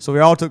as well. So we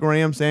all took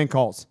Rams and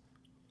Colts.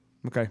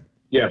 Okay.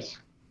 Yes,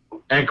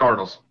 and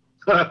Cardinals.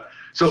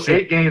 So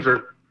 8 games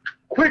are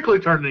quickly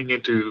turning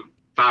into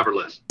 5 or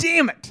less.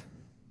 Damn it.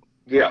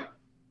 Yeah.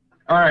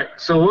 All right,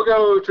 so we'll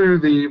go to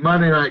the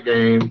Monday night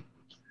game,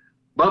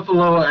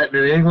 Buffalo at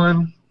New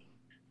England.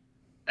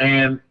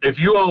 And if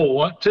you all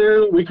want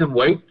to, we can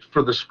wait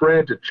for the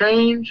spread to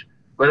change.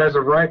 But as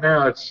of right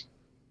now, it's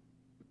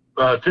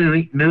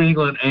to New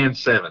England and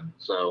 7.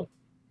 So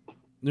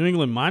New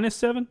England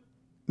 -7?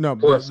 No,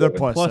 plus they're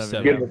 7. plus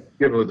 7.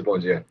 Give them with the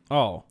points, yeah.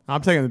 Oh,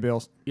 I'm taking the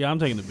Bills. yeah, I'm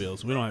taking the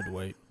Bills. We don't have to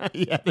wait.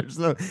 Yeah,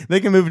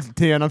 they can move it to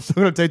 10. I'm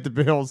still going to take the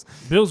Bills.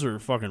 Bills are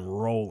fucking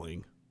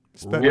rolling.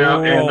 Yeah,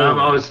 and I'm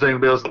always thinking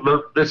Bills.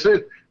 Look, this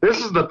is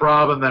the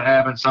problem that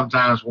happens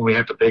sometimes when we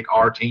have to pick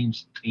our team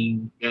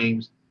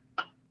games.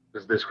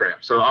 This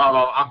crap. So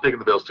I'm picking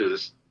the Bills too.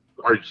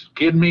 Are you just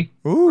kidding me?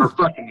 Ooh. They're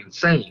fucking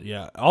insane.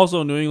 Yeah.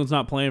 Also, New England's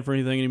not playing for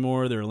anything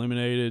anymore. They're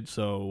eliminated.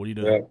 So what are you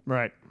doing? Yeah.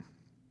 Right.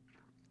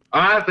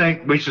 I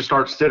think we should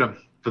start Stidham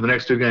for the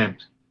next 2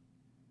 games.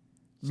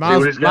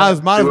 Might as well.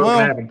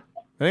 It ain't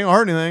going to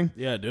hurt anything.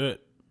 Yeah, do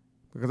it.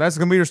 Because that's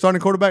going to be your starting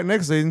quarterback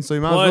next season, so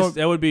you might as well. Plus,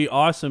 that would be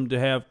awesome to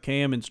have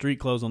Cam in street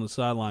clothes on the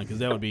sideline because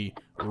that would be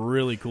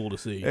really cool to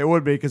see. It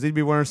would be because he'd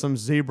be wearing some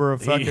zebra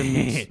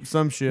fucking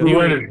some shit. He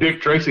wearing a Dick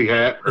Tracy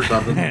hat or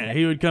something.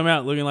 He would come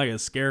out looking like a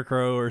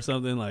scarecrow or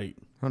something like.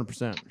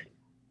 100%.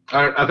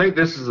 I think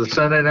this is the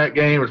Sunday night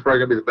game. It's probably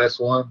going to be the best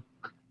one.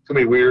 It's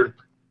going to be weird.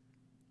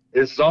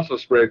 It's also a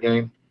spread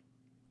game.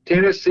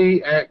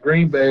 Tennessee at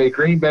Green Bay.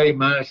 Green Bay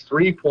minus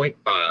 3.5.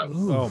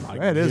 Oh, my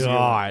that is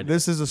God.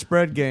 This is a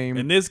spread game.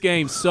 And this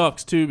game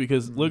sucks, too,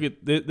 because look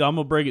at this. I'm going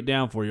to break it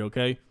down for you,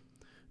 okay?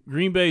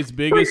 Green Bay's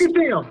biggest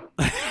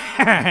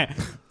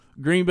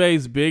Green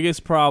Bay's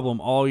biggest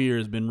problem all year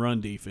has been run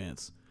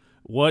defense.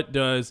 What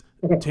does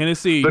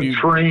Tennessee do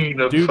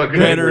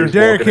better?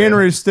 Derrick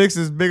Henry sticks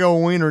his big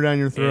old wiener down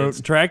your throat.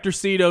 It's Tractor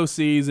Cedo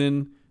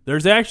season.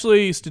 There's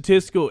actually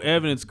statistical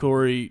evidence,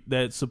 Corey,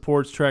 that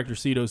supports Tractor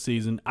Cedo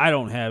season. I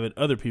don't have it.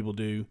 Other people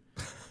do.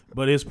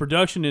 But his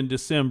production in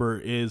December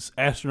is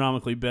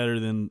astronomically better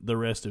than the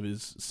rest of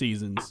his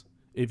seasons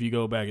if you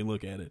go back and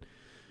look at it.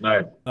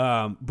 Right.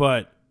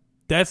 But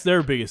that's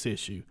their biggest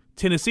issue.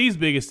 Tennessee's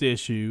biggest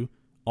issue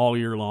all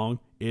year long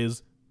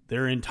is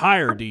their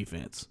entire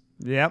defense.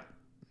 Yep.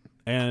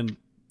 And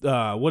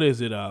what is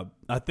it? I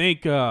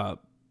think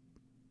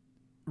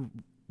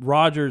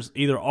Rodgers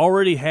either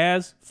already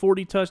has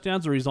 40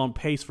 touchdowns or he's on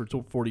pace for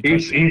 40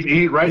 touchdowns.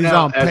 He's right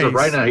now, as of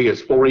right now, he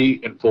is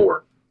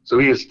 40-4. So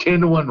he is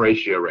 10-to-1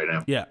 ratio right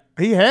now. Yeah.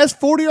 He has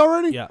 40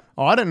 already? Yeah.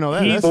 Oh, I didn't know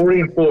that. He's- That's-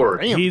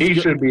 40-4. Damn. He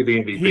should be the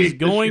MVP.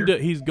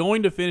 He's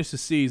going to finish the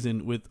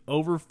season with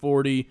over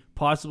 40,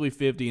 possibly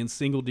 50, and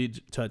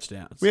single-digit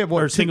touchdowns. we have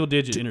what? Or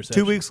single-digit interceptions.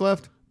 2 weeks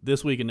left?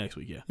 This week and next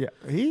week, yeah.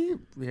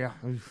 Yeah.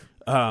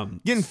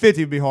 Um, Getting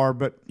 50 would be hard,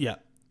 but yeah.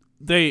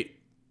 They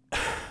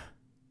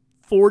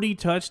 40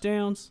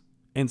 touchdowns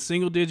and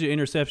single-digit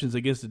interceptions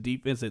against a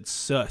defense that's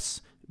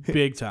sus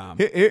big time.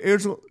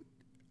 here's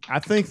I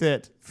think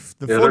that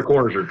their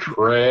corners are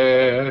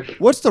trash.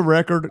 What's the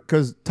record?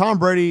 Because Tom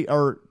Brady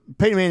or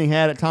Peyton Manning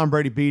had it. Tom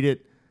Brady beat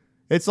it.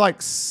 It's like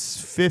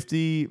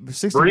 50,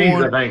 61 Breeze,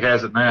 I think,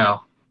 has it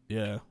now.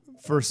 Yeah.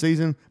 for a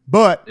season.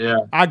 But Yeah.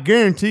 I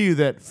guarantee you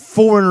that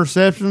 4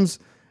 interceptions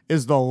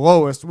is the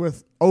lowest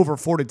with over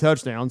 40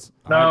 touchdowns.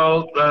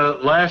 No,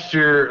 last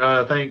year,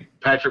 I think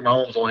Patrick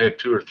Mahomes only had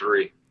 2 or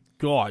 3.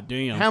 God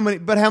damn. How many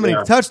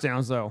Yeah.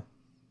 touchdowns though?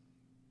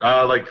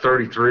 Like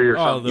 33 or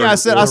Oh, something. Yeah,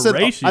 I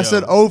ratio.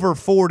 said over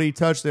 40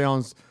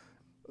 touchdowns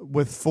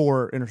with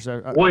 4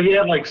 interceptions. Well, he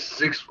had like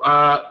 6.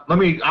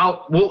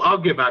 I'll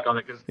get back on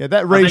it because Yeah,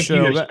 that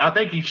ratio. I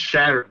think he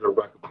shattered the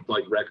record,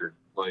 like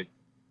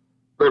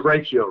the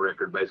ratio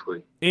record,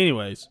 basically.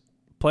 Anyways,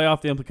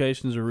 playoff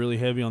implications are really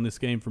heavy on this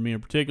game for me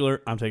in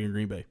particular. I'm taking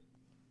Green Bay.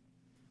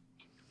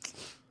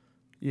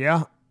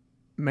 Yeah,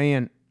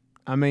 man.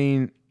 I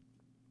mean,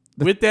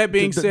 With that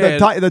being the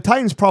said,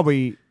 Titans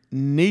probably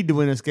need to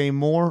win this game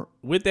more.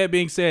 if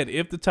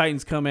the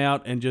Titans come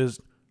out and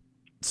just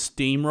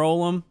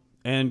steamroll them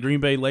and Green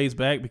Bay lays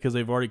back because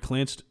they've already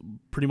clinched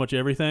pretty much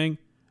everything,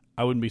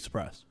 I wouldn't be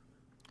surprised.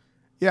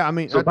 Yeah, I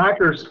mean, So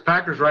Packers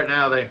right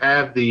now, they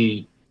have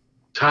the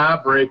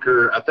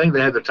tiebreaker. I think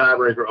they have the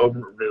tiebreaker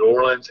over New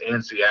Orleans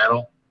and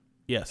Seattle,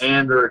 Yes.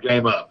 and they're a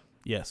game up.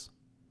 Yes.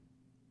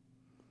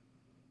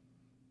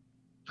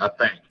 I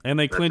think. And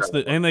they clinched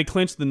That's the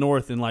clinched the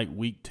North in like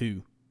week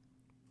 2.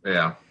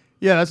 Yeah.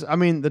 yeah,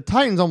 the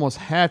Titans almost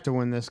have to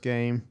win this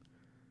game.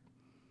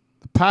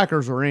 The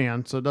Packers are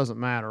in, so it doesn't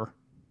matter.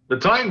 The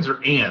Titans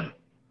are in.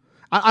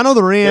 I know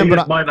they're in, They but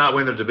just might not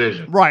win the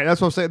division. right,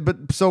 that's what I'm saying.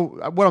 But so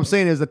what I'm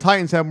saying is the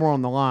Titans have more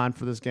on the line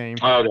for this game.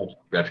 Oh,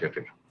 gotcha.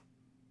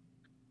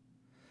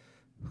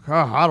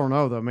 I don't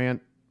know though,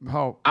 man.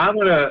 Oh,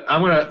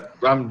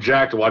 I'm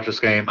jacked to watch this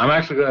game. I'm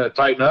actually gonna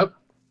tighten up.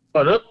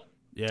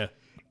 Yeah. the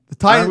I'm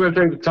Titans. going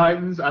to take the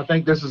Titans. I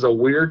think this is a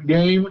weird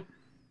game.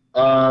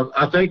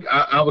 I think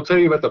I will tell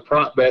you about the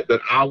prop bet that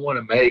I want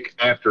to make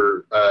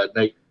after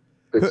Nate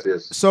picks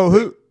this.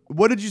 So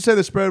what did you say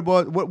the spread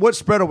was? What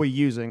spread are we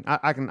using?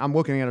 I'm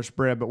looking at a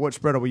spread, but what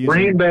spread are we using?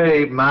 Green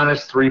Bay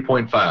minus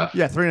 3.5.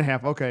 Yeah,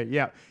 3.5. Okay,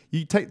 yeah.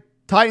 You take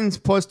Titans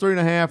plus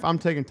 3.5. I'm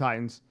taking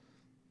Titans.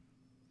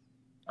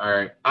 All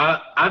right.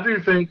 I do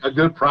think a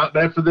good prop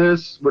bet for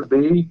this would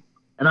be,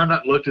 and I've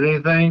not looked at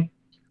anything,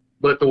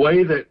 but the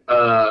way that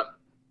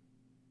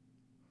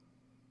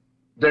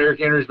Derrick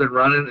Henry's been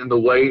running and the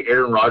way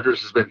Aaron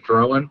Rodgers has been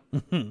throwing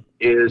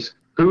is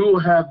who will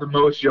have the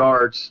most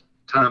yards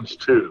times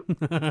 2.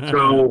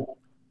 So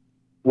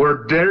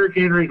where Derrick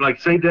Henry,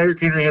 say Derrick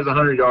Henry has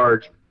 100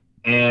 yards,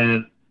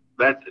 and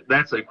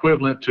that's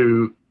equivalent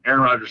to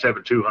Aaron Rodgers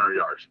having 200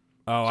 yards.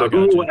 Oh, So I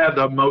who got will you. have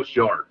the most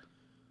yards?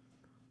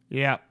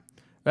 Yeah.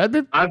 I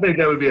think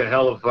that would be a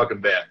hell of a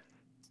fucking bet.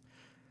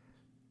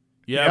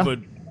 Yeah, but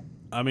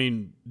I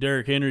mean,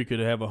 Derrick Henry could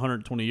have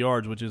 120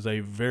 yards, which is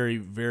a very,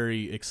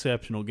 very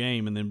exceptional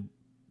game, and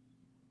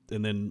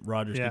then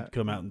Rodgers could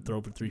come out and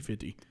throw for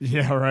 350.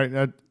 Yeah,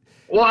 right.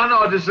 Well, I know.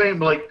 I'm just saying,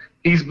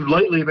 he's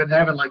lately been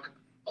having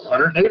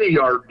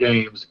 180-yard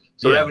games,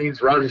 so that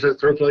means Rodgers has to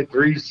throw for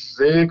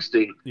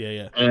 360.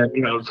 Yeah. And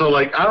so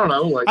I don't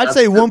know. I'd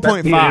say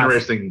 1.5.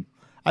 Interesting.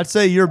 I'd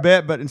say your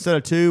bet, but instead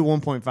of 2,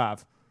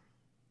 1.5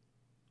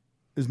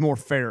 is more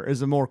fair.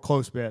 Is a more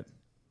close bet.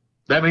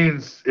 That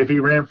means if he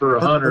ran for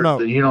 100, no.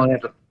 then you don't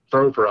have to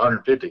throw for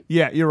 150.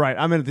 Yeah, you're right.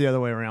 I meant it the other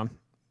way around.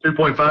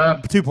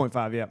 2.5.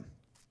 2.5. Yeah.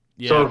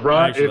 Yeah. So if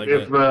I actually like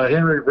if that.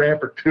 Henry ran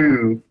for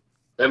 2,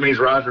 that means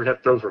Rodgers has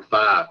to throw for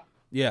 5.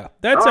 Yeah,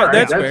 that's All right,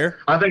 that's fair.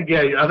 I think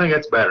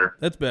that's better.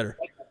 That's better.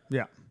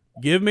 Yeah.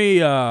 Give me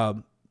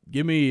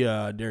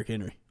Derrick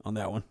Henry on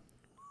that one.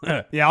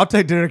 Yeah, I'll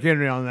take Derrick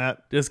Henry on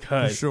that Just for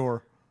cause.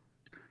 sure.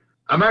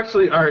 I'm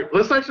actually all right.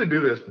 Let's actually do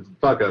this.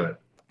 Fuck of it.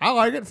 I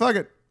like it. Fuck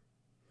it.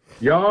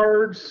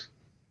 Yards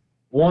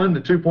 1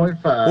 to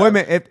 2.5. Wait a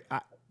minute.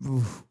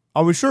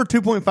 Are we sure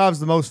 2.5 is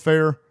the most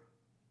fair?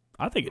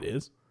 I think it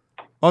is.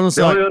 I was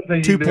The gonna only other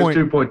thing say you can do is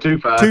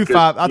 2.25.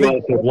 2.5. I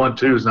think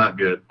 1.2 is not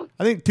good.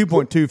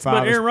 2.25.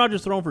 But Aaron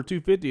Rodgers throwing for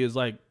 250 is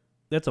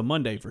that's a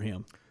Monday for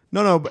him.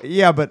 No, but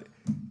yeah, but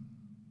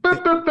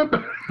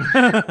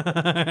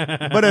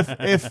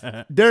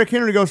if Derrick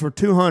Henry goes for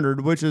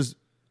 200, which is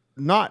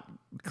not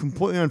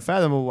completely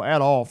unfathomable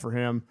at all for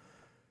him,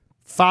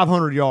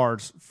 500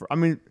 yards.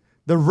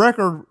 The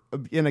record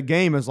in a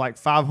game is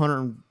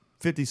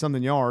 550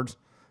 something yards.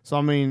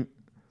 So See,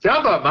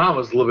 I thought mine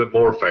was a little bit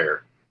more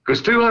fair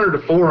because 200 to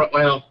 4.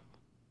 Well,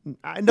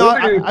 I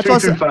What do you do,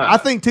 225? I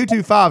think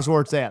 225 is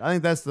where it's at. I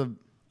think that's the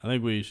I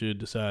think we should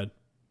decide.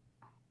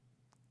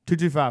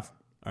 225.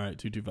 All right,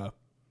 225.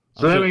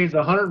 So that means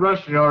 100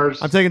 rushing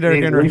yards. I'm taking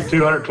Derrick Henry.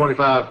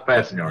 225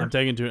 passing yards. I'm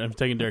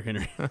taking Derrick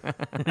Henry.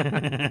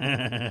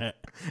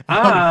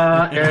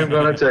 I am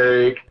going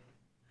to take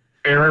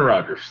Aaron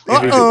Rodgers.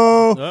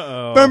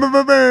 Uh-oh.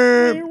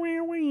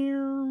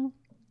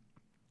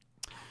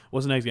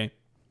 What's the next game?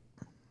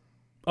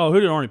 Oh, who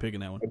did Arnie pick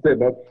in that one? That's it,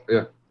 bud.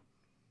 Yeah.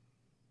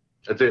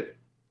 That's it.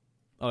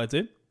 Oh, that's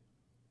it?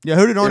 Yeah,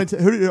 who did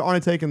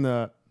Arnie take in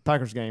the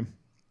Packers game?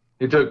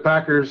 He took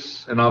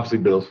Packers and obviously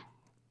Bills.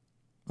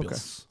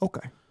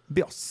 Okay.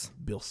 Bills.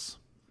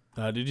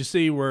 Did you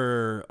see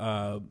where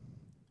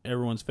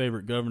everyone's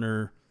favorite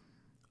governor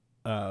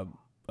of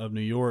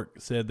New York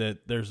said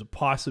that there's a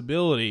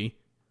possibility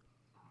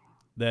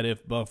that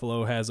if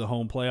Buffalo has a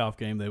home playoff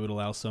game, they would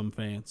allow some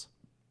fans?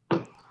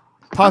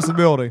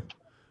 Possibility.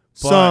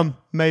 Some,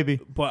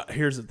 maybe. But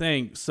here's the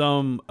thing.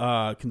 Some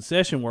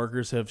concession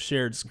workers have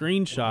shared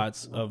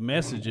screenshots of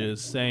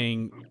messages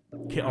saying,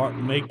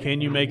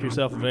 can you make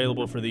yourself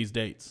available for these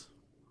dates?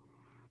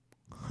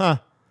 Huh.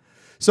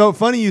 So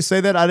funny you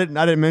say that. I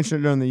didn't mention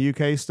it during the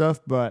UK stuff,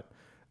 but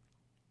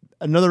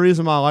another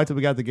reason why I like that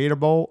we got the Gator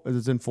Bowl is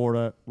it's in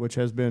Florida, which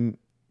has been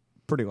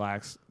pretty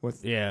lax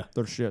with their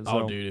shit.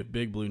 So. Oh, dude, if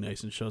Big Blue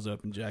Nation shows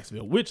up in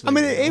Jacksonville, which they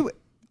will.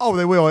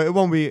 It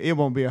won't be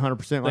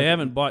 100%. They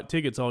haven't bought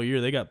tickets all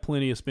year. They got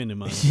plenty of spending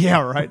money.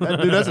 Yeah, right.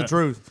 Dude, that's the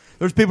truth.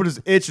 There's people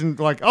just itching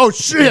like, oh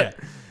shit.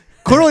 Yeah.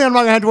 Clearly, I'm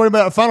not gonna have to worry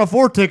about Final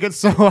Four tickets,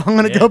 so I'm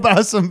gonna go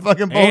buy some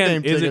fucking bowl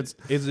game tickets.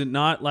 Is it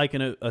not like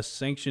a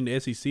sanctioned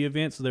SEC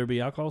event, so there'll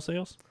be alcohol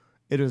sales?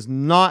 It is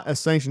not a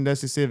sanctioned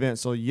SEC event,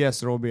 so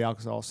yes, there will be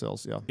alcohol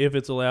sales. Yeah, if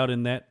it's allowed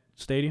in that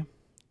stadium,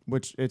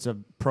 which it's a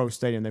pro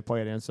stadium they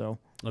play it in. So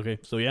okay,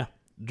 so yeah,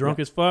 drunk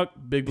as fuck,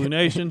 Big Blue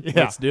Nation,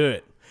 let's do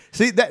it.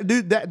 See that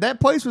dude,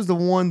 that place was the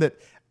one that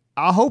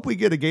I hope we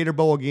get a Gator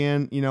Bowl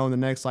again. In the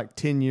next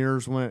 10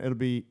 years when it'll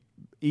be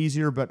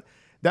easier, but.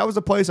 That was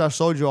the place I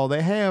showed you all.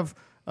 They have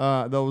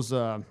those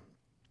they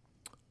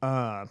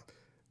have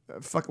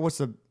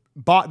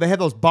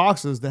those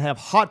boxes that have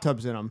hot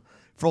tubs in them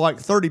for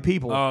 30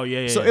 people. Oh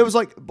yeah. So it was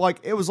like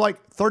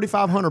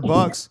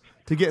 $3,500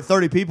 to get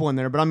 30 people in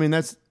there. But I mean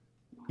that's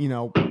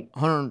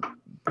 $100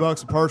 a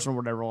person or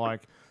whatever.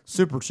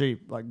 Super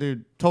cheap.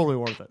 Dude, totally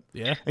worth it.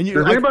 Yeah. And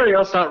does anybody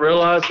else not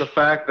realize the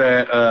fact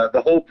that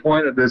the whole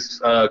point of this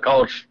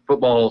college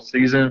football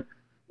season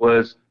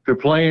was to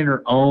play in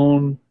your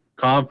own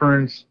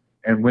conference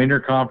and win your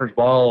conference,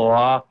 blah, blah,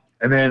 blah.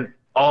 And then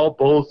all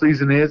bowl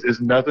season is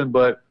nothing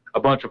but a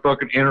bunch of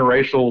fucking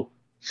interracial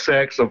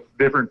sects of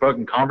different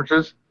fucking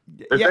conferences.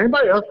 Is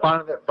anybody else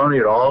finding that funny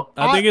at all?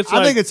 I think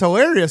it's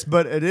hilarious,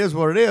 but it is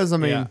what it is. I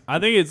mean, I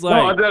think it's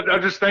I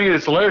just think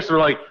it's hilarious.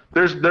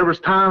 There was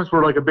times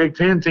where a Big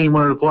Ten team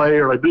wanted to play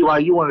or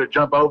BYU wanted to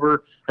jump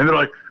over, and they're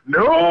like,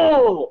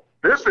 no,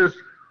 this is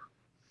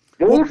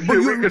bullshit.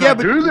 We cannot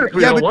do this.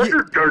 We don't want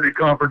your dirty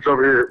conference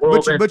over here.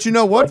 Well, but you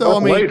know what though? I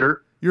mean,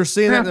 later, you're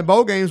seeing that in the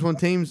bowl games when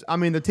teams. I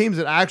mean, the teams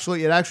that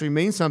it actually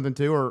means something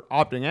to are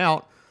opting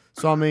out.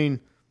 So I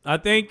mean, I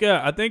think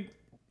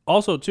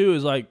also too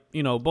is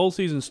bowl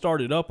season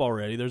started up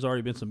already. There's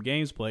already been some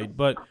games played,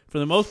 but for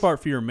the most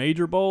part, for your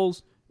major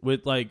bowls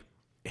with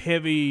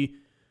heavy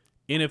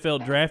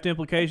NFL draft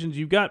implications,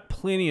 you've got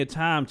plenty of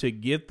time to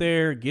get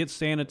there, get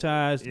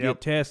sanitized, get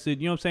tested.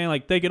 You know what I'm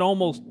saying? They could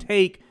almost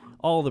take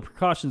all the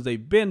precautions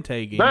they've been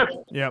taking.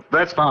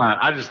 That's fine.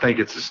 I just think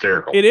it's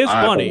hysterical. It is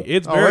funny.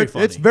 It's very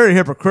funny. It's very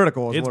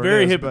hypocritical. It's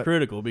very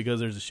hypocritical because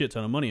there's a shit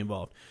ton of money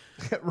involved.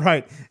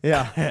 Right.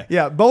 Yeah.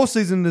 Yeah. Bowl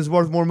season is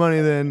worth more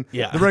money than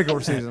the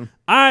regular season.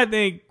 I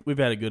think we've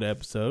had a good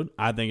episode.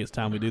 I think it's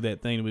time we do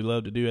that thing that we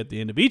love to do at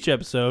the end of each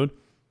episode.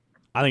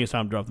 I think it's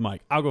time to drop the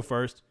mic. I'll go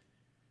first.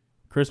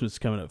 Christmas is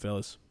coming up,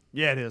 fellas.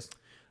 Yeah, it is.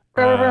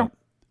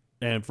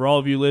 And for all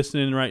of you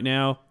listening right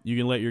now, you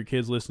can let your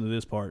kids listen to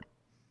this part.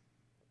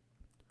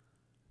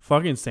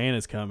 Fucking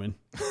Santa's coming.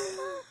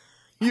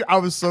 I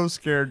was so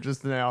scared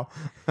just now.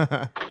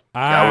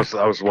 I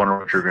was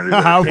wondering what you were going to do.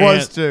 I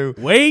was too.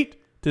 Wait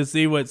to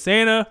see what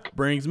Santa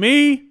brings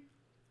me.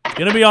 It's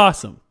going to be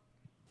awesome.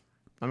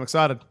 I'm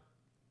excited.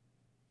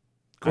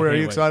 Corey, are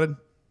you excited?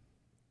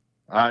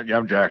 Yeah,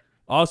 I'm Jack.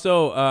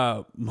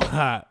 Also,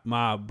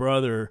 my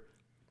brother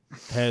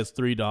has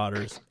 3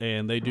 daughters,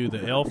 and they do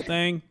the elf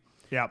thing.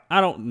 Yeah.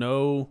 I don't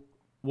know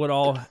what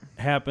all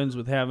happens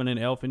with having an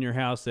elf in your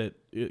house that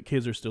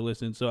kids are still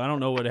listening. So I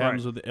don't know what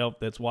happens with the elf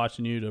that's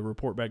watching you to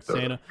report back to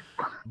Santa.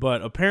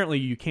 But apparently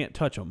you can't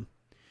touch them.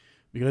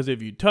 Because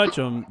if you touch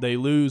them, they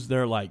lose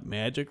their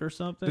magic or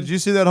something. Did you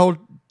see that whole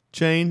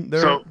chain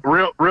there? So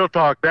real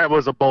talk, that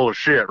was a bowl of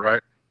shit,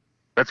 right?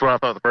 That's what I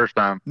thought the first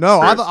time. No,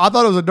 I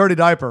thought it was a dirty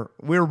diaper.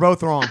 We were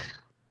both wrong.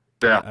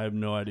 Yeah. I have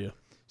no idea.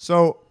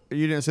 So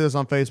you didn't see this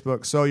on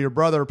Facebook. So your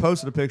brother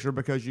posted a picture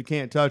because you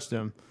can't touch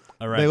them.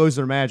 All right. They lose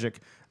their magic.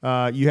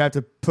 You have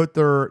to put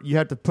their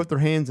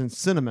hands in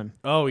cinnamon.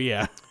 Oh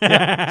yeah.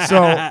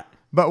 So,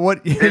 but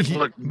what?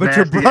 But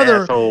your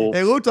brother, asshole.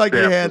 It looked like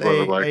he had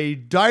a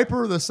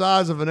diaper the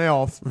size of an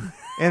elf,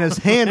 and his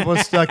hand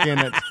was stuck in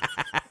it.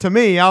 to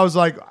me, I was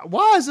like,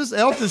 why is this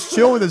elf just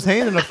chilling with his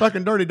hand in a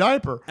fucking dirty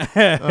diaper?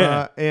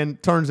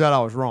 And turns out I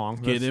was wrong.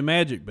 Getting that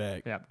magic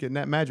back. Yeah, getting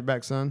that magic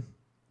back, son.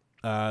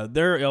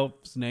 Their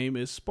elf's name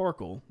is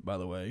Sparkle, by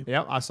the way.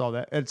 Yep, I saw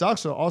that. It's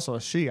also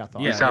a she, I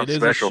thought. Yeah, it is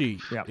special. a she.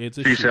 Yeah. It's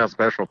a She she. sounds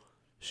special.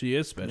 She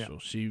is special.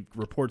 She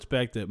reports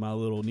back that my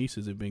little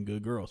nieces have been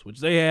good girls, which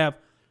they have.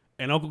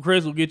 And Uncle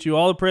Chris will get you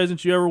all the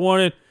presents you ever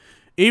wanted,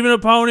 even a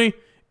pony,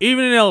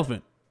 even an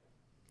elephant.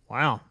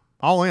 Wow.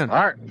 All in.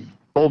 All right.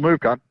 Bold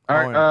move, Con.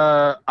 All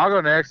right. I'll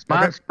go next.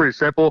 Mine's pretty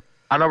simple.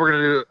 I know we're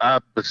going to do,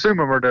 I'm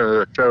assuming we're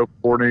doing a show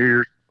before New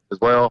Year's as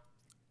well.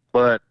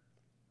 But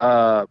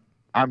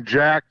I'm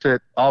jacked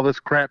at all this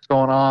crap's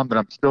going on, but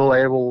I'm still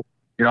able,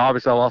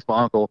 obviously I lost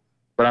my uncle,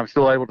 but I'm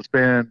still able to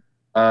spend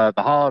the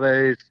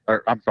holidays,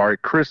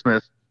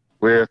 Christmas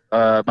with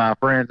my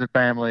friends and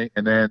family,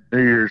 and then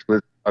New Year's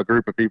with a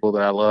group of people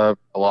that I love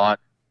a lot,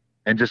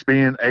 and just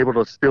being able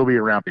to still be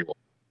around people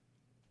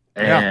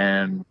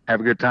and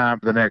have a good time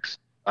for the next,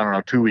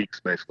 2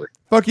 weeks, basically.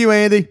 Fuck you,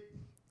 Andy.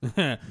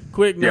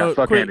 Quick note.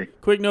 Andy.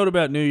 Quick note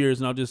about New Year's,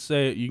 and I'll just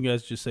say it. You can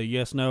guys just say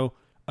yes, no.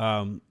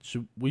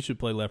 We should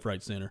play left,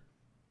 right, center.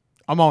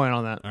 I'm all in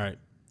on that. All right.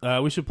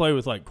 We should play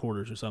with like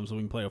quarters or something, so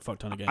we can play a fuck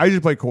ton of games. I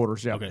usually play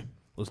quarters. Yeah. Okay.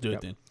 Let's do it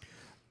then.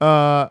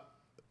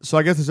 So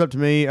I guess it's up to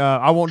me.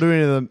 I won't do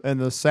any of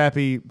the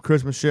sappy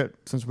Christmas shit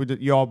since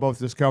you all both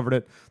just covered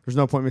it. There's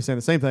no point in me saying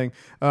the same thing.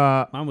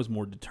 Mine was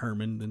more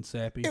determined than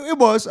sappy. It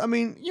was. I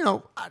mean,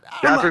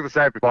 I took the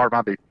sappy part,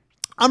 might be.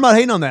 I'm not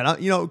hating on that.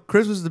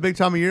 Christmas is the big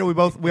time of year.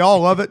 We all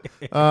love it,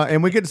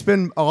 and we get to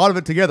spend a lot of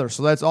it together.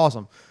 So that's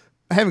awesome.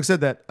 Having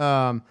said that,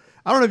 I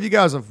don't know if you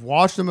guys have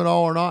watched them at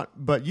all or not,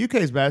 but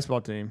UK's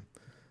basketball team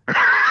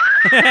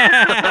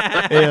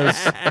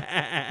is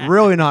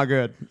really not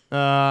good.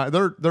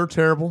 They're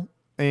terrible.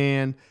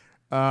 And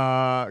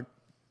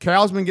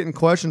Cal's been getting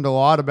questioned a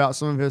lot about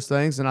some of his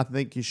things, and I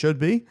think he should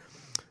be.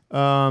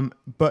 One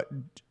of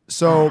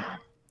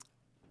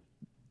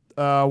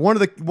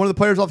the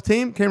players off the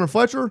team, Cameron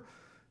Fletcher,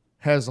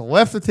 has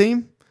left the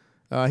team.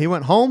 He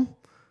went home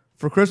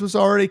for Christmas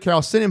already.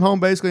 Cal sent him home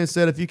basically and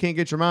said, if you can't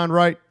get your mind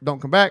right, don't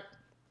come back.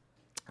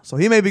 So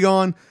he may be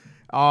gone.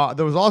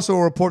 There was also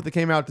a report that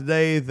came out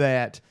today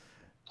that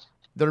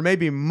there may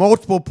be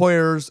multiple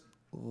players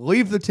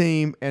leave the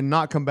team and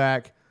not come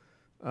back.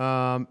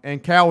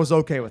 And Cal was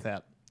okay with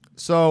that.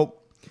 So,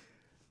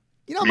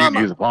 my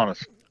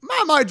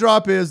mic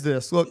drop is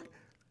this. Look,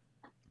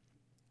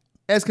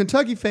 as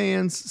Kentucky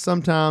fans,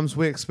 sometimes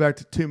we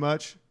expect too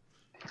much.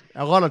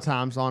 A lot of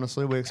times,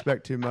 honestly, we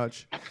expect too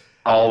much.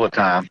 All the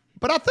time.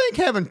 But I think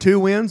having 2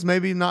 wins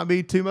maybe not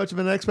be too much of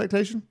an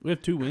expectation. We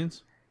have 2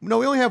 wins. No,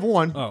 we only have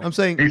 1. Oh. I'm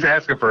saying he's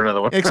asking for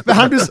another one.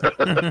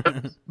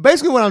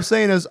 Basically what I'm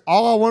saying is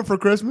all I want for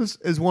Christmas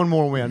is 1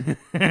 more win.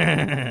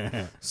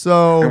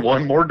 So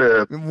 1 more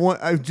dub.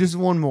 Just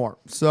 1 more.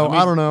 So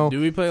I don't know. Do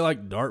we play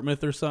like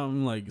Dartmouth or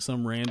something, like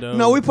some rando?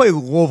 No, we play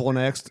Louisville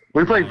next.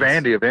 We play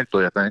Vandy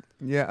eventually, I think.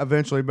 Yeah,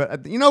 eventually.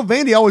 But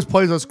Vandy always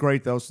plays us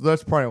great though, so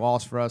that's probably a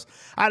loss for us.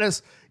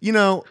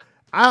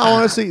 I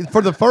honestly,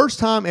 for the first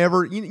time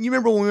ever, you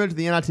remember when we went to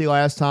the NIT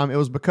last time, it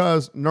was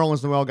because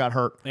Nerlens Noel got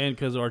hurt. And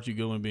because Archie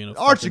Goodwin being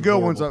Archie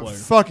Goodwin's a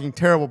fucking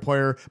terrible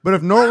player. But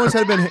if Nerlens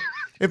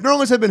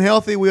had been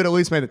healthy, we would at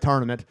least made the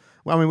tournament.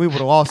 Well, we would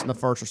have lost in the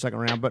first or second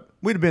round, but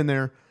we'd have been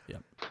there. Yeah.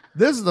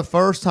 This is the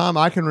first time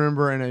I can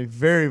remember in a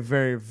very,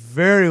 very,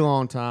 very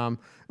long time.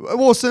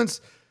 Well,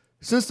 since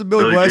the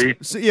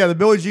the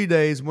Billy G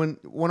days when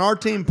our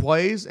team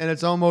plays and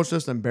it's almost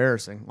just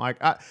embarrassing. Like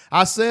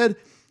I said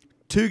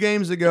 2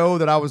 games ago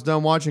that I was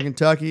done watching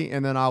Kentucky,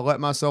 and then I'll let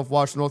myself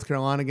watch the North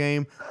Carolina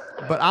game.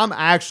 But I'm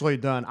actually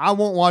done. I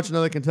won't watch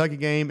another Kentucky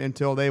game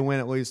until they win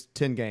at least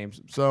 10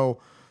 games.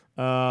 So,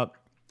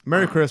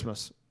 Merry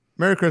Christmas.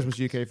 Merry Christmas,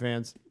 UK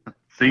fans.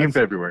 See you in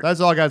February. That's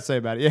all I got to say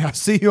about it. Yeah,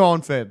 see you all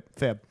in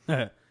Feb.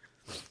 Yeah.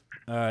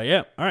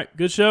 All right.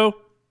 Good show.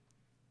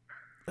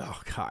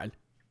 Oh, God.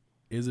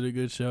 Is it a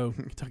good show?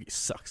 Kentucky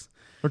sucks.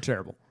 We're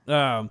terrible.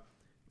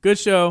 Good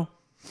show.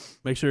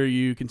 Make sure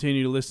you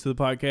continue to listen to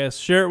the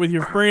podcast. Share it with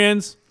your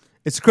friends.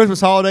 It's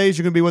Christmas holidays.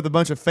 You're going to be with a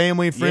bunch of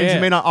family and friends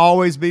you may not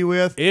always be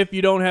with. If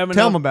you don't have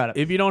tell them about it.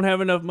 If you don't have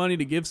enough money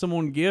to give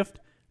someone a gift,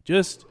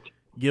 just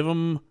give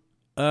them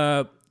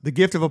the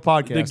gift of a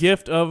podcast. The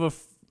gift of a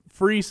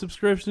free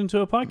subscription to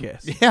a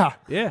podcast.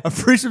 Yeah. A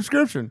free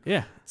subscription.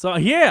 Yeah. So,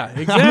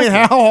 exactly. I mean,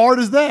 how hard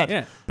is that?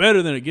 Yeah.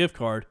 Better than a gift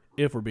card,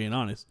 if we're being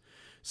honest.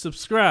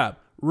 Subscribe,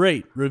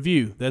 rate,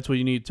 review. That's what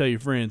you need to tell your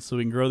friends so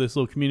we can grow this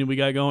little community we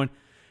got going.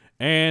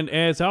 And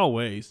as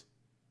always,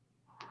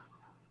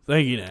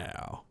 thank you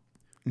now.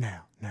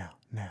 Now.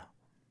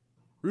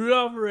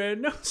 Rudolph the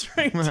Red-Nosed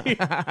Reindeer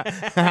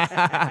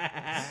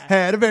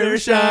had a very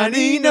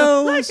shiny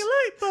nose, like a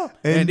light bulb.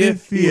 And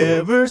if you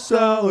ever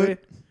saw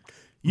it,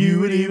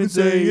 you would even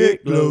say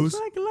it glows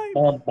like a light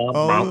bulb.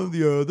 All of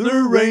the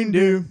other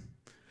reindeer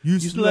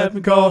used to laugh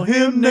and call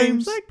him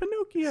names like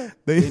Pinocchio.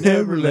 They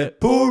never let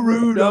poor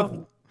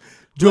Rudolph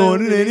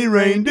joining any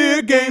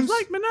reindeer games.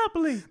 Like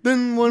Monopoly.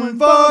 Then one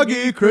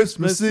foggy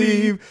Christmas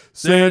Eve,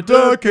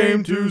 Santa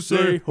came to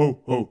say, ho,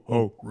 ho,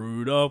 ho.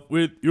 Rudolph,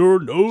 with your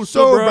nose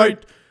so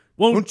bright,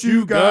 won't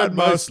you guide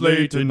my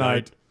sleigh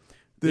tonight?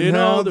 Then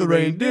how the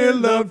reindeer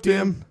loved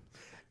him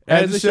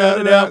as they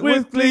shouted out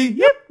with glee,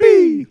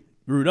 yippee!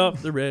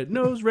 Rudolph the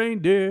red-nosed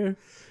reindeer,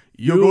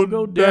 You'll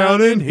go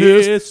down in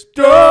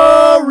history.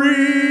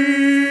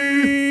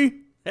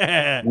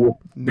 Yeah,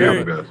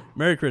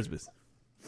 Merry Christmas.